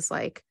things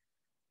like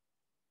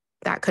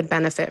that could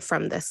benefit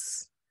from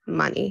this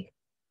money.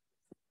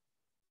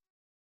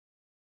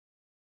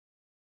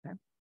 Okay.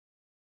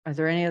 Are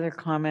there any other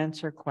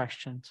comments or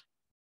questions?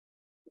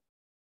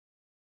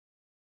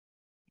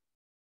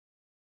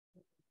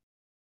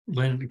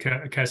 Lynn,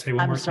 can I say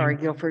one more thing? I'm sorry,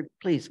 Guilford,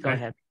 please go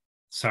ahead.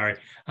 Sorry.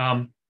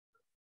 I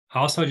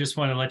also just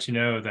want to let you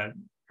know that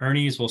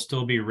Ernie's will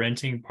still be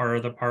renting part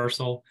of the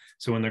parcel.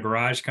 So when the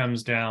garage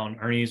comes down,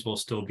 Ernie's will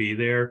still be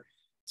there.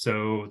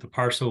 So the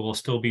parcel will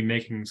still be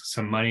making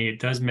some money. It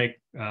does make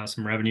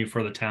some revenue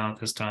for the town at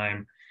this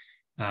time.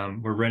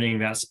 We're renting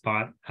that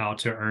spot out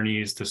to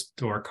Ernie's to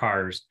store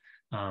cars.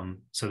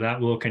 So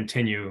that will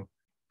continue.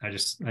 I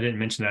didn't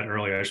mention that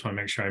earlier. I just want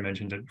to make sure I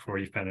mentioned it before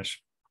you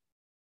finish.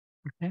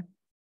 Okay.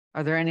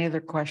 Are there any other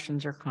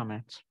questions or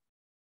comments?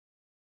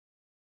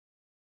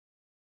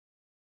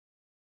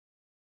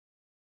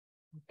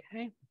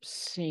 Okay,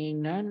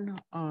 seeing none,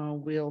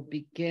 we'll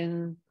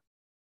begin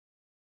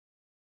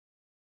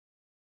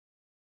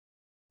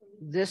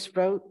this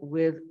vote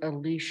with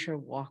Alicia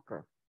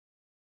Walker.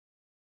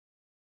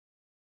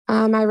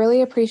 I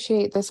really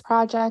appreciate this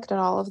project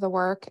and all of the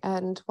work.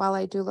 And while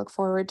I do look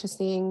forward to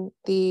seeing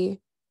the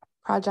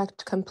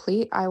project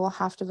complete, I will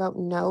have to vote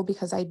no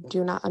because I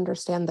do not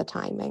understand the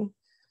timing.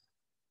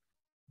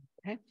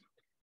 Okay.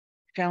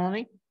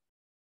 Shalini?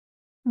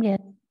 Yeah.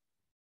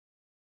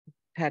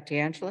 Pat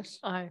DeAngelis?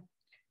 Aye.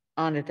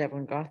 Anna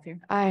Devlin Gothier?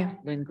 Aye.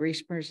 Lynn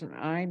Griesmer's an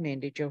aye.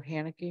 Mandy Jo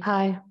Haneke?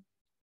 Aye.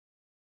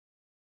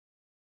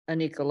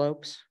 Anika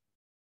Lopes?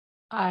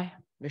 Aye.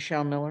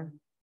 Michelle Miller?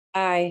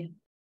 Aye.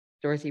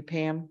 Dorothy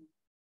Pam?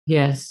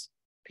 Yes.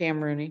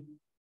 Pam Rooney?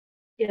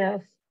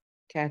 Yes.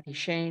 Kathy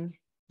Shane?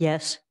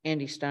 Yes.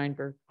 Andy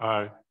Steinberg?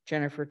 Aye.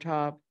 Jennifer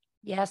Taub?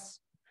 Yes.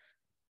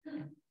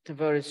 The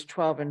vote is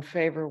 12 in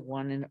favor,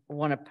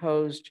 one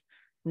opposed,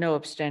 no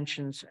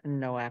abstentions,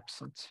 and no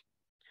absence.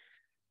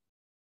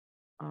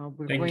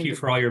 Thank you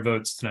for all your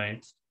votes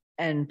tonight.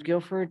 And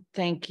Guilford,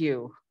 thank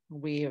you.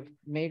 We have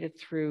made it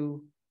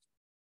through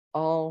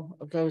all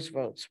of those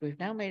votes. We've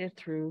now made it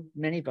through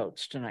many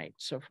votes tonight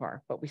so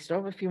far, but we still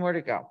have a few more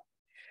to go.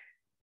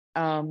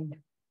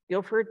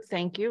 Guilford,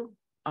 thank you.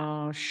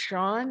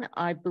 Sean,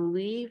 I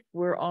believe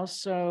we're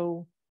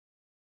also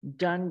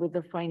done with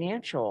the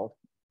financial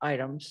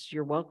items.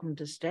 You're welcome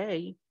to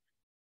stay,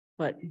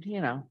 but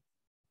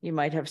You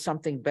might have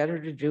something better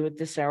to do at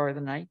this hour of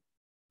the night.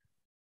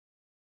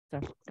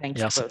 So thanks.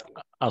 Yes, both.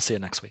 I'll see you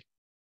next week.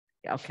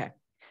 Okay.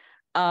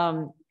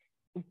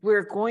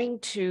 We're going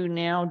to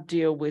now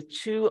deal with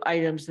two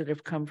items that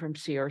have come from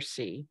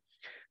CRC.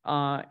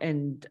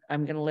 And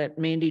I'm going to let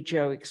Mandy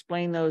Jo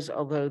explain those,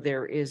 although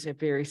there is a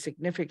very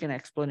significant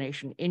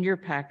explanation in your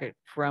packet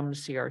from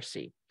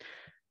CRC.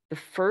 The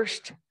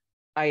first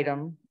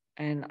item,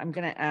 and I'm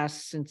going to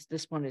ask, since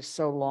this one is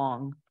so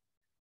long,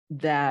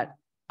 that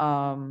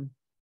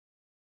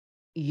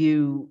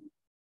you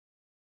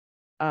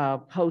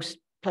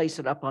place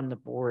it up on the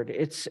board.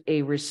 It's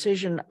a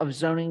rescission of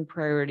zoning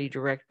priority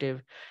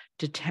directive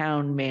to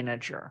town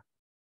manager.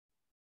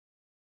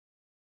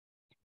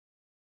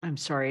 I'm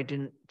sorry, I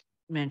didn't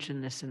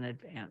mention this in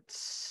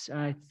advance.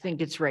 I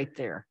think it's right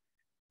there.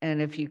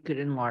 And if you could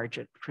enlarge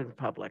it for the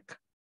public.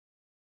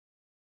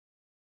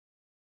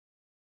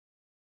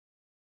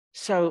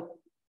 So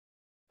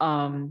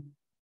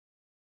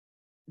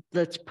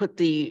let's put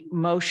the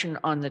motion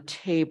on the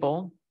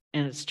table,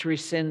 and it's to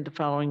rescind the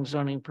following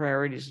zoning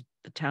priorities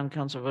the town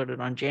council voted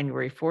on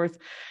January 4th,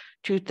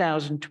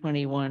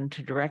 2021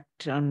 to direct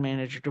town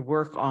manager to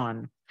work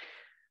on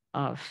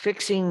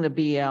fixing the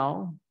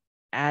BL,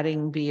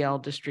 adding BL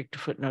district to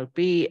footnote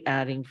B,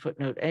 adding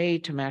footnote A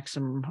to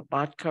maximum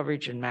lot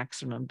coverage and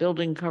maximum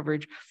building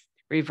coverage,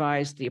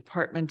 revise the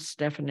apartments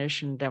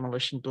definition,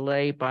 demolition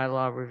delay,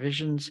 bylaw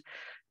revisions,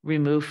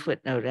 remove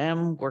footnote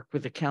M, work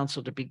with the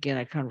council to begin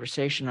a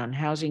conversation on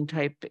housing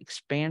type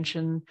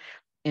expansion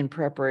in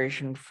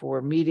preparation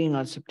for meeting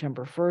on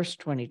September 1st,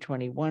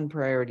 2021,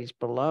 priorities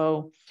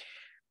below,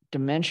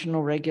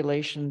 dimensional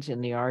regulations in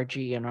the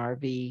RG and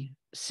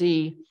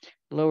RVC,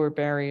 lower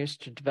barriers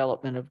to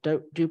development of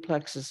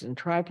duplexes and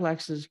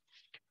triplexes,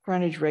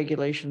 frontage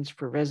regulations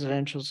for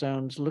residential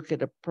zones, look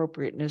at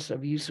appropriateness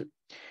of use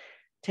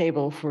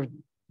table for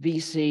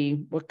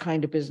VC, what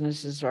kind of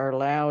businesses are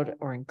allowed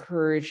or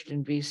encouraged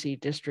in VC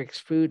districts,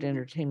 food,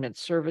 entertainment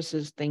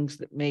services, things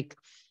that make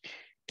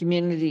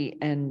community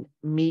and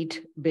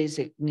meet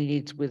basic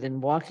needs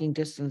within walking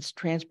distance,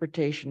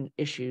 transportation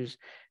issues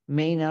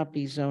may not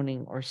be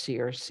zoning or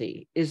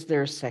CRC. Is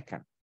there a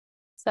second?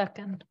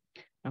 Second.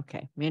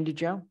 Okay, Mandy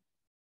Jo,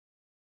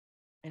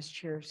 as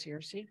chair of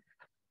CRC.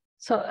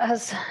 So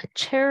as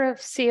chair of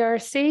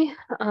CRC,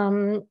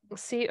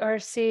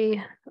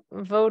 CRC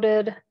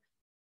voted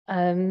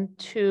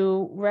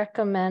to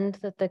recommend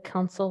that the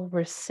council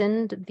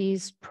rescind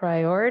these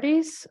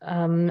priorities.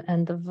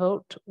 And the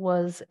vote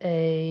was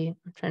I'm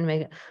trying to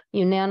make it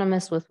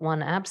unanimous with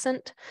one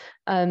absent.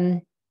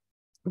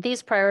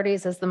 These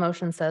priorities, as the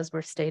motion says,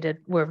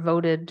 were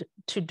voted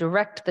to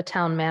direct the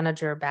town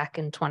manager back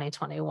in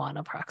 2021,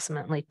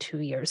 approximately 2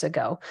 years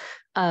ago.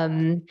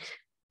 And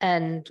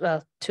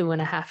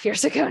 2.5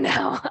 years ago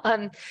now.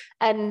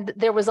 And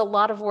there was a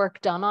lot of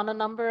work done on a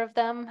number of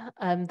them.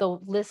 The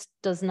list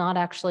does not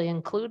actually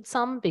include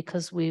some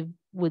because we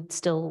would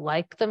still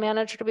like the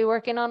manager to be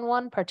working on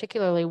one,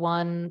 particularly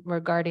one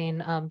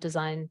regarding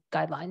design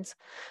guidelines.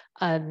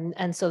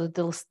 And so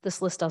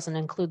this list doesn't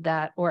include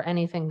that or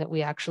anything that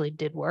we actually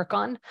did work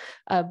on.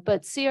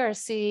 But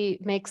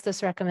CRC makes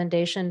this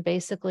recommendation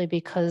basically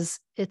because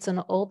it's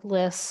an old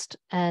list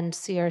and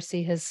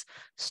CRC has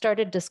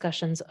started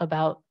discussions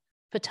about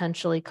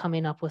potentially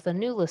coming up with a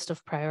new list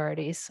of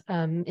priorities.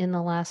 In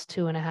the last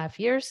 2.5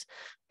 years,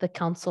 the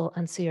council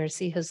and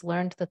CRC has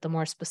learned that the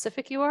more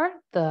specific you are,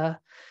 the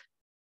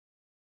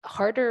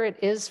harder it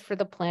is for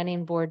the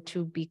planning board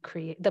to be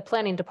the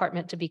planning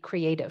department to be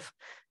creative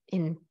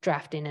in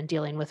drafting and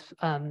dealing with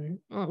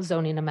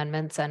zoning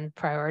amendments and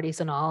priorities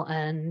and all.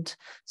 And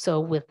so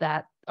with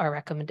that, our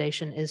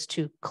recommendation is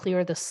to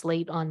clear the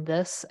slate on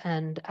this.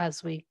 And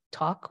as we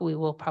talk, we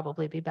will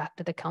probably be back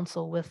to the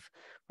council with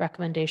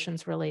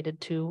recommendations related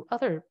to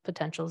other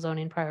potential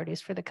zoning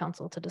priorities for the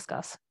council to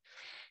discuss.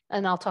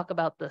 And I'll talk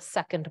about the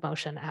second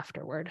motion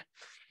afterward.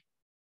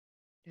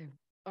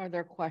 Are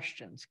there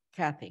questions?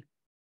 Kathy?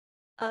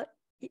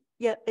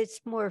 Yeah, it's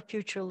more a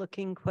future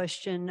looking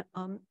question.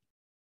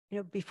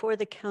 Before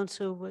the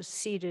council was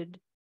seated,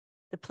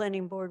 the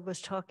planning board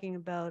was talking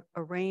about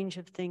a range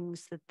of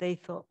things that they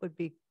thought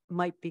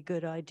might be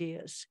good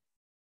ideas.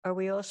 Are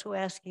we also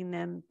asking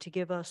them to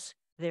give us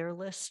their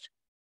list?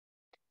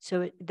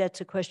 So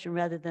that's a question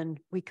rather than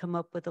we come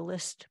up with a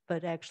list,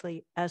 but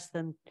actually ask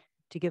them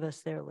to give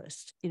us their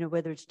list,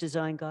 whether it's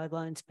design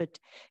guidelines, but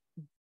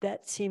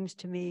that seems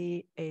to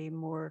me a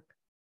more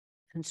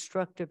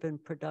constructive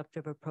and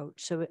productive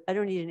approach. So I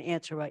don't need an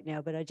answer right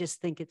now, but I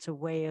just think it's a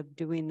way of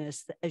doing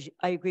this.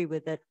 I agree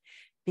with that,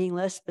 being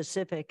less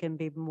specific and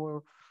be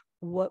more,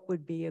 what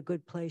would be a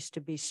good place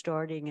to be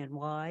starting and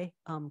why?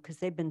 Because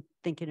they've been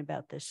thinking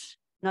about this,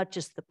 not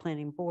just the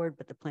planning board,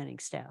 but the planning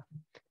staff.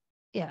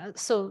 Yeah,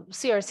 so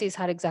CRC's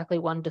had exactly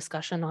one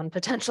discussion on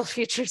potential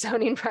future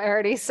zoning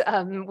priorities.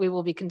 We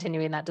will be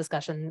continuing that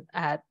discussion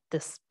at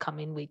this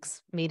coming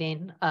week's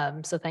meeting.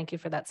 So thank you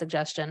for that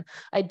suggestion.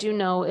 I do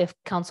know, if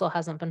council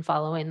hasn't been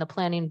following, the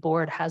planning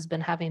board has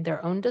been having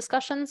their own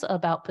discussions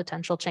about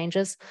potential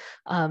changes.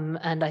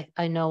 And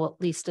I know at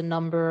least a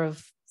number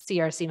of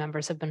CRC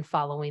members have been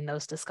following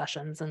those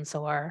discussions and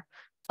so are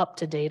up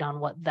to date on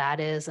what that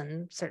is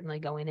and certainly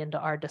going into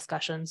our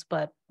discussions,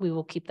 but we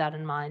will keep that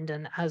in mind.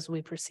 And as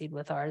we proceed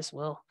with ours,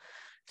 we're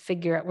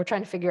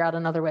trying to figure out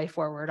another way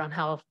forward on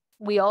how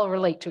we all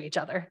relate to each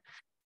other.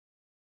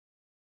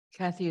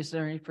 Kathy, is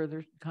there any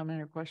further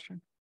comment or question?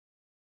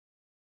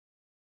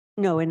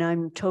 No, and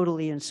I'm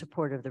totally in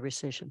support of the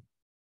rescission.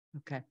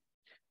 Okay.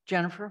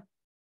 Jennifer?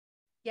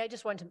 Yeah, I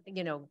just wanted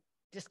to,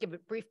 just give a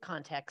brief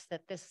context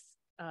that this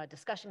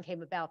discussion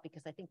came about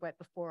because I think right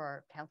before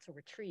our council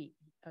retreat,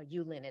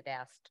 you, Lynn, had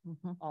asked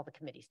all the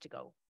committees to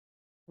go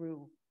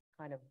through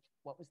kind of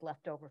what was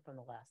left over from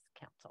the last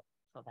council.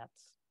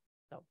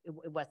 So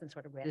it wasn't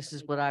sort of random. This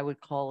is what I would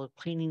call a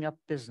cleaning up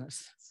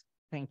business.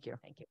 Thank you.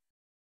 Thank you.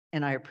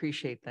 And I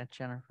appreciate that,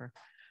 Jennifer.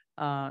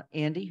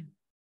 Andy?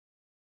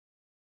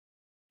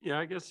 Yeah,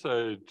 I guess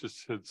I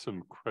just had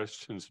some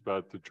questions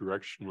about the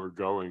direction we're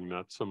going,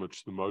 not so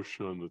much the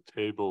motion on the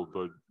table,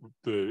 but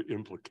the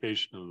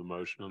implication of the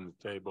motion on the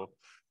table.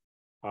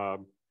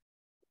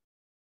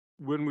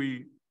 When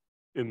we,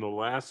 in the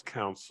last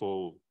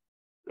council,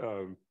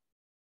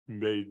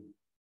 made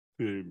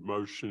the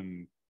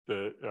motion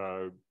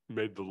that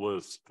made the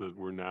list that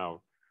we're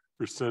now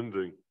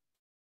rescinding,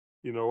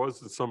 it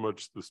wasn't so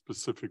much the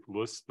specific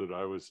list that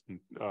I was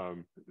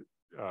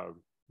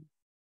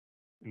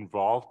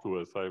involved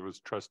with. I was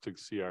trusting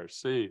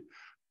CRC,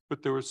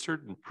 but there were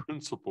certain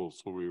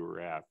principles that we were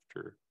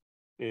after.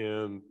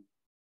 And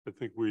I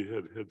think we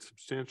had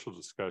substantial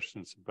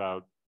discussions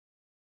about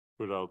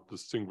what I'll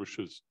distinguish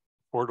as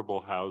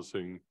affordable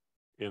housing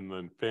and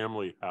then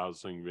family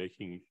housing,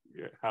 making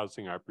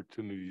housing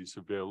opportunities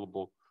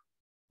available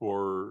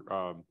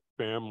for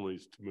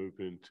families to move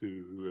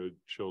into who had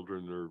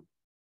children or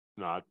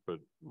not, but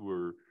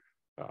were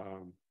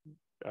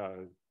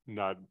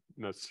not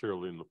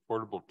necessarily in the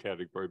affordable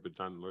category, but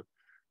not in the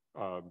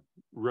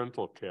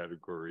rental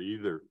category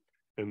either.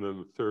 And then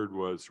the third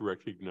was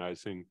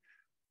recognizing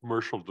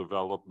commercial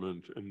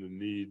development and the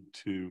need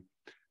to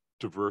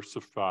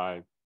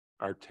diversify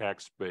our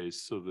tax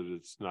base so that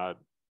it's not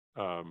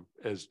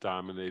as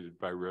dominated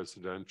by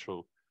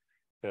residential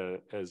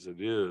as it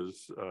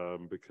is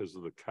because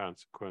of the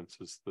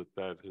consequences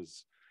that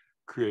has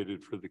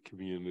created for the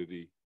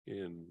community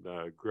in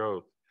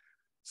growth.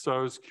 So I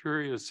was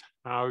curious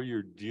how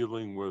you're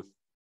dealing with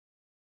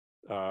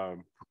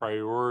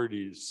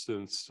priorities,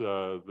 since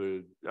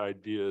the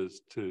idea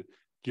is to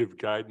give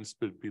guidance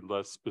but be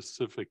less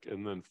specific,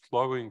 and then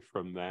flowing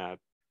from that,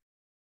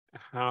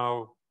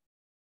 how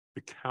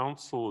the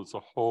council as a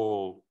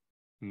whole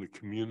and the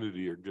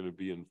community are going to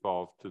be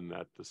involved in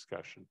that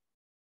discussion.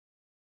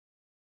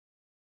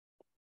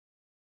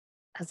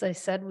 As I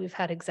said, we've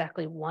had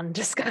exactly one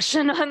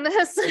discussion on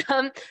this.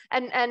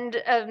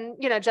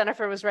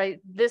 Jennifer was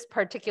right. This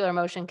particular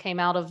motion came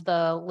out of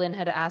Lynn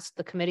had asked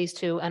the committees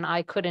to, and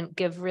I couldn't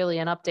give really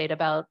an update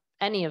about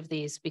any of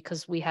these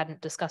because we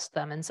hadn't discussed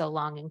them in so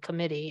long in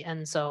committee.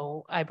 And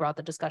so I brought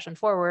the discussion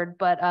forward.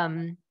 But,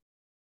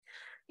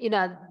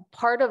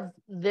 part of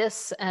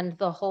this and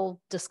the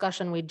whole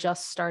discussion we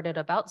just started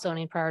about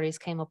zoning priorities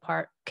came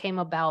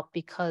about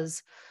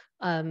because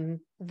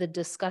the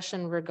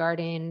discussion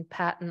regarding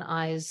Pat and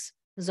I's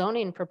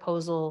zoning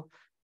proposal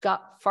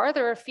got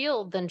farther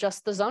afield than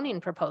just the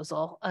zoning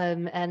proposal.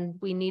 And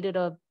we needed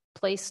a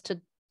place to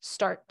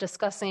start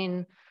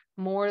discussing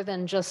more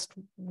than just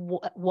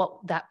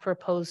what that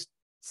proposed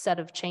set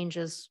of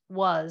changes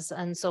was.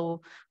 And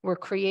so we're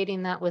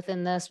creating that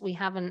within this. We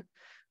haven't,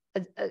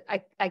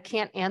 I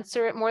can't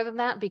answer it more than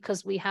that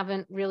because we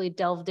haven't really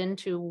delved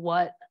into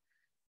what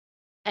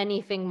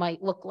anything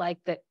might look like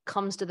that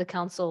comes to the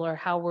council or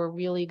how we're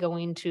really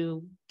going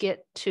to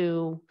get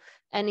to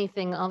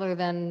anything other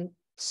than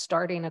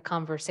starting a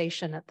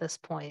conversation at this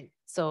point.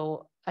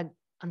 So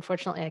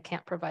unfortunately, I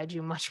can't provide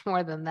you much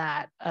more than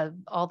that.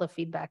 All the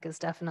feedback is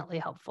definitely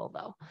helpful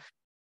though.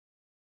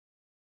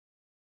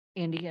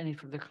 Andy, any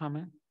further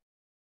comment?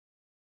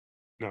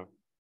 No,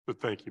 but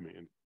thank you,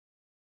 man.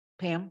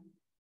 Pam?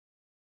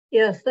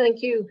 Yes,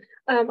 thank you.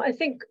 I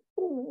think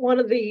one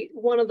of the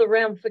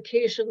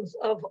ramifications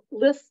of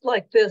lists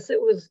like this, it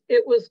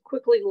was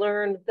quickly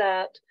learned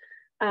that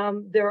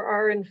there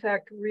are in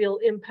fact real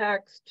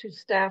impacts to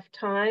staff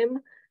time,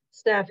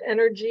 staff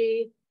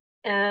energy,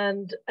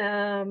 and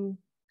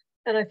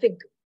I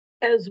think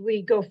as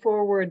we go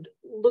forward,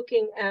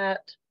 looking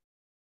at,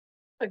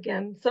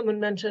 again, someone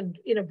mentioned,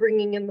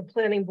 bringing in the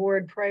planning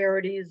board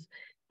priorities,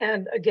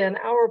 and again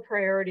our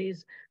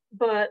priorities,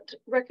 but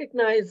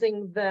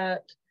recognizing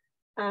that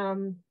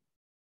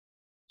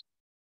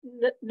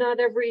not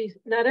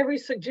every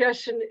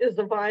suggestion is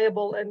a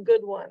viable and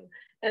good one.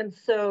 And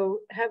so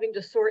having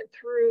to sort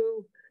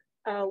through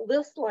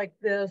lists like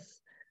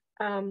this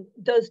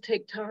does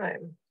take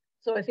time.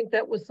 So I think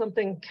that was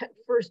something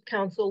first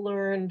council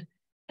learned,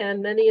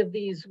 and many of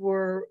these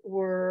were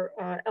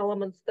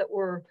elements that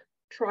were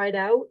tried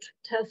out,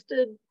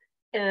 tested,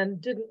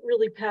 and didn't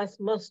really pass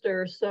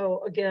muster.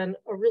 So again,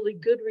 a really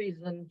good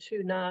reason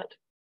to not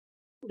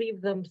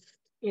leave them,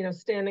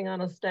 standing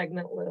on a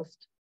stagnant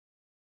list.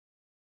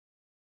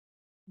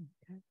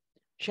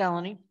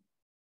 Shalini?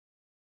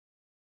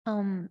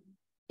 In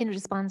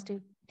response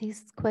to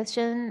this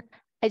question,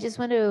 I just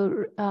want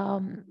to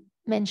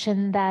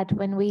mention that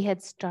when we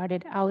had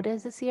started out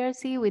as a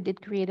CRC, we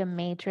did create a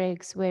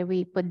matrix where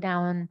we put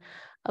down,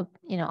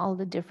 all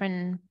the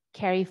different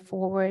carry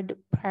forward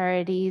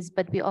priorities,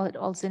 but we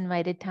also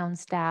invited town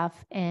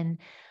staff, and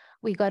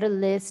we got a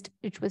list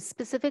which was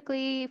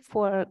specifically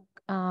for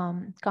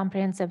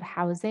comprehensive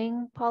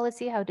housing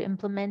policy, how to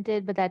implement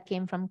it, but that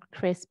came from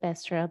Chris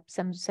Bestrup,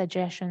 some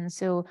suggestions.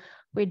 So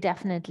we're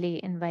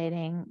definitely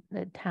inviting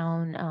the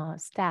town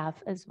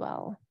staff as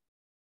well.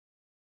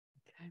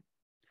 Okay.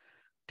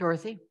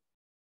 Dorothy?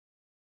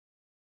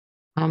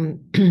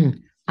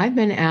 I've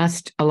been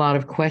asked a lot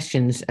of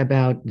questions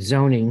about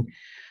zoning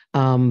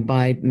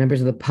by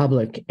members of the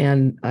public.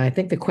 And I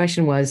think the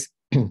question was,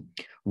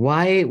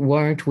 why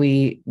wasn't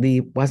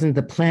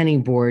the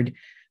planning board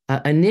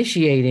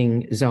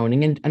initiating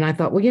zoning? And I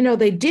thought, well,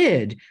 they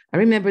did. I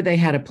remember they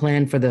had a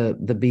plan for the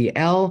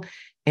BL,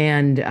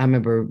 and I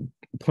remember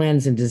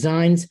plans and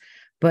designs,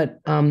 but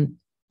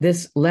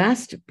this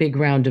last big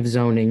round of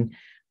zoning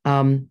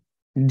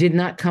did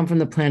not come from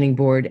the planning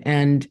board,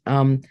 and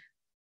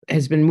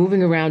has been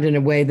moving around in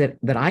a way that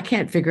I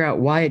can't figure out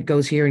why it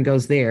goes here and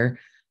goes there.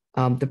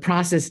 The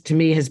process to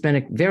me has been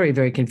a very,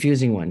 very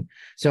confusing one.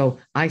 So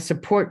I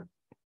support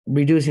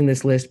reducing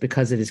this list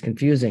because it is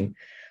confusing.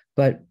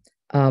 But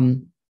I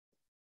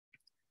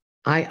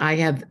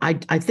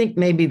think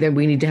maybe that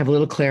we need to have a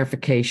little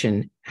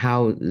clarification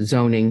how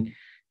zoning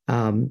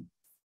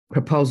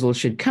proposals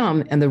should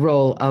come, and the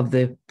role of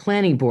the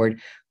planning board,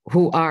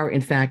 who are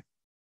in fact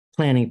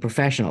planning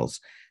professionals.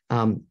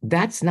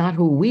 That's not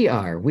who we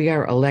are. We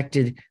are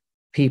elected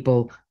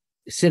people,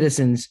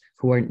 citizens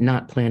who are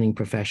not planning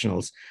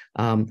professionals,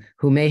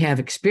 who may have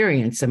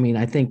experience. I mean,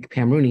 I think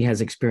Pam Rooney has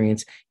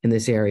experience in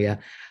this area,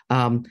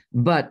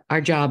 but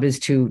our job is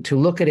to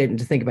look at it and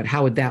to think about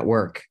how would that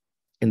work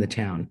in the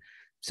town.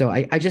 So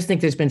I just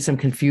think there's been some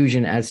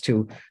confusion as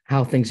to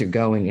how things are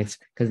going. It's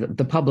because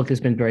the public has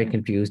been very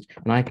confused,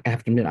 and I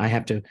have to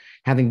admit,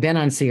 having been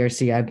on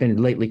CRC, I've been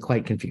lately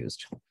quite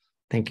confused.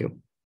 Thank you.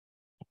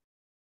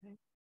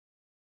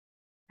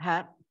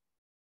 Pat?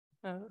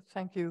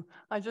 Thank you.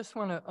 I just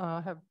want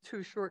to have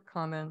two short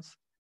comments.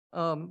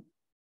 Pam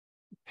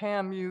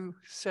Rooney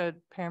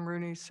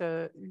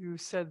said you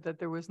said that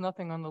there was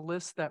nothing on the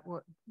list that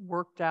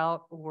worked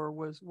out or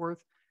was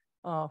worth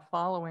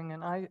following,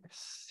 and I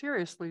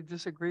seriously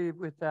disagree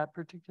with that,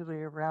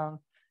 particularly around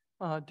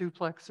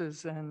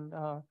duplexes and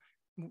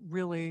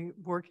really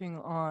working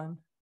on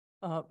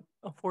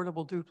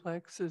affordable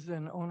duplexes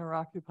and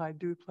owner-occupied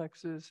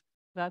duplexes.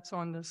 That's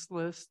on this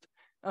list.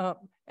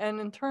 And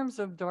in terms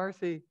of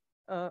Dorothy,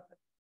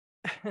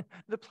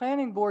 the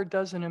planning board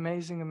does an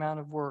amazing amount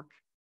of work.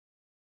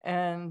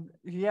 And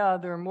yeah,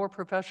 they're more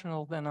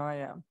professional than I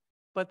am,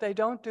 but they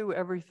don't do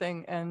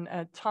everything. And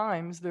at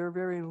times they're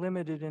very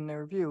limited in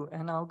their view.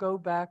 And I'll go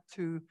back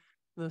to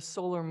the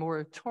solar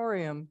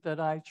moratorium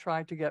that I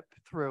tried to get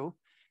through,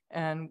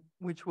 and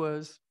which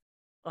was,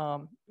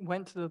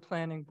 went to the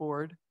planning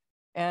board,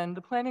 and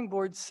the planning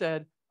board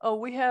said, oh,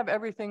 we have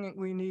everything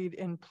we need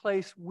in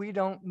place. We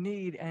don't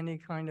need any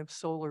kind of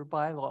solar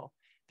bylaw.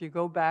 If you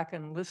go back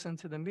and listen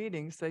to the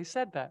meetings, they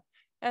said that.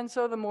 And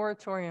so the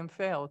moratorium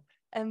failed.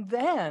 And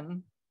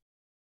then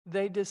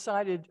they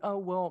decided, oh,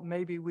 well,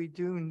 maybe we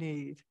do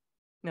need.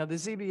 Now the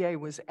ZBA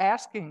was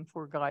asking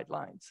for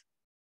guidelines,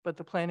 but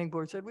the planning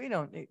board said, we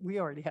don't need, we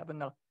already have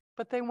enough.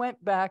 But they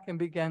went back and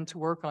began to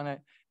work on it.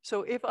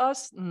 So if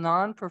us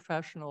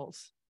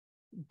non-professionals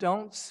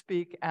don't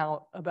speak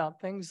out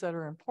about things that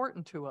are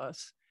important to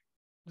us,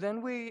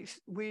 then we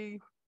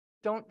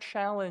don't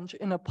challenge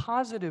in a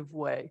positive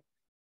way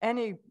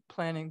any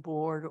planning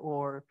board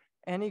or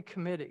any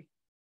committee.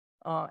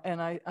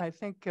 And I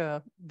think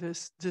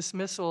this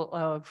dismissal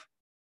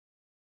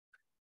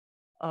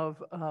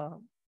of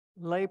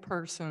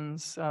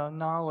layperson's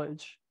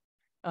knowledge,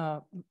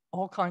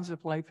 all kinds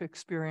of life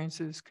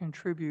experiences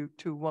contribute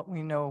to what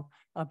we know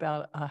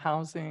about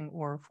housing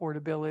or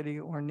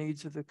affordability or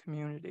needs of the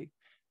community.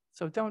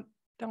 So don't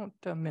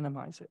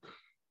minimize it.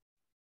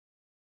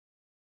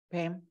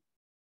 Pam?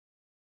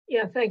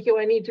 Yeah, thank you.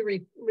 I need to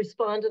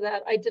respond to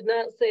that. I did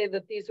not say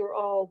that these were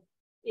all,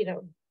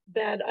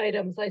 bad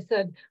items. I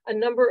said a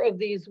number of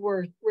these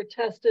were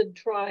tested,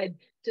 tried,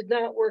 did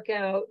not work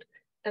out,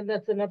 and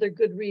that's another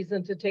good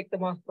reason to take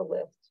them off the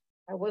list.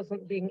 I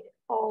wasn't being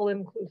all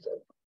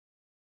inclusive.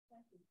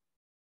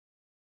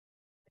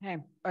 Okay,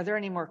 are there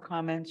any more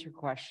comments or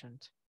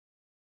questions?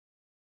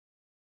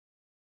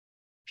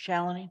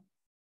 Shalini?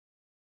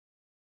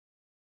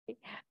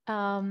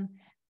 I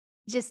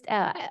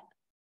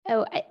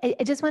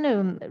just want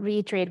to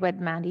reiterate what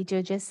Mandy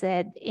Jo just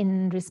said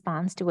in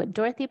response to what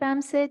Dorothy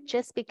Bam said,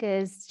 just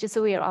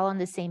so we are all on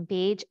the same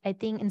page. I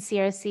think in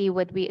CRC,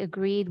 what we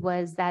agreed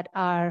was that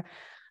our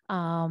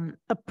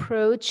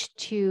approach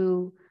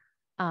to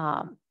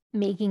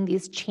making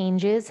these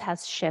changes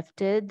has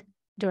shifted,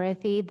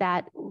 Dorothy,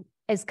 that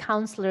as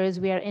counselors,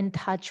 we are in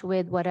touch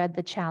with what are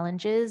the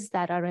challenges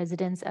that our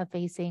residents are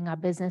facing, our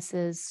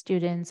businesses,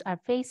 students are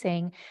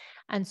facing.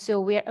 And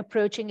so we're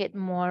approaching it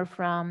more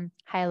from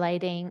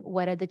highlighting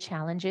what are the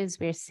challenges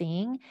we're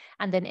seeing,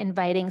 and then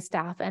inviting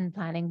staff and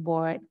planning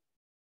board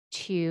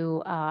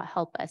to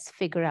help us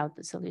figure out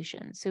the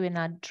solution. So we're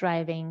not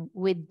driving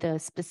with the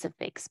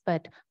specifics,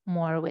 but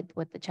more with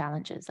what the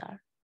challenges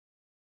are.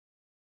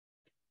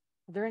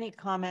 Are there any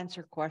comments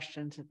or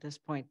questions at this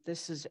point?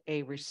 This is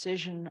a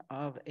rescission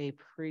of a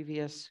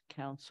previous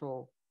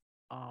council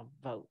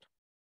vote.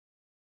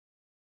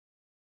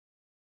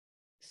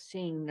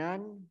 Seeing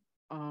none,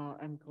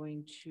 I'm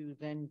going to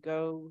then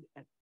go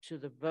to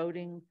the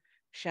voting.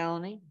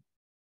 Shalini?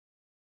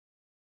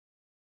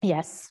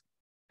 Yes.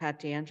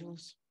 Pat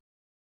DeAngelis?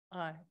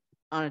 Aye.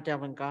 Anna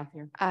Devlin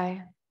Gothier?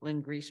 Aye.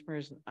 Lynn Griesmer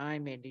is an aye.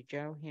 Mandy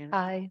Jo Hanna?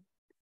 Aye.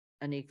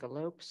 Anika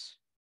Lopes?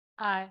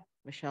 Aye.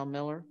 Michelle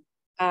Miller?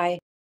 Aye.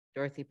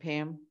 Dorothy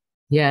Pam?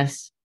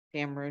 Yes.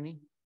 Pam Rooney?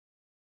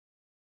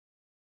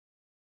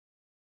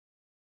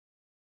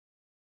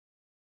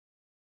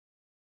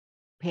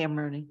 Pam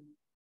Rooney?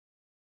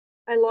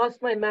 I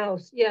lost my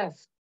mouse.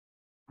 Yes.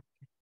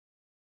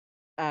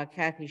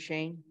 Kathy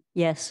Shane?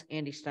 Yes.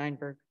 Andy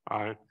Steinberg?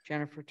 Aye.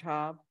 Jennifer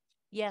Taub?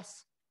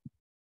 Yes.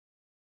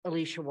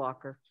 Alicia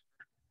Walker?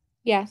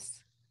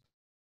 Yes.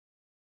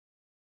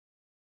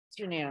 It's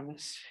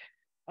unanimous.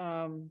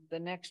 The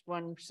next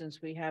one,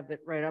 since we have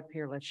it right up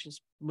here, let's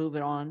just move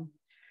it on.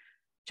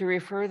 To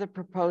refer the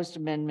proposed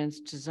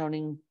amendments to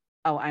zoning,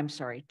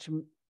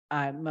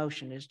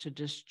 motion is to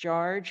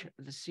discharge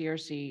the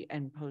CRC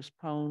and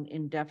postpone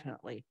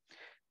indefinitely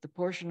the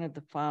portion of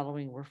the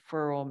following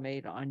referral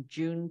made on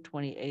June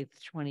 28th,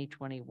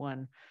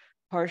 2021,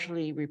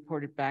 partially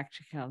reported back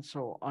to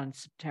council on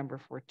September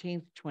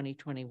 14th,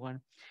 2021,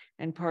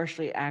 and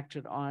partially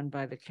acted on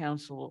by the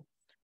council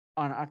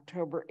on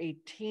October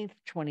 18th,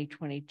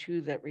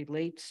 2022, that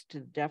relates to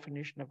the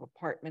definition of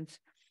apartments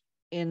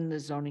in the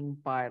zoning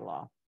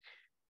bylaw.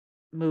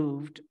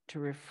 Moved to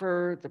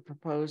refer the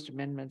proposed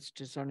amendments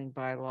to zoning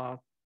bylaw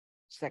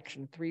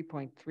section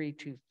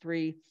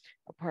 3.323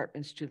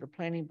 apartments to the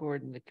planning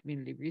board and the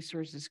community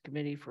resources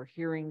committee for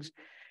hearings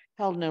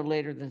held no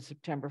later than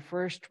September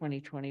 1st,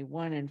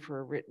 2021, and for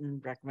a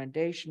written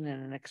recommendation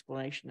and an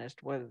explanation as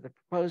to whether the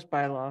proposed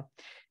bylaw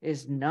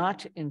is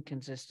not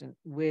inconsistent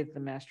with the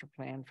master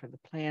plan for the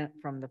plan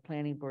from the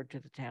planning board to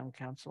the town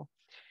council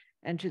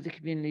and to the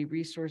community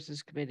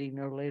resources committee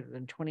no later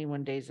than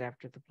 21 days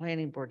after the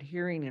planning board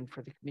hearing, and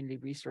for the community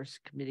resources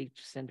committee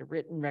to send a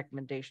written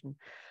recommendation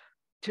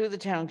to the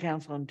town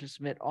council and to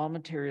submit all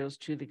materials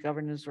to the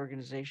governance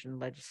organization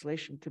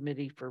legislation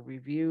committee for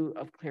review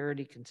of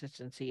clarity,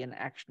 consistency, and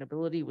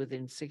actionability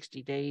within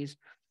 60 days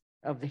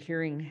of the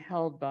hearing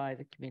held by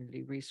the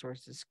community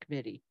resources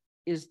committee.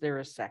 Is there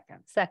a second?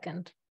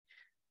 Second.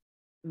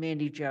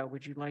 Mandy Jo,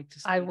 would you like to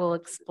speak? I will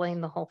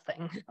explain the whole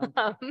thing.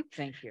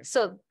 Thank you.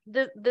 So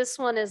this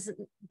one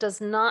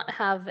does not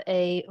have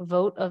a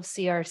vote of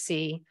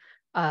CRC.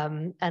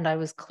 And I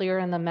was clear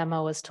in the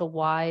memo as to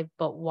why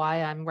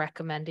I'm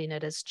recommending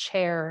it as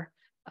chair,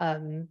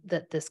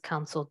 that this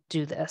council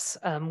do this,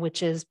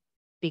 which is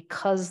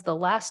because the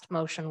last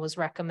motion was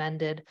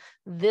recommended,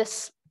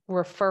 this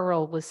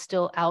referral was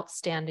still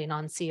outstanding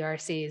on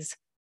CRC's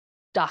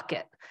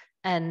docket,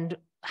 and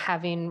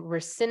having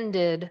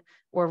rescinded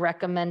or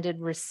recommended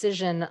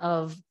rescission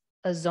of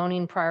a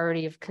zoning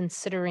priority of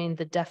considering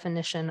the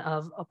definition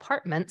of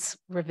apartments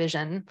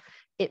revision,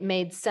 it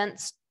made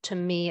sense to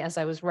me as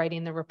I was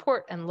writing the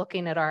report and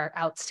looking at our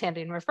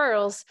outstanding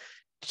referrals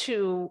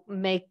to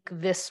make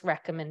this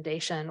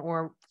recommendation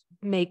or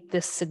make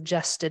this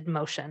suggested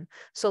motion.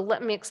 So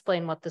let me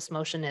explain what this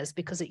motion is,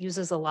 because it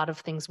uses a lot of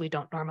things we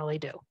don't normally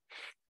do.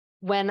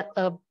 When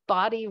a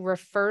body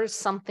refers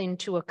something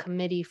to a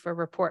committee for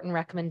report and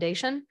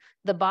recommendation,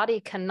 the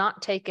body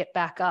cannot take it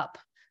back up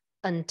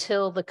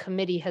until the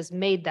committee has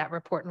made that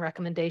report and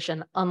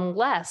recommendation,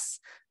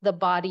 unless the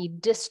body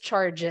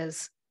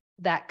discharges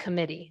that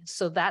committee.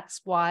 So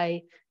that's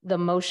why the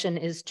motion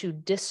is to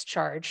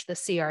discharge the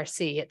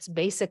CRC. It's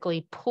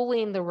basically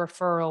pulling the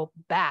referral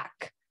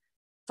back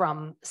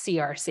from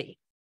CRC.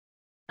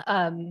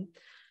 And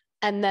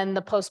then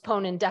the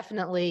postpone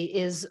indefinitely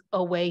is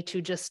a way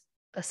to just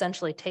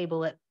essentially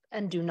table it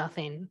and do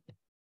nothing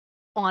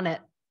on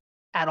it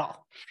at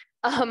all.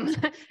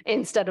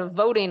 Instead of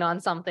voting on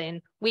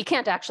something, we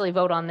can't actually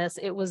vote on this.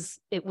 It was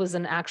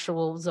an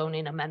actual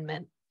zoning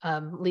amendment.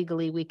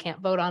 Legally, we can't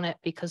vote on it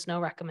because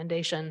no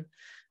recommendation,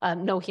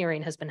 no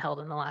hearing has been held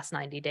in the last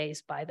 90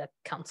 days by the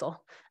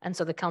council. And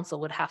so the council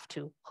would have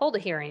to hold a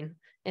hearing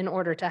in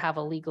order to have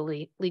a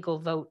legal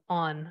vote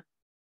on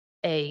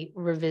a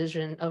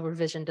revision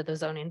to the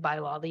zoning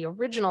bylaw. The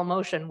original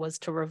motion was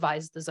to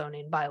revise the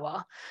zoning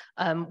bylaw.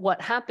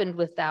 What happened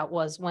with that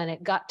was when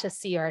it got to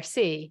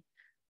CRC,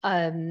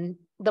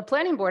 the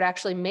planning board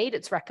actually made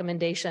its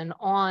recommendation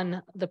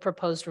on the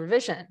proposed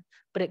revision,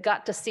 but it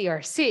got to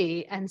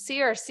CRC, and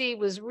CRC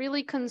was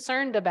really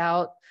concerned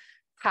about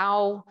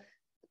how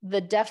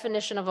the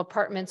definition of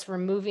apartments,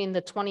 removing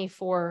the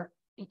 24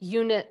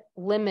 unit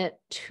limit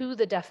to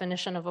the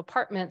definition of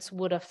apartments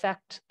would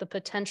affect the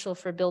potential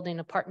for building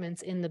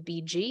apartments in the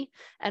BG.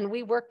 And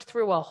we worked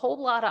through a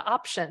whole lot of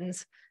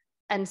options,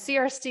 and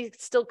CRC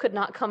still could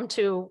not come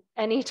to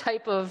any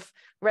type of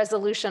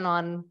resolution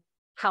on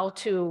how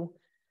to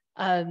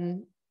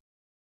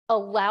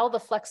allow the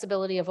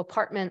flexibility of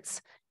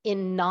apartments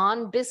in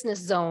non-business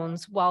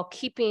zones while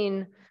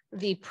keeping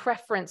the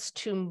preference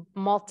to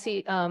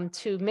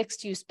to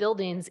mixed use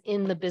buildings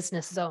in the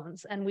business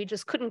zones. And we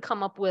just couldn't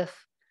come up with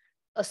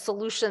a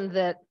solution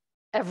that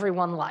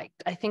everyone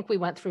liked. I think we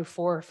went through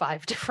 4 or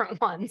 5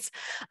 different ones.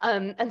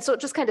 And so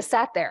it just kind of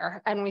sat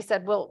there, and we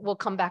said, well, we'll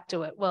come back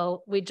to it.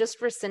 Well, we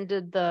just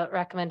rescinded the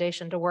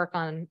recommendation to work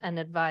on and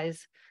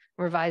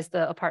revise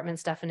the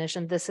apartments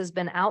definition. This has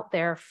been out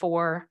there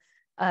for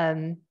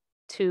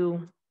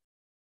 2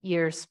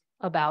 years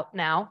about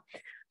now.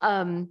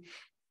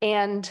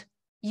 And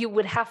you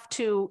would have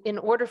to, in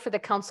order for the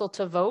council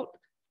to vote,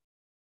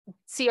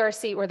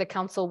 CRC or the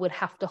council would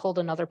have to hold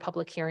another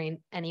public hearing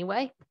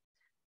anyway.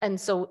 And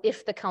so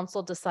if the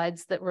council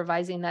decides that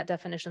revising that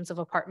definitions of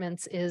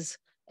apartments is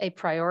a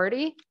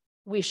priority,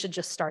 we should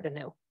just start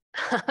anew,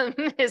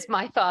 is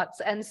my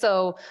thoughts. And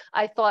so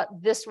I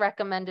thought this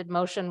recommended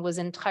motion was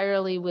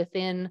entirely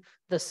within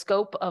the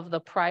scope of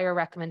the prior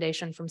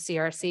recommendation from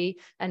CRC.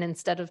 And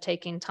instead of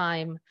taking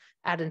time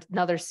at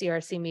another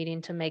CRC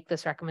meeting to make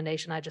this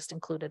recommendation, I just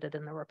included it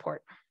in the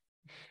report.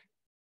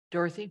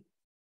 Dorothy?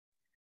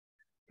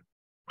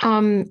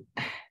 That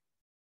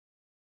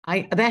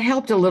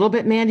helped a little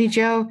bit, Mandy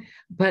Jo,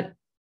 but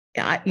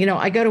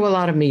I go to a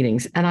lot of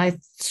meetings, and I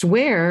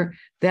swear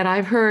that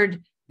I've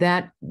heard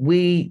that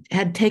we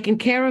had taken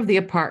care of the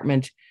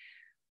apartment,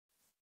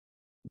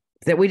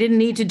 that we didn't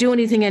need to do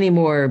anything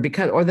anymore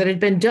or that it had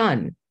been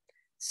done.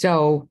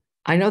 So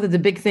I know that the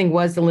big thing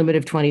was the limit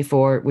of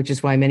 24, which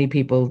is why many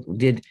people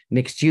did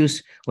mixed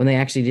use when they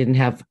actually didn't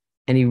have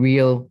any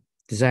real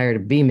desire to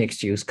be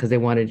mixed use because they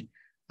wanted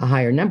a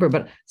higher number.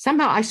 But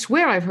somehow I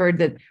swear I've heard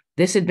that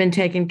this had been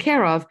taken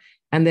care of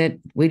and that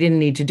we didn't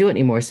need to do it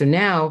anymore. So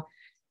now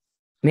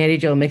Mandy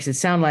Jo makes it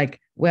sound like,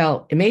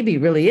 well, it maybe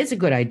really is a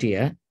good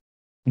idea,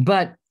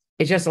 but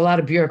it's just a lot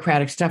of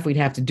bureaucratic stuff we'd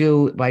have to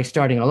do by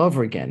starting all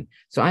over again.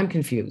 So I'm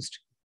confused.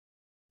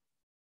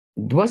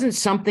 Wasn't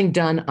something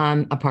done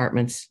on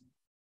apartments?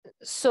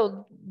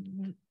 So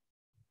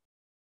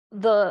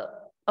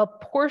a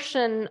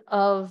portion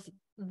of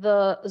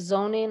the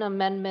zoning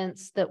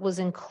amendments that was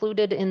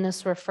included in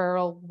this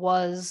referral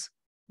was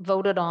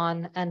voted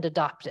on and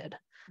adopted.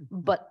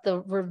 But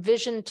the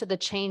revision to the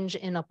change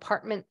in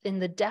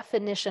the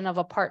definition of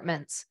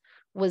apartments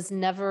was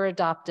never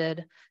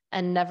adopted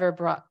and never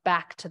brought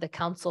back to the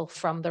council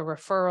from the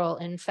referral.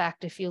 In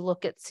fact, if you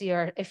look at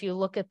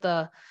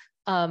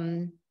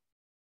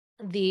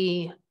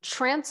the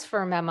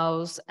transfer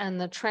memos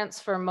and the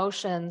transfer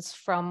motions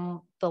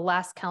from the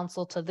last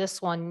council to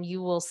this one,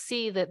 you will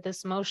see that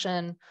this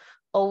motion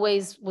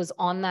always was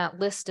on that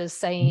list as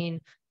saying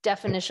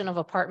definition of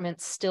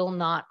apartments still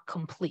not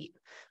complete,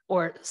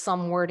 or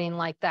some wording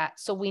like that.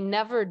 So we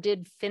never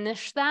did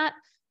finish that.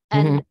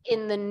 And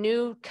in the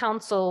new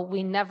council,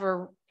 we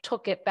never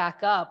took it back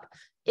up.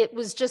 It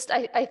was just,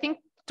 I think,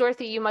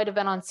 Dorothy, you might have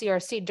been on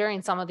CRC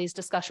during some of these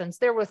discussions.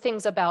 There were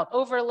things about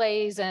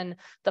overlays and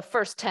the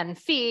first 10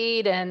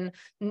 feet and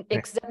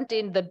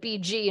exempting the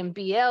BG and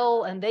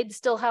BL, and they'd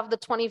still have the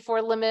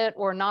 24 limit,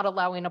 or not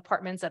allowing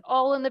apartments at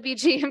all in the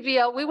BG and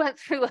BL. We went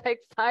through like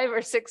 5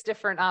 or 6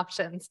 different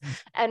options,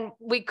 and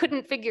we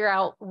couldn't figure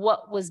out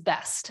what was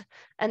best.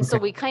 And so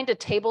we kind of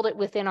tabled it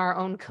within our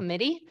own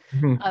committee.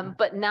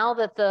 But now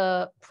that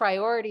the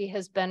priority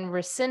has been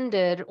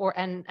rescinded,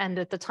 and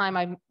at the time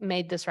I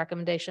made this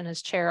recommendation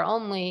as chair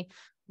only,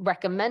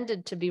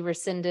 recommended to be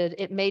rescinded,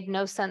 it made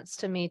no sense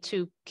to me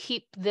to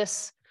keep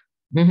this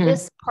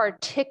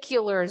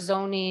particular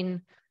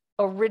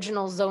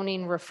original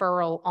zoning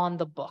referral on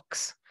the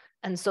books.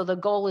 And so the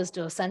goal is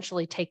to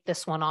essentially take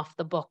this one off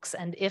the books.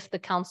 And if the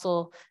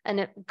council, and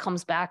it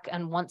comes back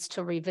and wants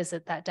to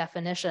revisit that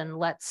definition,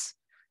 let's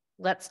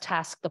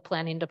task the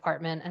planning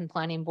department and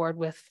planning board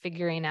with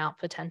figuring out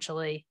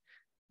potentially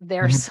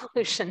their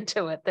solution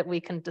to it that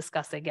we can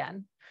discuss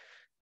again.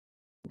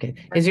 Okay.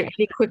 Is there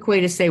any quick way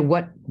to say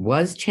what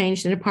was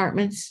changed in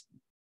apartments?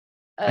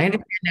 I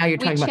understand now you're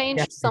talking about. We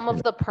changed some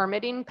of the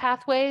permitting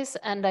pathways,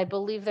 and I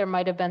believe there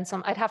might have been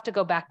some, I'd have to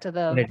go back to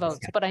the votes,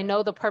 but I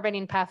know the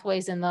permitting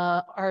pathways in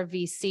the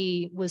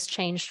RVC was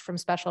changed from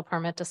special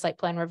permit to site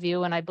plan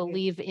review. And I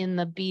believe in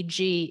the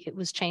BG, it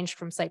was changed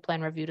from site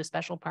plan review to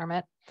special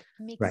permit.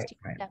 Right.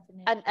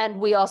 And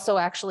we also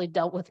actually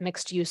dealt with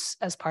mixed use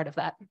as part of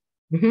that.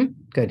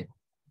 Good.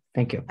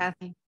 Thank you.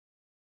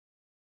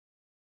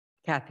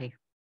 Kathy.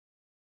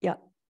 Yeah,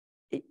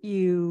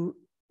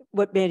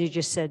 what Mandy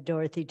just said,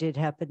 Dorothy, did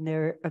happen.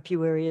 There are a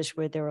few areas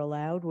where they're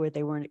allowed, where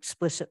they weren't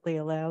explicitly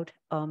allowed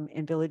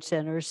in village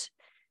centers.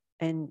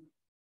 And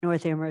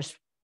North Amherst,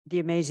 the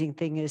amazing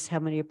thing is how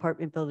many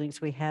apartment buildings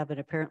we have, and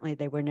apparently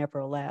they were never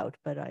allowed,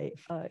 but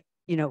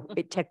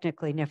it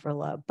technically never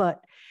allowed.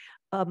 But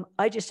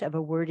I just have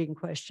a wording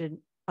question.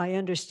 I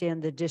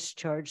understand the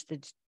discharge,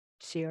 the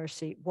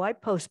CRC. Why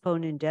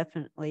postpone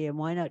indefinitely and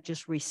why not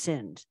just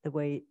rescind the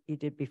way you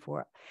did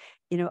before?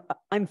 You know,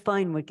 I'm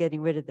fine with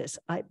getting rid of this,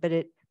 but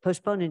it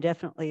postpone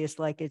indefinitely is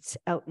like it's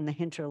out in the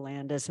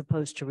hinterland as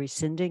opposed to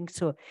rescinding.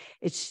 So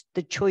it's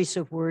the choice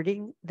of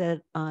wording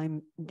that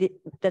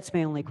that's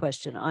my only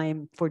question.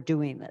 I'm for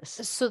doing this.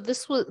 So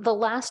this was, the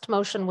last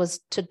motion was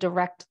to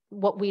direct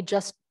what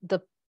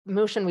the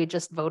motion we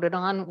just voted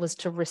on was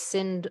to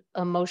rescind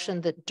a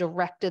motion that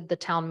directed the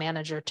town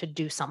manager to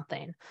do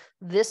something.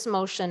 This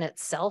motion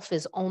itself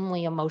is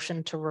only a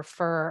motion to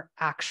refer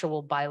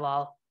actual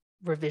bylaw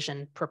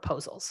revision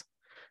proposals.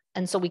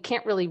 And so we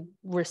can't really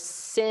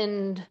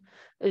rescind,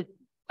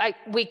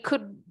 we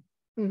could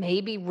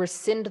maybe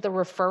rescind the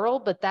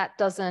referral, but that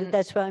doesn't.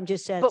 That's what I'm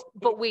just saying.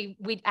 But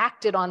we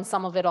acted on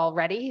some of it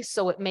already,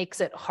 so it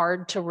makes it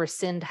hard to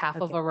rescind half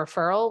of a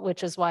referral,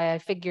 which is why I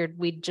figured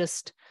we'd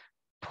just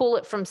pull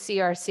it from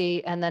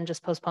CRC and then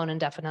just postpone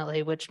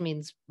indefinitely, which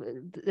means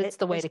it's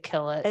the way to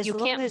kill it. You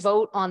can't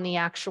vote on the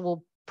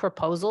actual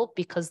proposal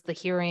because the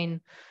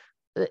hearing,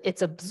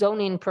 it's a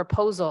zoning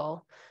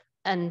proposal.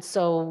 And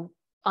so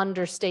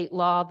under state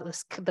law,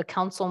 the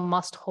council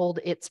must hold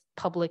its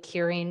public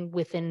hearing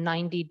within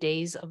 90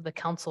 days of the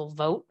council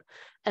vote.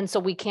 And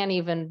so we can't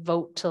even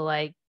vote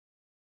to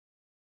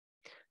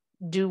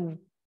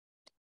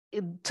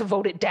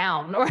vote it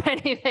down or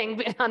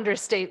anything under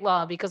state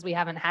law because we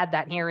haven't had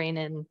that hearing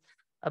in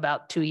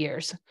about 2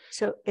 years.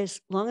 So as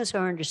long as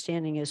our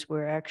understanding is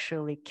we're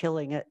actually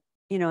killing it,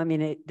 you know, I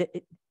mean,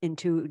 in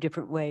two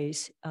different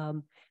ways,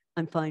 I'm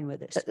fine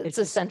with this. It's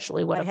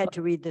essentially what I had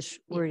to read this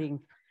wording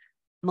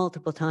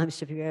multiple times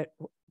to figure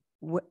out,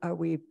 what are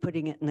we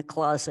putting it in the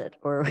closet,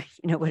 or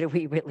you know, what are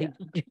we really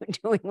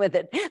doing with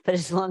it? But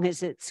as long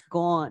as it's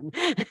gone,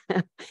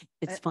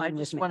 it's fine. I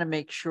just want to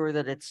make sure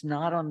that it's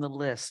not on the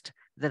list,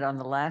 that on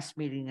the last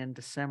meeting in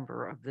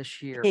December of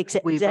this year,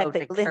 we vote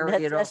to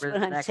carry it that's over what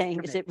the I'm next saying.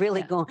 committee. Is it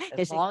really gone?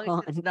 As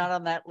long as it's not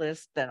on that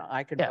list, then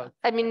I can vote.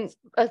 I mean,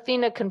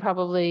 Athena can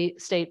probably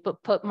state,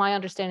 but my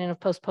understanding of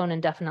postpone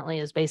indefinitely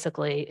is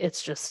basically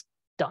it's just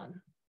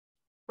done.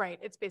 Right.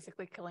 It's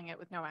basically killing it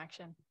with no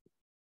action.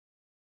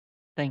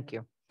 Thank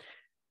you.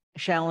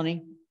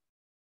 Shalini?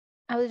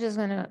 I was just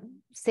going to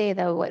say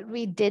that what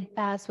we did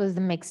pass was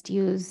the mixed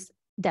use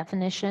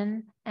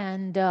definition,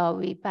 and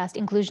we passed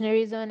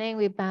inclusionary zoning,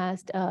 we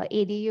passed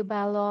ADU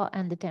bylaw,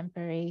 and the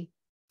temporary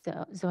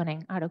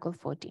zoning, Article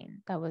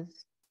 14. That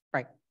was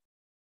right.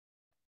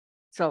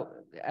 So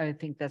I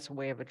think that's a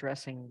way of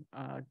addressing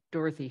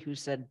Dorothy, who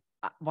said,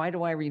 why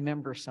do I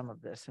remember some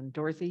of this? And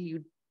Dorothy,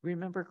 you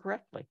remember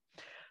correctly.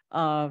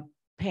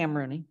 Pam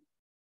Rooney.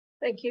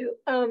 Thank you.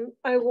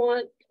 I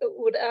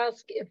would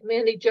ask if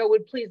Mandy Jo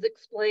would please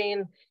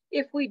explain,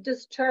 if we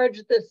discharge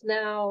this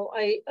now,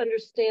 I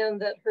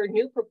understand that her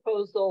new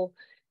proposal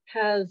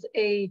has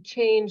a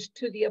change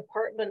to the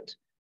apartment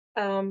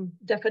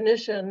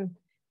definition.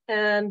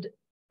 And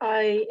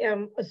I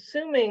am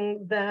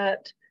assuming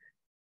that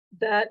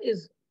that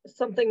is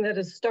something that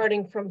is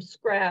starting from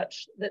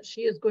scratch, that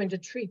she is going to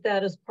treat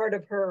that as part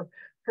of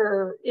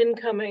her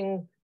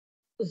incoming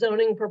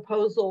zoning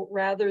proposal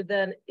rather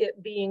than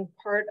it being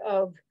part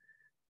of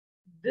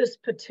this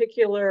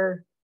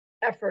particular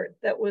effort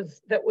that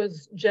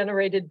was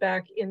generated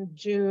back in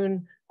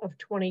June of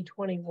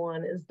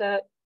 2021. Is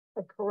that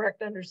a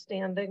correct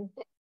understanding?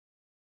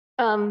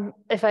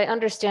 If I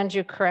understand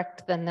you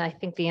correct, then I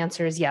think the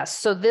answer is yes.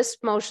 So this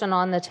motion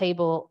on the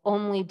table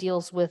only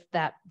deals with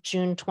that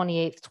June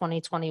 28th,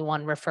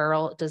 2021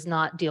 referral. It does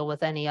not deal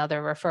with any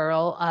other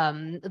referral.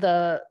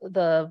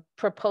 The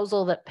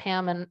proposal that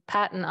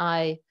Pat and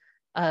I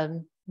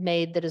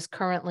made that is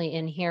currently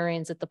in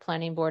hearings at the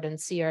planning board and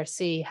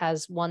CRC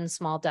has one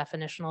small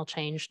definitional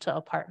change to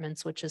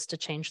apartments, which is to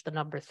change the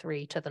number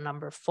 3 to the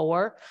number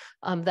 4.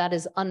 That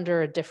is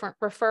under a different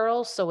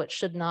referral, so it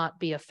should not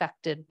be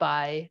affected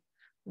by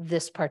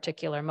this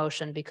particular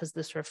motion because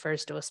this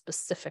refers to a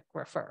specific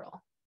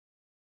referral.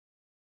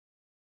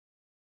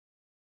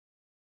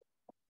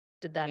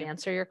 Did that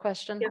answer your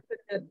question? Yes, it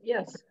did.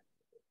 Yes.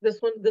 This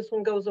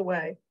one goes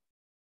away.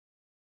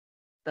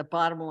 The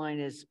bottom line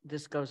is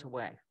this goes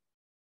away.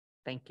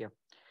 Thank you.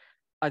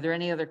 Are there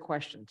any other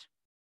questions?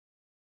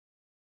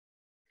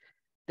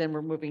 Then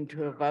we're moving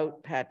to a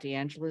vote. Pat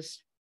DeAngelis.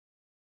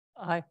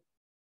 Aye.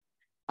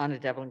 Anna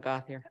Devlin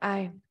Gothier.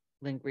 Aye.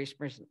 Lynn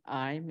Griesmer's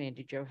aye.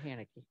 Mandy Jo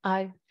Haneke.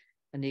 Aye.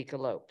 Anika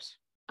Lopes.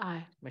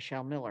 Aye.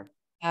 Michelle Miller.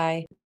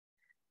 Aye.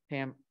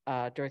 Pam,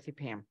 Dorothy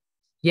Pam.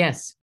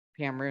 Yes.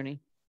 Pam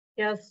Rooney.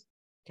 Yes.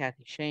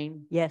 Kathy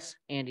Shane. Yes.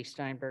 Andy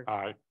Steinberg.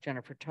 Aye.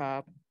 Jennifer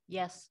Taub.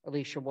 Yes.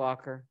 Alicia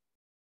Walker.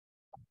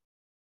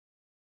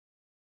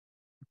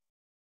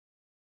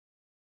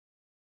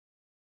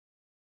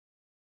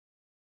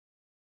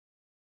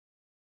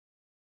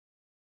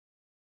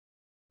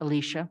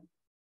 Alicia.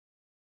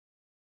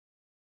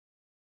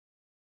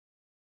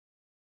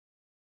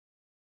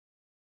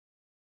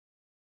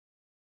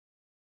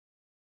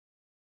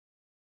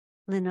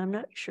 Lynn, I'm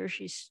not sure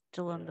she's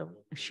still on the,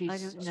 I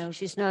don't know,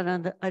 she's not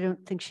on the, I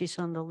don't think she's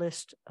on the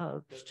list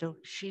of still.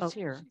 She's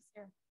here.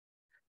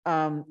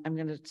 I'm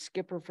going to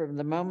skip her for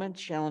the moment.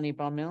 Shalini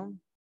Baumil.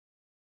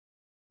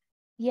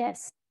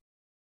 Yes.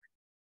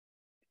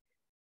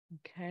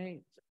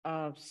 Okay.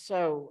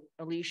 So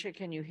Alicia,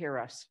 can you hear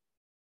us?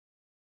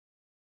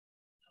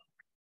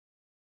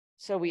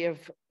 So we have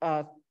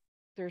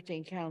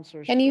 13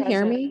 counselors. Can you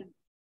hear present. me?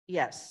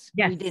 Yes.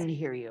 Yes. We didn't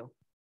hear you.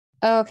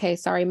 Okay,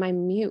 sorry, my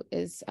mute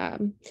is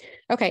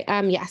okay.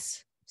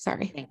 Yes,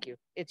 sorry. Thank you.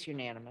 It's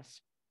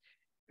unanimous.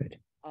 Good.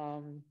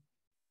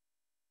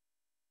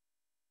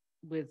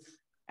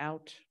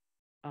 Without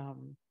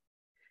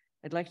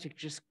I'd like to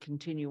just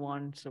continue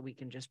on so we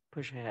can just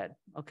push ahead.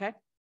 Okay.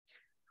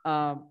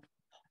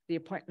 The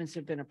appointments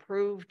have been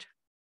approved.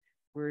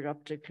 We're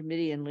up to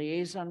committee and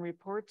liaison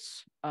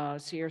reports.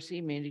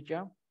 CRC, Mandy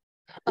Jo.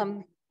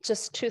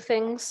 Just two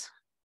things.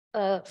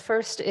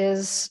 First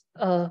is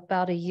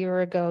about a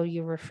year ago,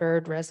 you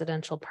referred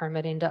residential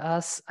permitting to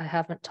us. I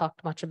haven't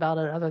talked much about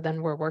it other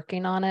than we're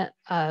working on it.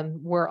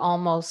 We're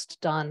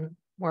almost done.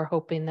 We're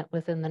hoping that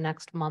within the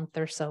next month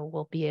or so,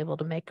 we'll be able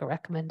to make a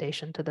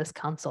recommendation to this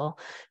council.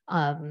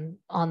 On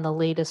the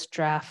latest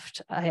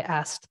draft, I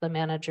asked the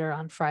manager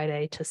on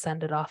Friday to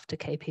send it off to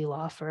KP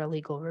Law for a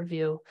legal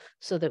review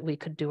so that we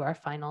could do our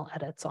final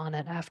edits on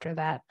it after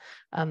that.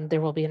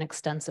 There will be an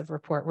extensive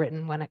report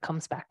written when it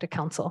comes back to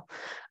council.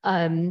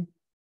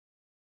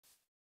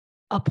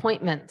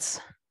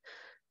 Appointments.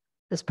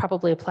 This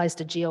probably applies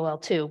to GOL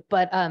too,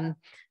 but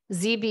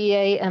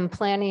ZBA and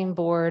Planning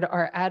Board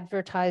are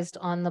advertised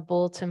on the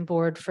bulletin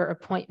board for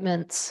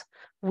appointments.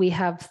 We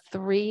have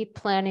 3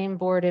 Planning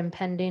Board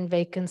impending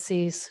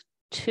vacancies,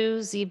 2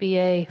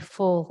 ZBA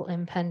full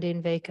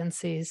impending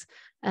vacancies,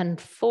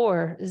 and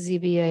 4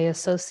 ZBA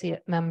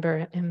associate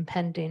member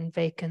impending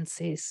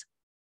vacancies.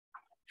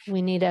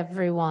 We need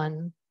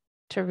everyone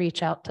to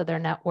reach out to their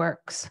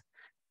networks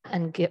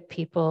and get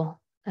people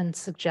and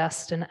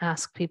suggest and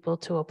ask people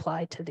to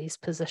apply to these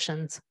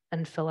positions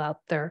and fill out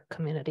their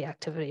community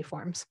activity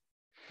forms.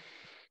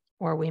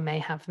 Or we may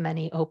have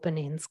many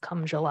openings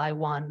come July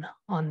 1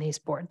 on these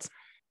boards.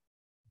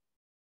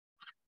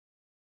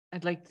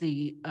 I'd like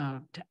to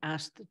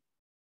ask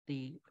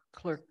the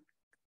clerk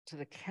to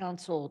the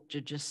council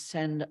to just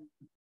send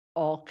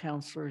all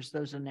counselors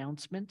those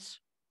announcements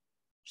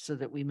so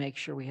that we make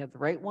sure we have the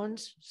right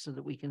ones so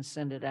that we can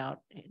send it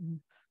out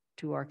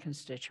to our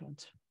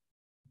constituents.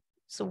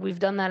 So we've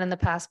done that in the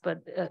past,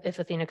 but if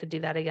Athena could do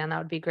that again, that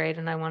would be great.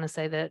 And I want to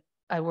say that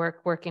I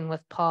working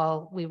with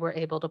Paul, we were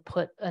able to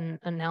put an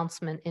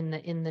announcement in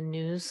the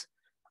news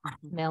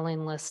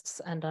mailing lists,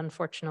 and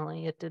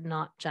unfortunately it did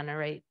not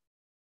generate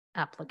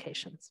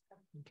applications.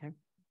 Okay.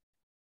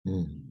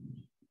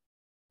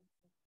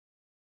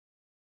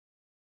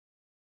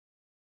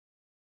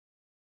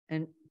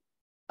 And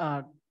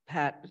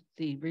Pat,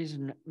 the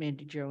reason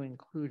Mandy Jo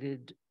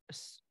included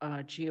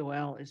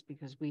GOL is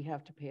because we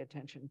have to pay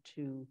attention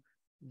to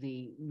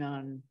the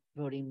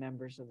non-voting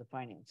members of the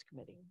Finance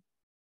Committee.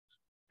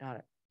 Got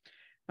it.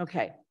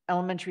 Okay.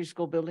 Elementary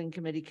School Building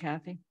Committee,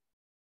 Kathy.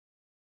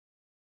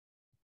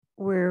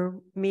 We're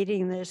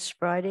meeting this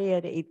Friday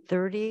at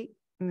 8:30,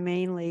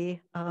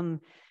 mainly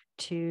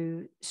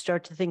to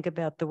start to think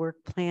about the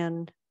work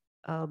plan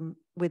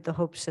with the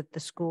hopes that the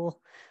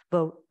school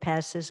vote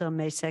passes on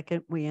May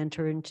 2nd. We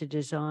enter into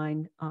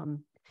design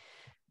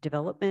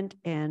development,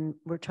 and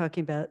we're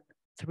talking about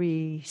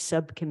 3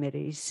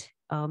 subcommittees,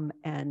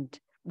 and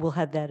we'll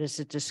have that as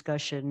a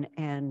discussion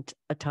and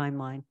a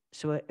timeline.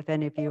 So if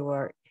any of you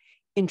are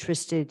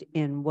interested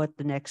in what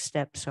the next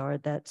steps are,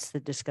 that's the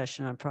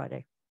discussion on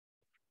Friday.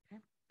 Okay.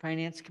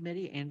 Finance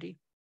Committee, Andy.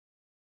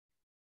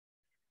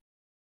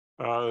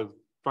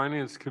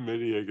 Finance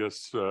Committee, I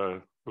guess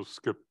we'll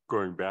skip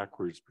going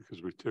backwards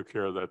because we took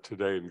care of that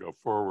today and go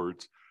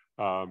forwards.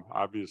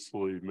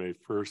 Obviously, May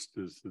 1st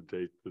is the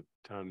date that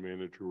the town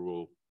manager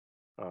will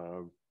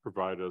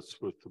provide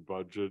us with the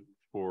budget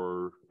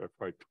for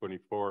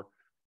FY24.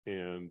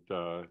 And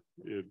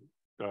it,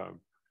 of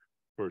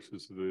course,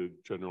 is the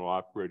general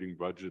operating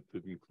budget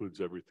that includes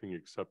everything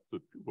except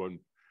the one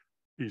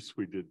piece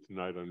we did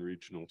tonight on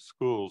regional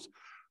schools.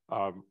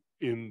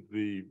 In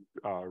the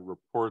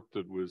report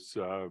that was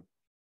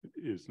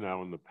is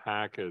now in the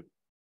packet,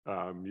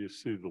 you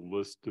see the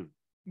list of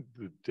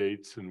the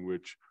dates in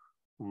which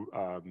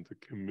the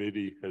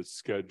committee has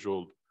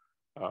scheduled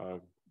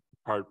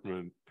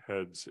department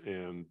heads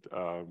and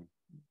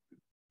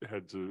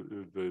heads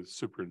of the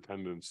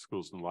superintendent,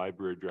 schools and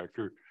library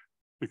director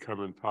to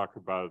come and talk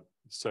about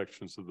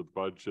sections of the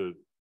budget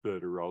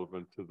that are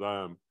relevant to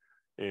them.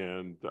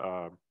 And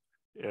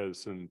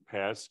as in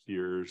past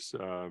years,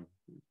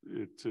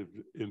 it's of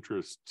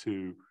interest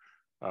to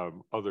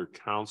other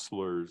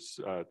counselors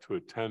to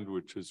attend,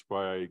 which is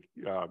why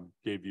I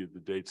gave you the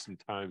dates and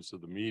times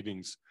of the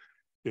meetings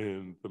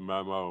in the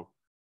memo.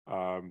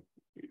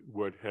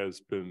 What has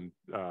been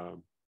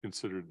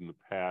considered in the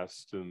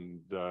past and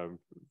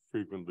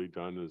frequently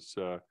done is,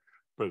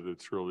 but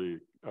it's really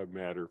a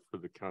matter for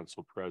the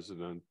council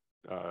president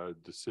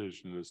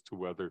decision as to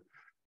whether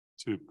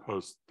to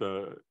post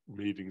the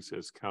meetings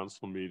as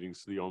council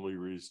meetings. The only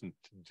reason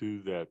to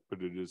do that,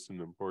 but it is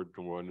an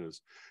important one,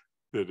 is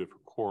that if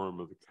a quorum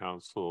of the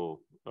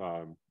council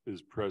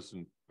is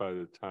present by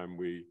the time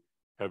we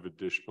have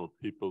additional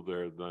people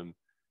there, then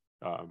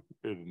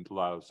it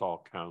allows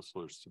all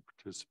councilors to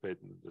participate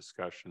in the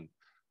discussion.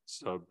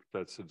 So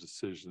that's a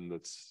decision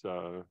that's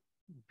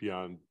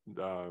beyond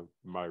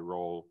my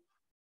role.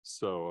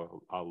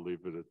 So I'll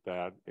leave it at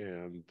that.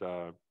 And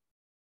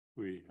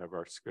we have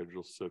our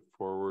schedule set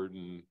forward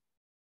and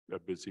a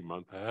busy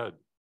month ahead.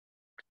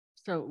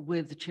 So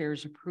with the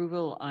chair's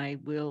approval, I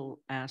will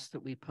ask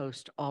that we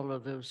post all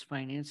of those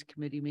finance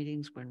committee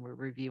meetings when we're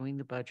reviewing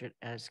the budget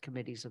as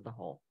committees of the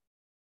whole.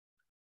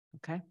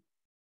 Okay.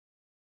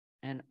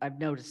 And I've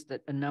noticed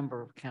that a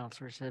number of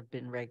counselors have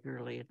been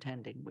regularly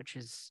attending, which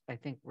is, I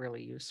think,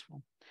 really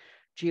useful.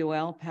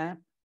 GOL, Pat?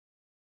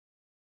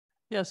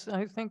 Yes,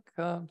 I think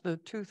the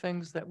two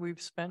things that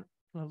we've spent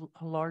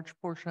a large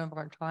portion of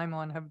our time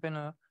on have been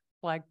a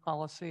flag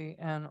policy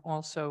and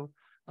also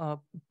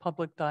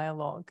public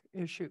dialogue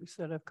issues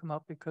that have come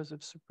up because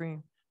of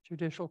Supreme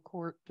Judicial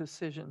Court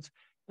decisions.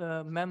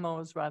 The memo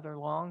is rather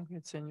long.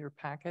 It's in your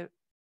packet.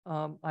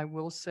 I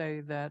will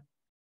say that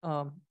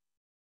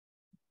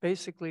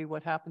basically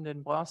what happened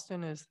in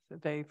Boston is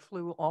that they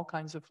flew all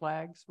kinds of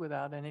flags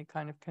without any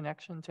kind of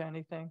connection to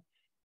anything.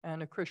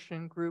 And a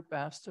Christian group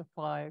asked to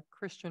fly a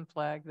Christian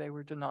flag. They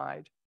were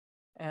denied.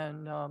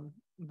 And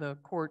the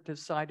court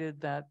decided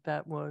that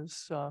that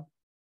was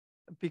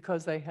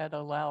because they had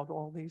allowed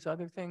all these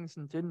other things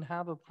and didn't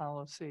have a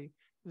policy.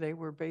 They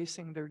were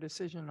basing their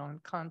decision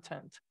on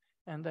content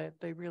and that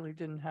they really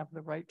didn't have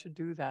the right to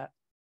do that.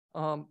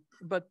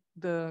 But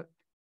the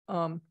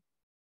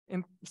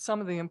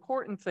some of the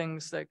important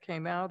things that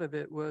came out of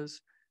it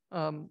was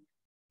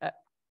at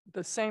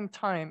the same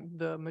time,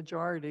 the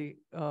majority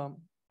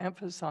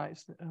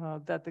emphasized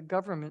that the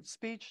government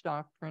speech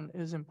doctrine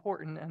is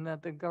important and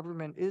that the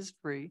government is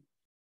free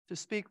to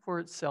speak for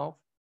itself,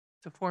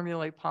 to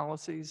formulate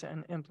policies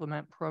and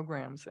implement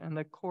programs. And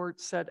the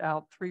court set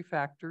out 3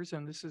 factors,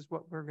 and this is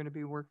what we're going to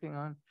be working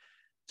on,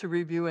 to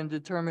review and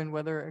determine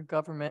whether a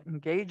government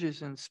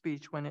engages in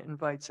speech when it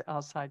invites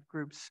outside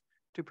groups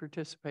to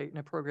participate in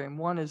a program.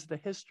 1 is the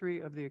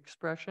history of the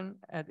expression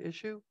at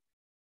issue.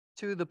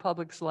 2, the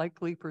public's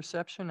likely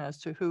perception as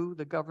to who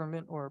the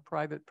government or a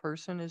private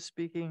person is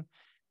speaking.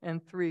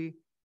 And 3,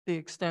 the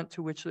extent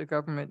to which the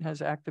government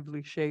has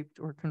actively shaped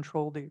or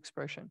controlled the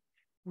expression.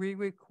 We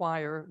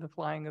require the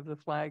flying of the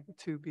flag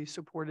to be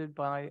supported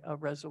by a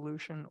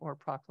resolution or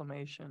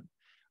proclamation.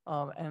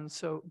 And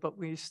so, but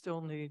we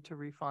still need to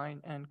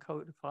refine and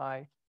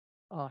codify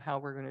how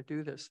we're going to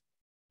do this.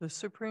 The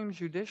Supreme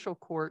Judicial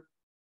Court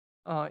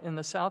in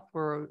the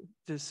Southborough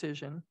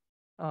decision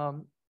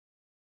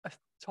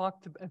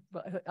talked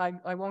about,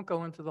 I won't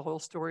go into the whole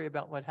story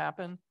about what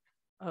happened.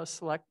 A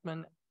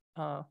selectman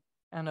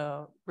and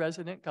a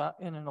resident got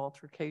in an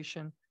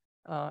altercation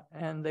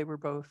and they were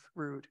both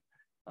rude.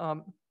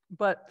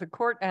 But the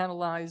court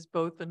analyzed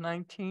both the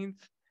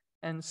 19th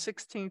and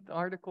 16th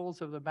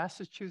articles of the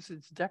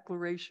Massachusetts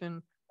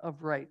Declaration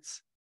of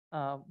Rights,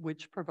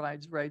 which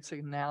provides rights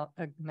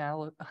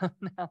analogous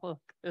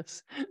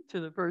to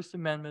the First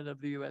Amendment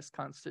of the U.S.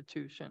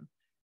 Constitution.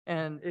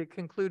 And it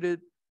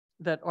concluded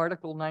that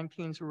Article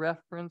 19's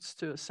reference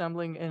to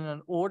assembling in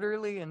an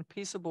orderly and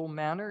peaceable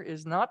manner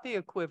is not the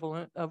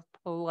equivalent of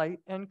polite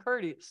and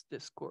courteous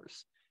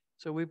discourse.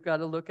 So we've got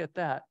to look at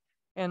that.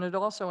 And it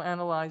also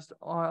analyzed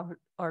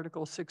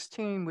Article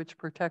 16, which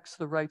protects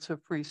the rights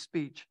of free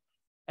speech,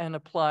 and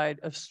applied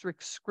a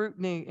strict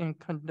scrutiny in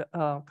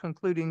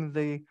concluding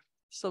the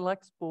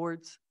Select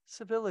Board's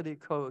civility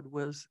code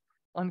was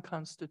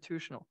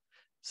unconstitutional.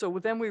 So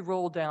then we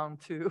roll down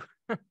to,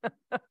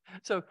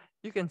 so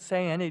you can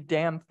say any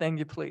damn thing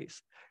you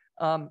please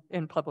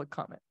in public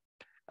comment.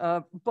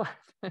 But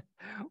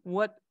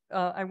what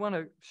I want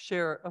to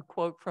share a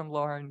quote from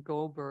Lauren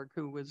Goldberg,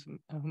 who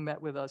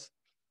met with us.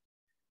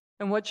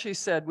 And what she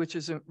said, which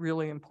is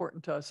really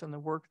important to us and the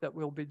work that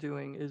we'll be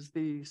doing, is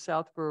the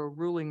Southborough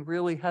ruling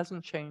really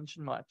hasn't changed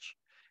much.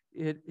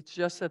 It's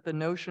just that the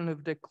notion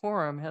of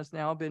decorum has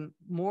now been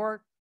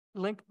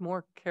linked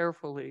more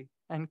carefully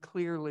and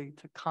clearly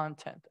to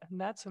content, and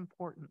that's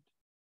important.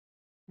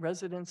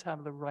 Residents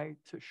have the right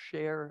to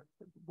share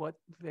what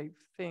they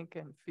think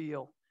and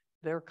feel,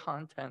 their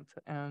content,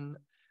 and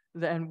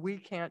then we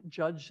can't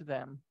judge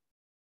them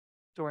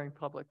during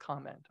public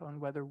comment on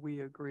whether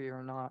we agree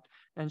or not.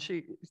 And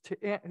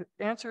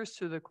answers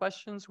to the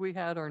questions we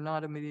had are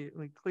not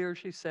immediately clear,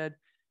 she said,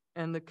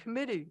 and the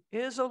committee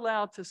is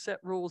allowed to set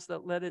rules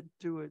that let it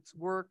do its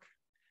work,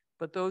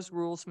 but those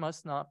rules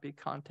must not be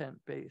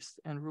content-based,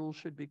 and rules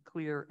should be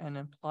clear and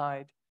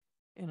implied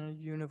in a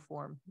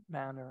uniform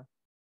manner.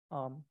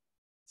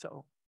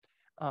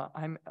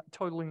 I'm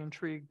totally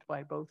intrigued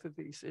by both of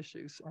these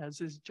issues, as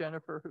is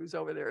Jennifer, who's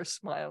over there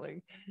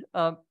smiling.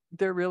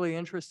 They're really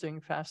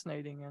interesting,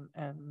 fascinating,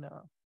 and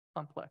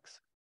complex.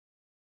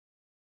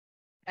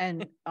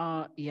 And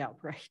yeah,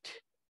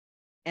 right.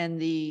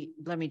 And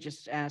let me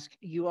just ask,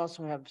 you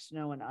also have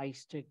snow and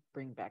ice to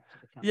bring back to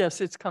the council?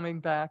 Yes, it's coming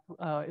back.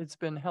 It's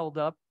been held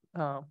up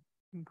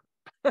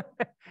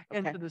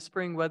into the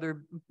spring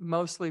weather,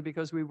 mostly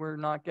because we were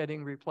not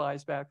getting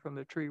replies back from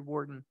the tree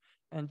warden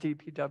and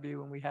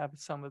DPW, and we have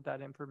some of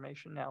that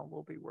information now.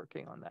 We'll be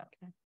working on that.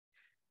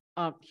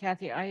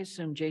 Kathy, I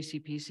assume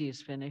JCPC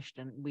is finished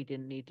and we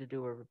didn't need to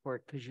do a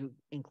report because you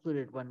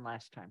included one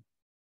last time.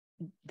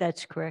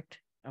 That's correct.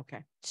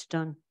 Okay. It's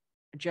done.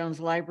 Jones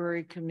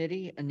Library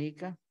Committee,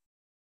 Anika.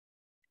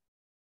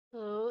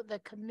 So the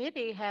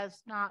committee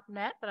has not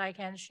met, but I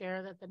can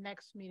share that the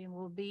next meeting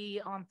will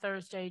be on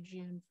Thursday,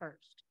 June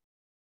 1st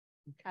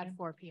at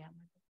 4 p.m.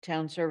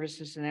 Town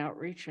Services and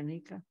Outreach,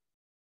 Anika.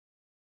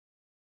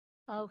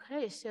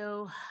 Okay,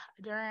 so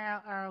during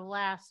our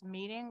last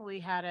meeting, we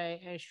had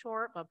a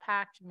short but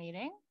packed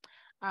meeting.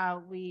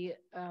 As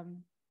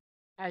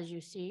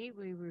you see,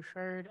 we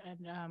referred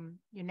and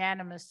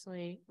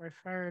unanimously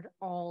referred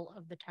all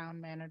of the town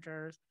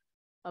managers'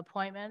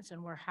 appointments,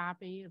 and we're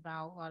happy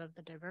about a lot of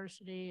the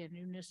diversity and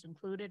newness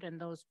included in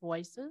those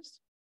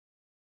voices.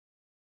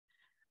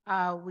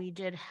 We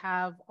did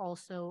have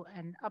also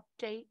an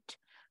update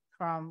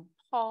from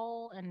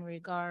Paul in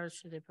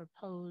regards to the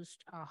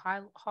proposed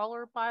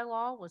hauler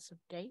bylaw with some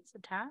dates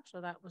attached,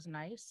 so that was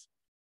nice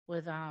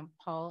with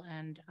Paul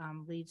and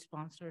lead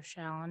sponsor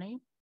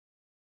Shalini.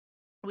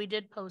 We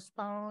did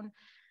postpone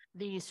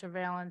the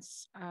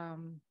surveillance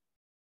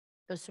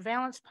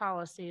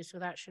policy, so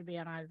that should be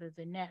on either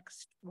the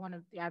next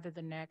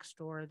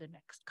or the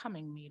next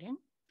coming meeting.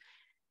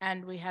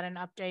 And we had an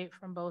update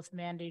from both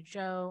Mandy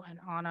Jo and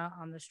Anna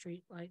on the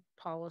streetlight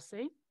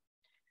policy,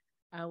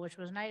 which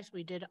was nice.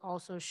 We did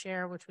also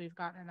share, which we've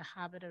gotten in the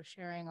habit of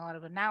sharing a lot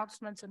of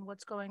announcements and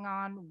what's going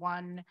on.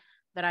 One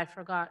that I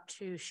forgot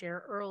to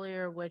share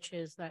earlier, which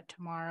is that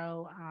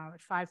tomorrow at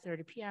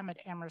 5:30 p.m.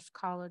 at Amherst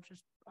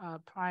College's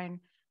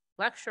Prime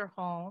Lecture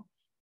Hall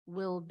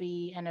will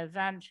be an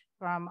event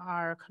from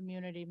our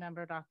community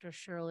member, Dr.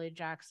 Shirley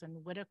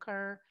Jackson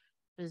Whitaker,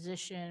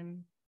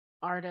 physician,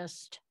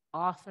 artist,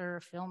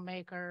 author,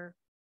 filmmaker,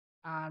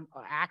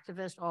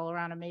 activist, all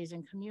around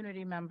amazing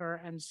community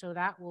member. And so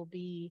that will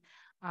be,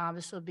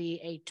 this will be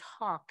a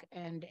talk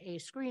and a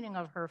screening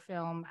of her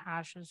film,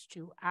 Ashes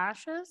to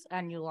Ashes.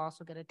 And you'll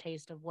also get a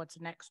taste of what's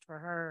next for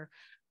her,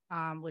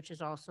 which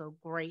is also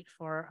great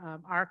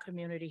for our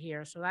community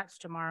here. So that's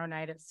tomorrow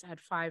night at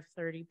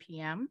 5:30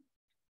 p.m.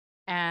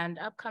 And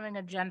upcoming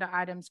agenda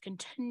items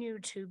continue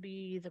to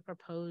be the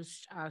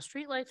proposed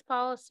streetlights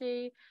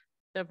policy,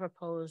 the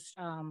proposed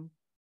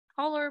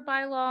hauler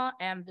bylaw,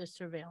 and the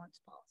surveillance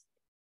policy.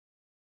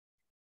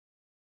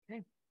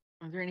 Okay.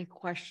 Are there any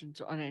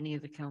questions on any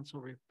of the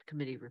council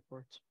committee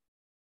reports?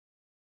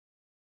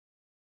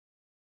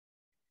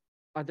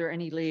 Are there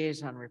any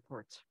liaison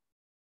reports?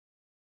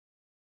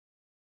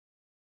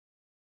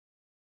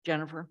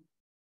 Jennifer?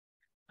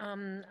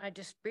 I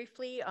just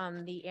briefly,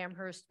 the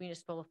Amherst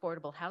Municipal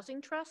Affordable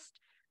Housing Trust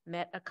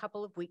met a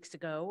couple of weeks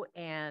ago,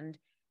 and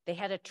they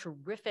had a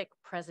terrific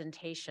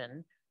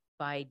presentation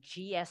by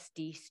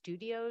GSD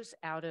Studios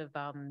out of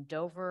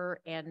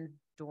Dover and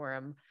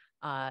Durham,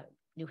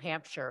 New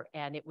Hampshire,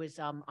 and it was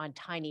on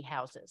tiny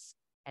houses.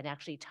 And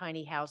actually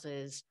tiny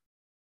houses,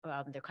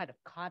 they're kind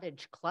of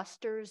cottage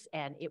clusters,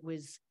 and it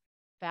was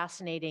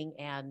fascinating,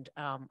 and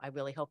I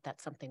really hope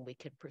that's something we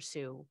could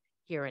pursue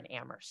here in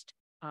Amherst.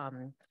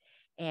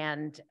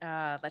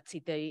 Let's see,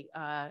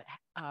 the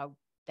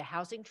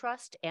Housing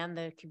Trust and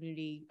the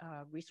Community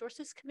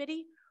Resources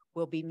Committee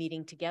will be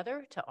meeting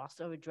together to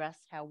also address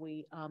how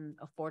we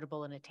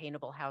affordable and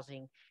attainable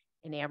housing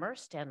in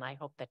Amherst. And I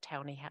hope that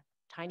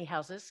tiny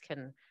houses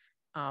can,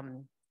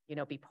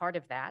 be part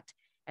of that.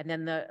 And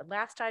then the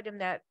last item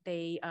that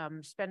they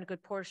spend a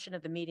good portion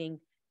of the meeting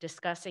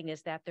discussing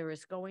is that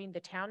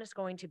the town is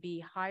going to be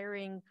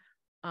hiring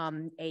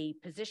a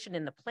position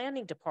in the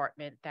planning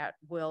department that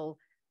will,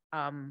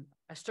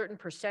 a certain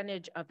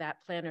percentage of that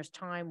planner's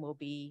time will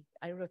be,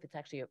 I don't know if it's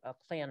actually a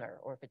planner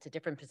or if it's a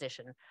different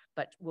position,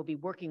 but we'll be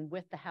working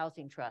with the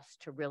Housing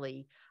Trust to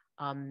really,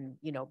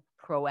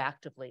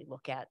 proactively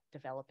look at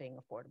developing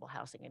affordable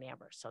housing in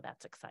Amherst. So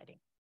that's exciting.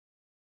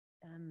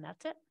 And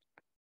that's it.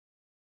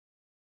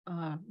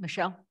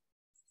 Michelle?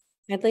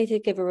 I'd like to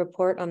give a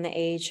report on the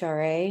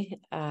AHRA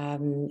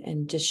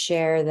and just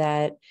share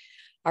that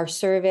our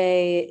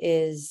survey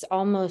is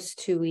almost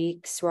 2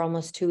 weeks. We're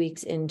almost 2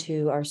 weeks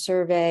into our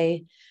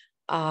survey.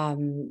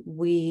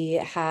 We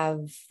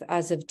have,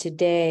 as of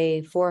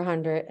today,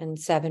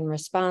 407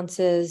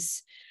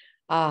 responses,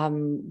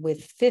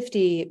 with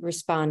 50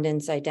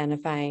 respondents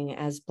identifying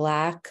as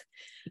Black.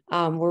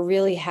 We're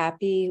really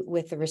happy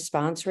with the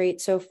response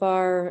rate so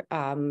far.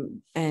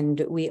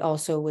 And we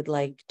also would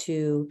like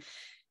to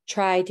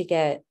try to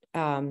get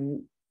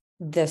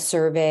the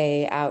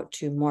survey out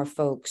to more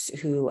folks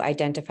who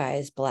identify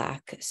as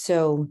Black.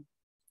 So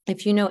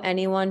if you know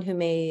anyone who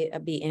may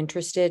be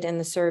interested in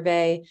the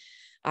survey,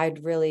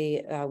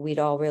 we'd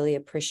all really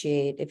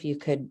appreciate if you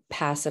could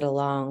pass it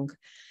along.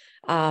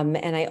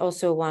 And I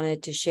also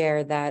wanted to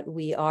share that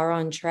we are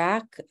on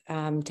track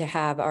to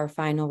have our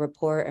final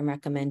report and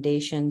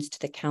recommendations to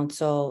the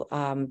council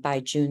by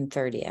June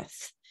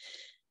 30th.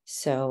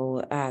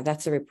 So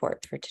that's the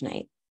report for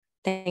tonight.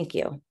 Thank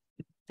you.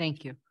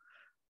 Thank you.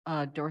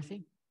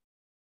 Dorothy?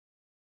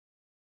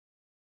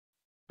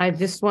 I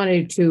just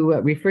wanted to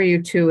refer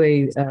you to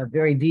a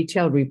very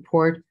detailed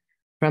report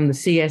from the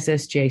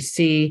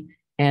CSSJC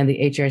and the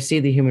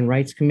HRC, the Human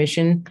Rights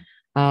Commission,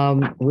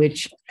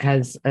 which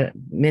has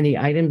many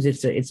items.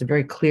 It's a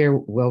very clear,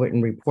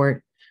 well-written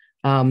report.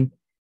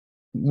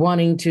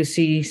 Wanting to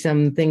see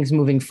some things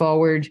moving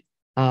forward,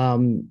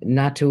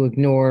 not to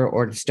ignore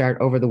or to start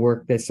over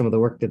some of the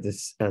work that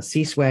this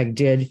CSWAG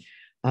did,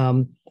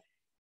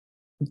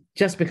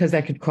 just because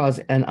that could cause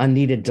an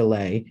unneeded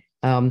delay.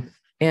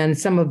 And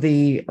some of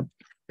the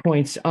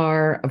points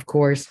are, of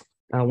course,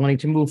 wanting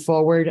to move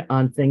forward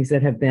on things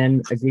that have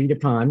been agreed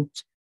upon.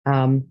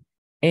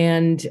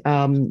 And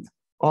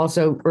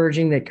also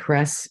urging that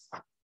CRES,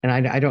 and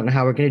I don't know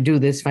how we're going to do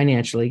this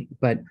financially,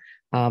 but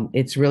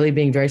it's really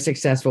being very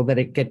successful that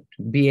it could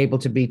be able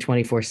to be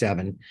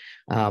 24/7,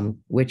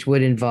 which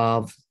would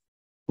involve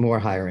more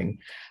hiring.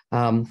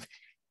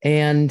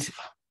 And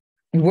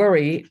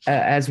worry,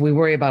 as we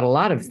worry about a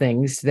lot of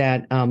things,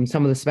 that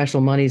some of the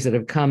special monies that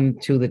have come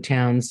to the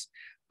towns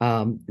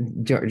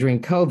during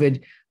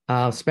COVID,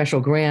 special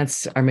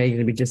grants are maybe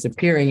going to be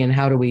disappearing, and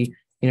how do we,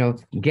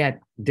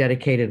 get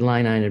dedicated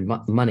line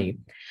item money?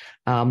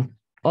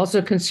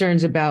 Also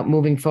concerns about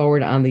moving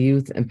forward on the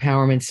Youth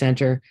Empowerment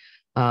Center.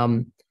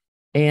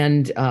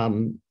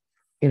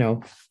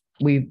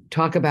 We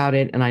talk about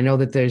it, and I know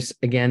that there's,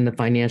 again, the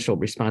financial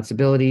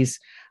responsibilities,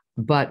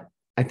 but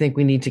I think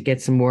we need to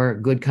get some more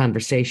good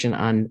conversation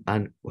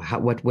on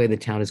what way the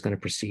town is going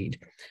to proceed.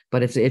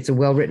 But it's a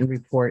well-written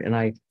report, and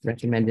I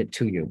recommend it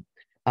to you.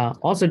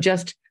 Also,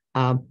 just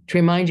to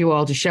remind you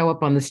all to show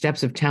up on the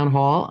steps of Town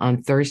Hall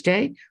on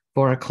Thursday,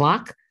 4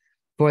 o'clock,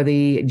 for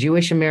the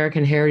Jewish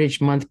American Heritage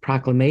Month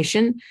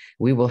proclamation.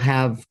 We will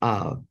have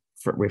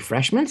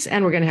refreshments,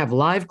 and we're going to have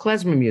live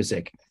klezmer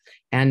music,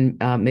 and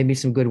maybe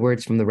some good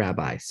words from the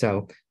rabbi.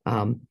 So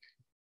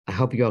I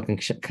hope you all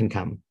can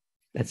come.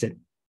 That's it.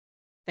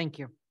 Thank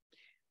you.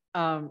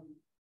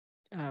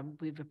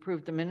 We've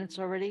approved the minutes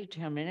already.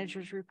 Town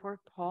manager's report.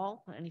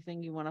 Paul,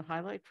 anything you want to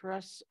highlight for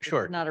us?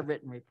 Sure. It's not a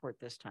written report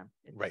this time.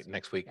 Right,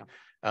 next week.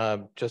 Yeah.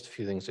 Just a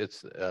few things.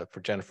 It's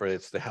for Jennifer.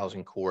 It's the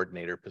housing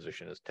coordinator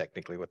position is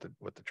technically what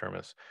the term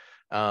is.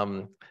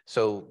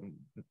 So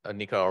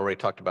Anika already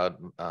talked about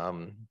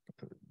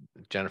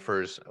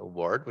Jennifer's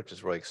award, which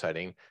is really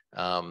exciting.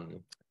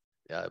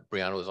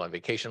 Brianna was on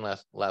vacation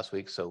last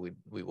week, so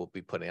we will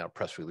be putting out a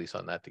press release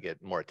on that to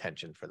get more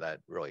attention for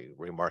that really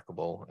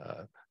remarkable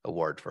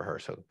award for her.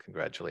 So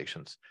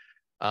congratulations.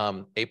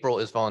 April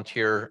is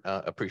Volunteer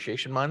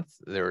Appreciation Month.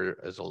 There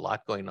is a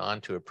lot going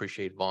on to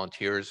appreciate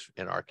volunteers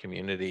in our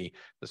community.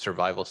 The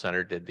Survival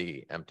Center did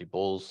the Empty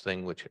Bowls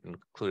thing, which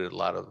included a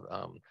lot of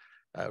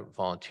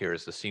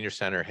volunteers. The Senior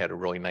Center had a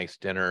really nice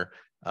dinner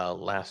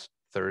last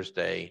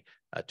Thursday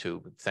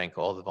to thank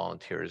all the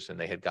volunteers, and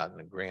they had gotten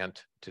a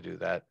grant to do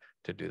that.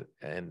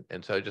 And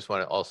so I just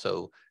want to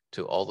also,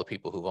 to all the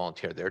people who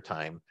volunteer their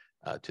time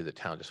to the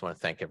town, just want to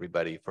thank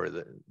everybody for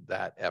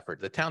that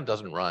effort. The town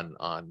doesn't run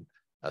on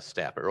a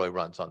staff. It really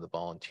runs on the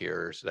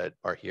volunteers that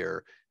are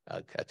here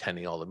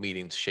attending all the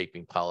meetings,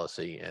 shaping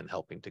policy, and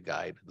helping to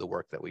guide the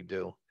work that we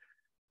do.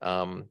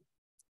 And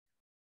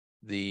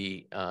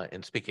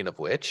speaking of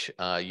which,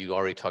 you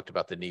already talked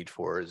about the need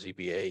for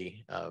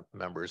ZBA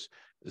members.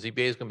 ZBA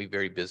is going to be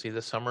very busy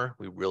this summer.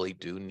 We really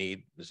do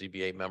need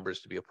ZBA members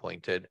to be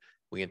appointed.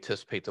 We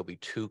anticipate there'll be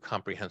 2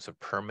 comprehensive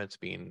permits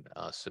being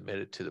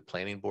submitted to the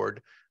planning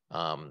board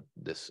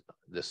this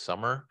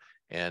summer.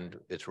 And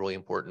it's really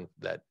important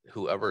that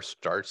whoever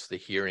starts the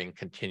hearing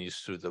continues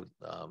through the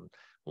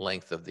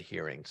length of the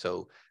hearing.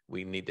 So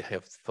we need to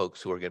have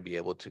folks who are going to be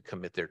able to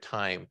commit their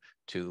time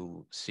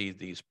to see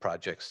these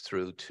projects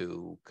through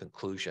to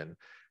conclusion.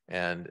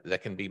 And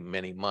that can be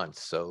many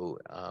months. So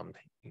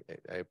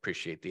I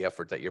appreciate the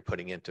effort that you're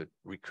putting into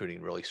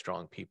recruiting really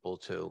strong people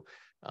to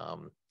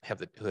have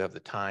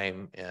the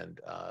time and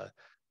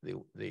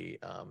the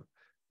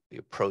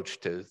approach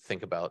to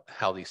think about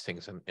how these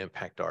things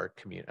impact our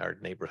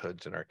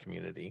neighborhoods and our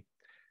community.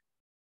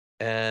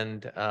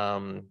 And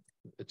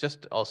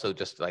just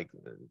like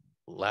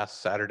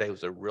last Saturday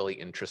was a really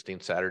interesting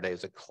Saturday. It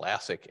was a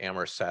classic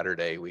Amherst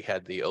Saturday. We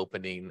had the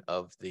opening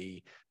of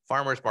the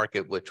farmers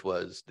market, which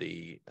was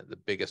the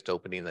biggest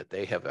opening that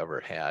they have ever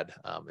had.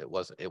 It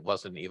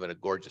wasn't even a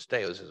gorgeous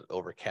day. It was just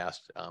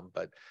overcast,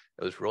 but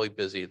it was really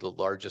busy. The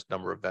largest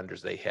number of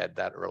vendors they had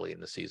that early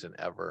in the season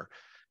ever.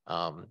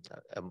 A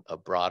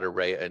broad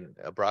array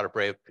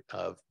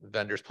of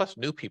vendors, plus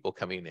new people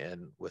coming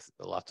in with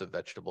lots of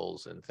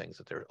vegetables and things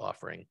that they're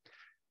offering.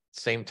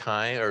 Same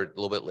time, or a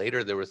little bit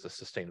later, there was the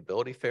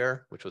sustainability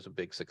fair, which was a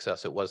big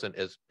success. It wasn't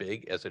as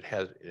big as it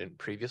has been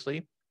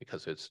previously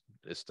because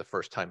it's the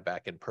first time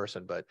back in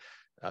person, but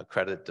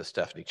credit to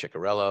Stephanie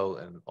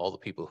Ciccarello and all the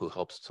people who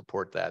helped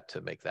support that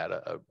to make that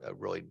a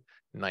really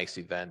nice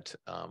event.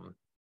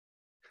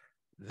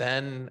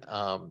 Then,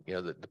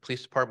 the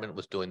police department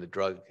was doing the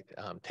drug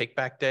take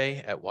back day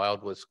at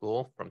Wildwood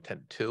School from 10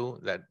 to 2.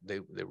 That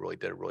they really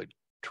did a really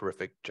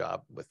terrific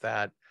job with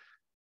that.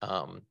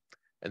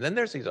 And then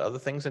there's these other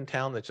things in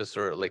town that just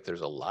sort of like,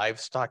 there's a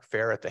livestock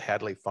fair at the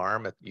Hadley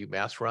Farm at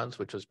UMass runs,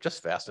 which was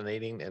just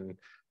fascinating.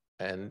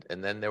 And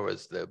then there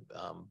was the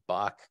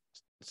Bach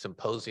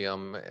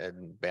Symposium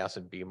and Bass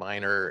and B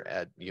minor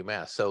at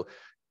UMass. So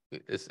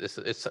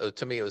it's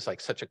to me, it was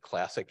like such a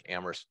classic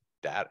Amherst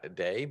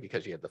day,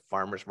 because you had the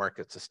farmers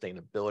market,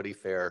 sustainability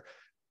fair,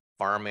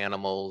 farm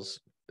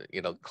animals,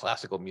 you know,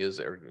 classical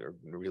music or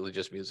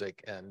religious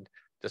music, and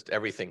just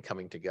everything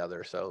coming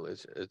together. So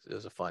it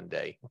was a fun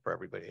day for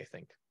everybody, I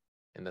think.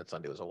 And then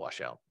Sunday was a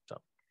washout. So,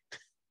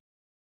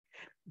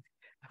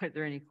 are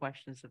there any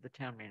questions of the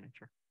town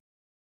manager?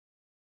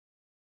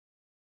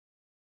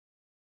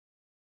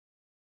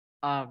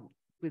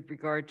 With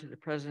regard to the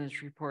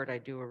president's report, I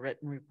do a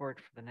written report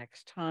for the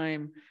next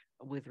time.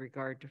 With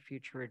regard to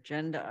future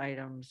agenda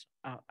items,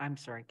 I'm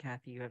sorry,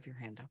 Kathy, you have your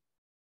hand up.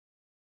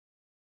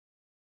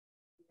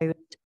 I was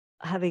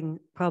having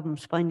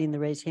problems finding the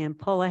raised hand.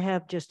 Paul, I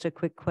have just a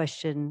quick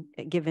question,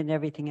 given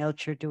everything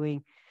else you're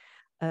doing.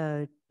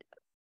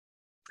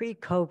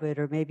 Pre-COVID,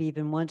 or maybe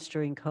even once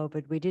during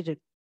COVID, we did a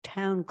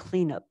town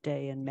cleanup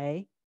day in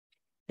May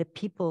that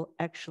people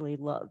actually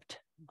loved.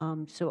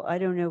 So I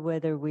don't know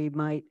whether we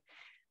might,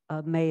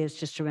 May is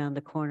just around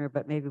the corner,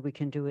 but maybe we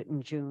can do it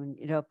in June.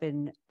 You know, up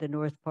in the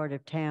north part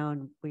of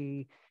town,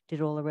 we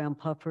did all around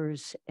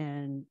Puffers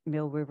and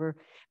Mill River,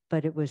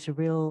 but it was a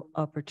real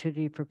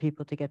opportunity for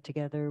people to get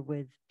together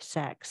with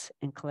sacks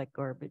and collect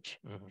garbage.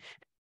 mm-hmm.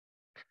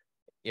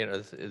 You know,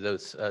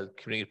 those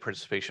community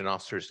participation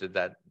officers did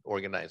that,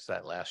 organized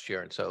that last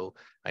year. And so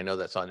I know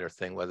that's on their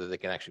thing, whether they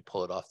can actually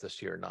pull it off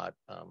this year or not.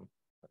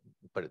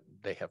 But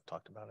they have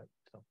talked about it.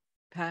 So,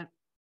 Pat?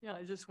 Yeah,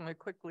 I just want to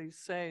quickly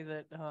say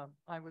that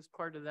I was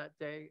part of that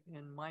day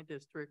in my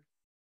district,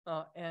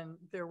 and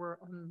there were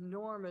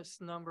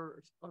enormous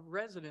numbers of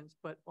residents,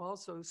 but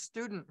also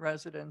student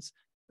residents,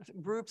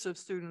 groups of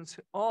students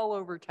all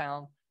over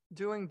town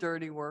doing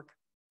dirty work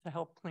to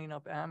help clean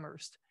up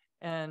Amherst.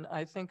 And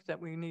I think that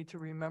we need to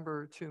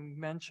remember to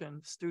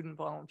mention student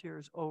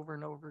volunteers over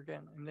and over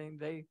again. And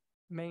they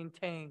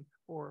maintain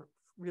or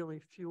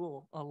really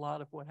fuel a lot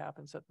of what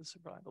happens at the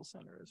Survival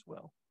Center as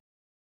well.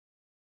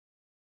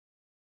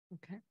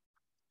 Okay.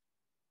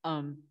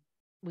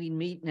 We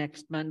meet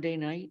next Monday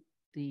night.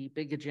 The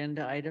big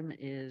agenda item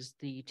is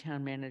the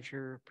town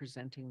manager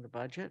presenting the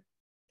budget.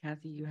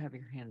 Kathy, you have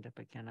your hand up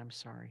again. I'm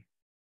sorry.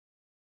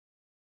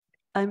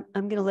 I'm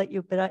going to let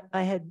you, but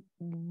I had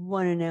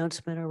one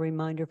announcement or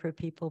reminder for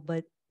people,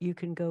 but you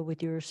can go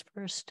with yours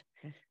first.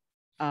 Okay.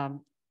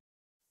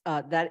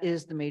 That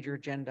is the major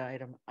agenda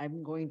item.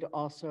 I'm going to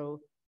also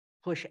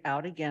push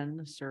out again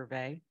the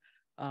survey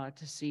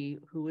to see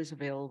who is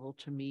available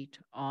to meet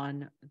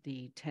on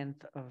the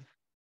 10th of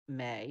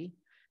May.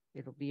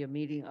 It'll be a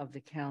meeting of the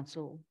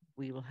council.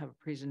 We will have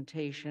a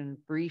presentation,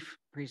 brief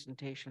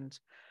presentations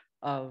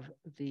of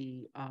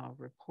the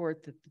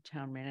report that the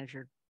town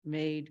manager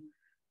made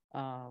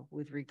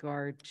with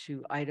regard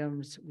to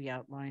items we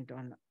outlined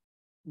on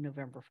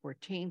November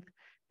 14th,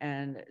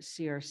 and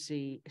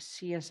CRC,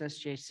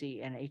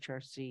 CSSJC, and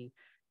HRC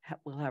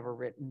will have a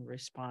written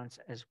response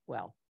as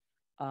well.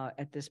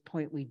 At this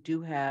point, we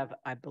do have,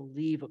 I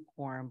believe, a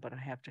quorum, but I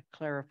have to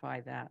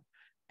clarify that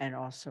and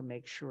also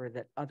make sure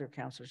that other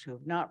councilors who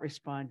have not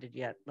responded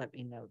yet, let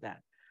me know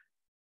that.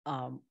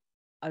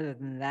 Other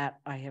than that,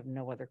 I have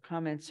no other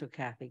comments. So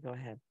Kathy, go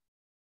ahead.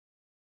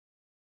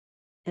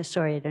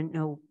 Sorry, I don't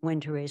know when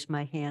to raise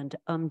my hand.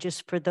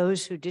 Just for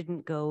those who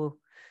didn't go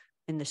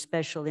in the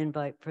special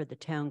invite for the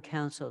town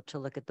council to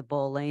look at the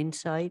Ball Lane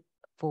site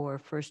for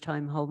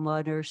first-time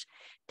homeowners,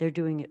 they're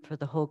doing it for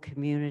the whole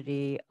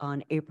community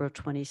on April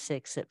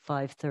 26th at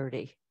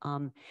 5:30.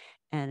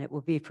 And it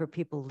will be for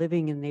people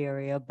living in the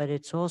area, but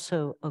it's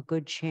also a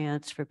good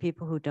chance for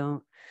people who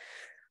don't,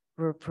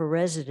 for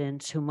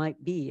residents who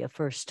might be a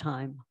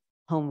first-time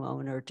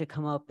homeowner to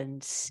come up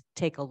and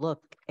take a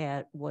look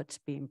at what's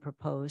being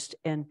proposed.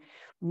 And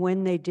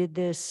when they did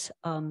this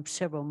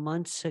several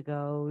months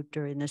ago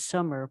during the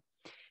summer,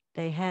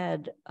 they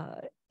had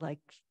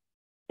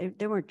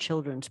there weren't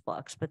children's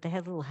blocks, but they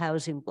had little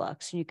housing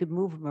blocks and you could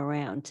move them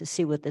around to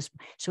see what this,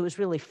 so it was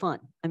really fun.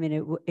 I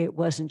mean, it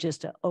wasn't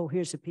just oh,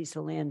 here's a piece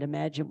of land,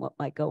 imagine what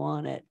might go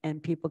on it.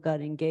 And people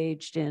got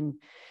engaged in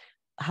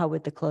how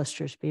would the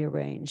clusters be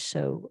arranged.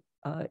 So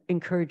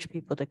encourage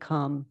people to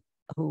come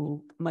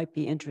who might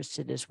be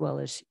interested, as well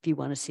as if you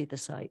want to see the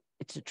site.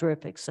 It's a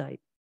terrific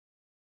site.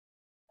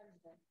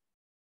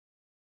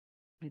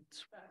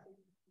 It's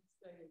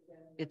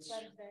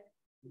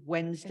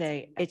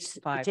Wednesday. It's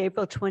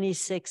April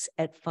 26th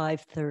at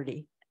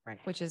 5:30. Right.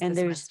 Which is and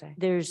this there's Wednesday.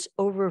 There's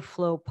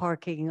overflow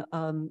parking.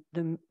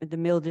 The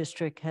Mill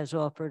District has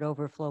offered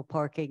overflow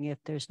parking if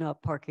there's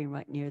not parking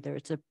right near there.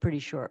 It's a pretty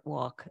short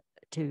walk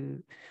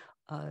to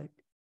get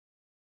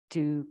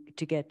to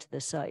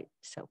the site.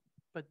 So,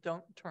 but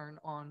don't turn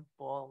on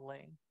Ball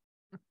Lane.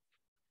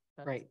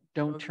 Right.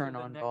 Don't turn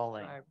on Ball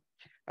Lane.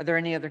 Are there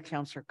any other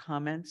councilor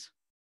comments?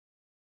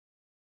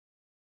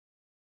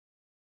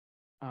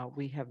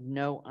 We have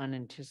no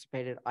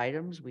unanticipated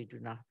items. We do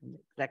not have an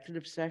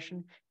executive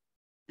session.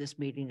 This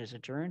meeting is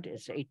adjourned.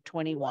 It's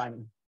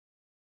 8:21.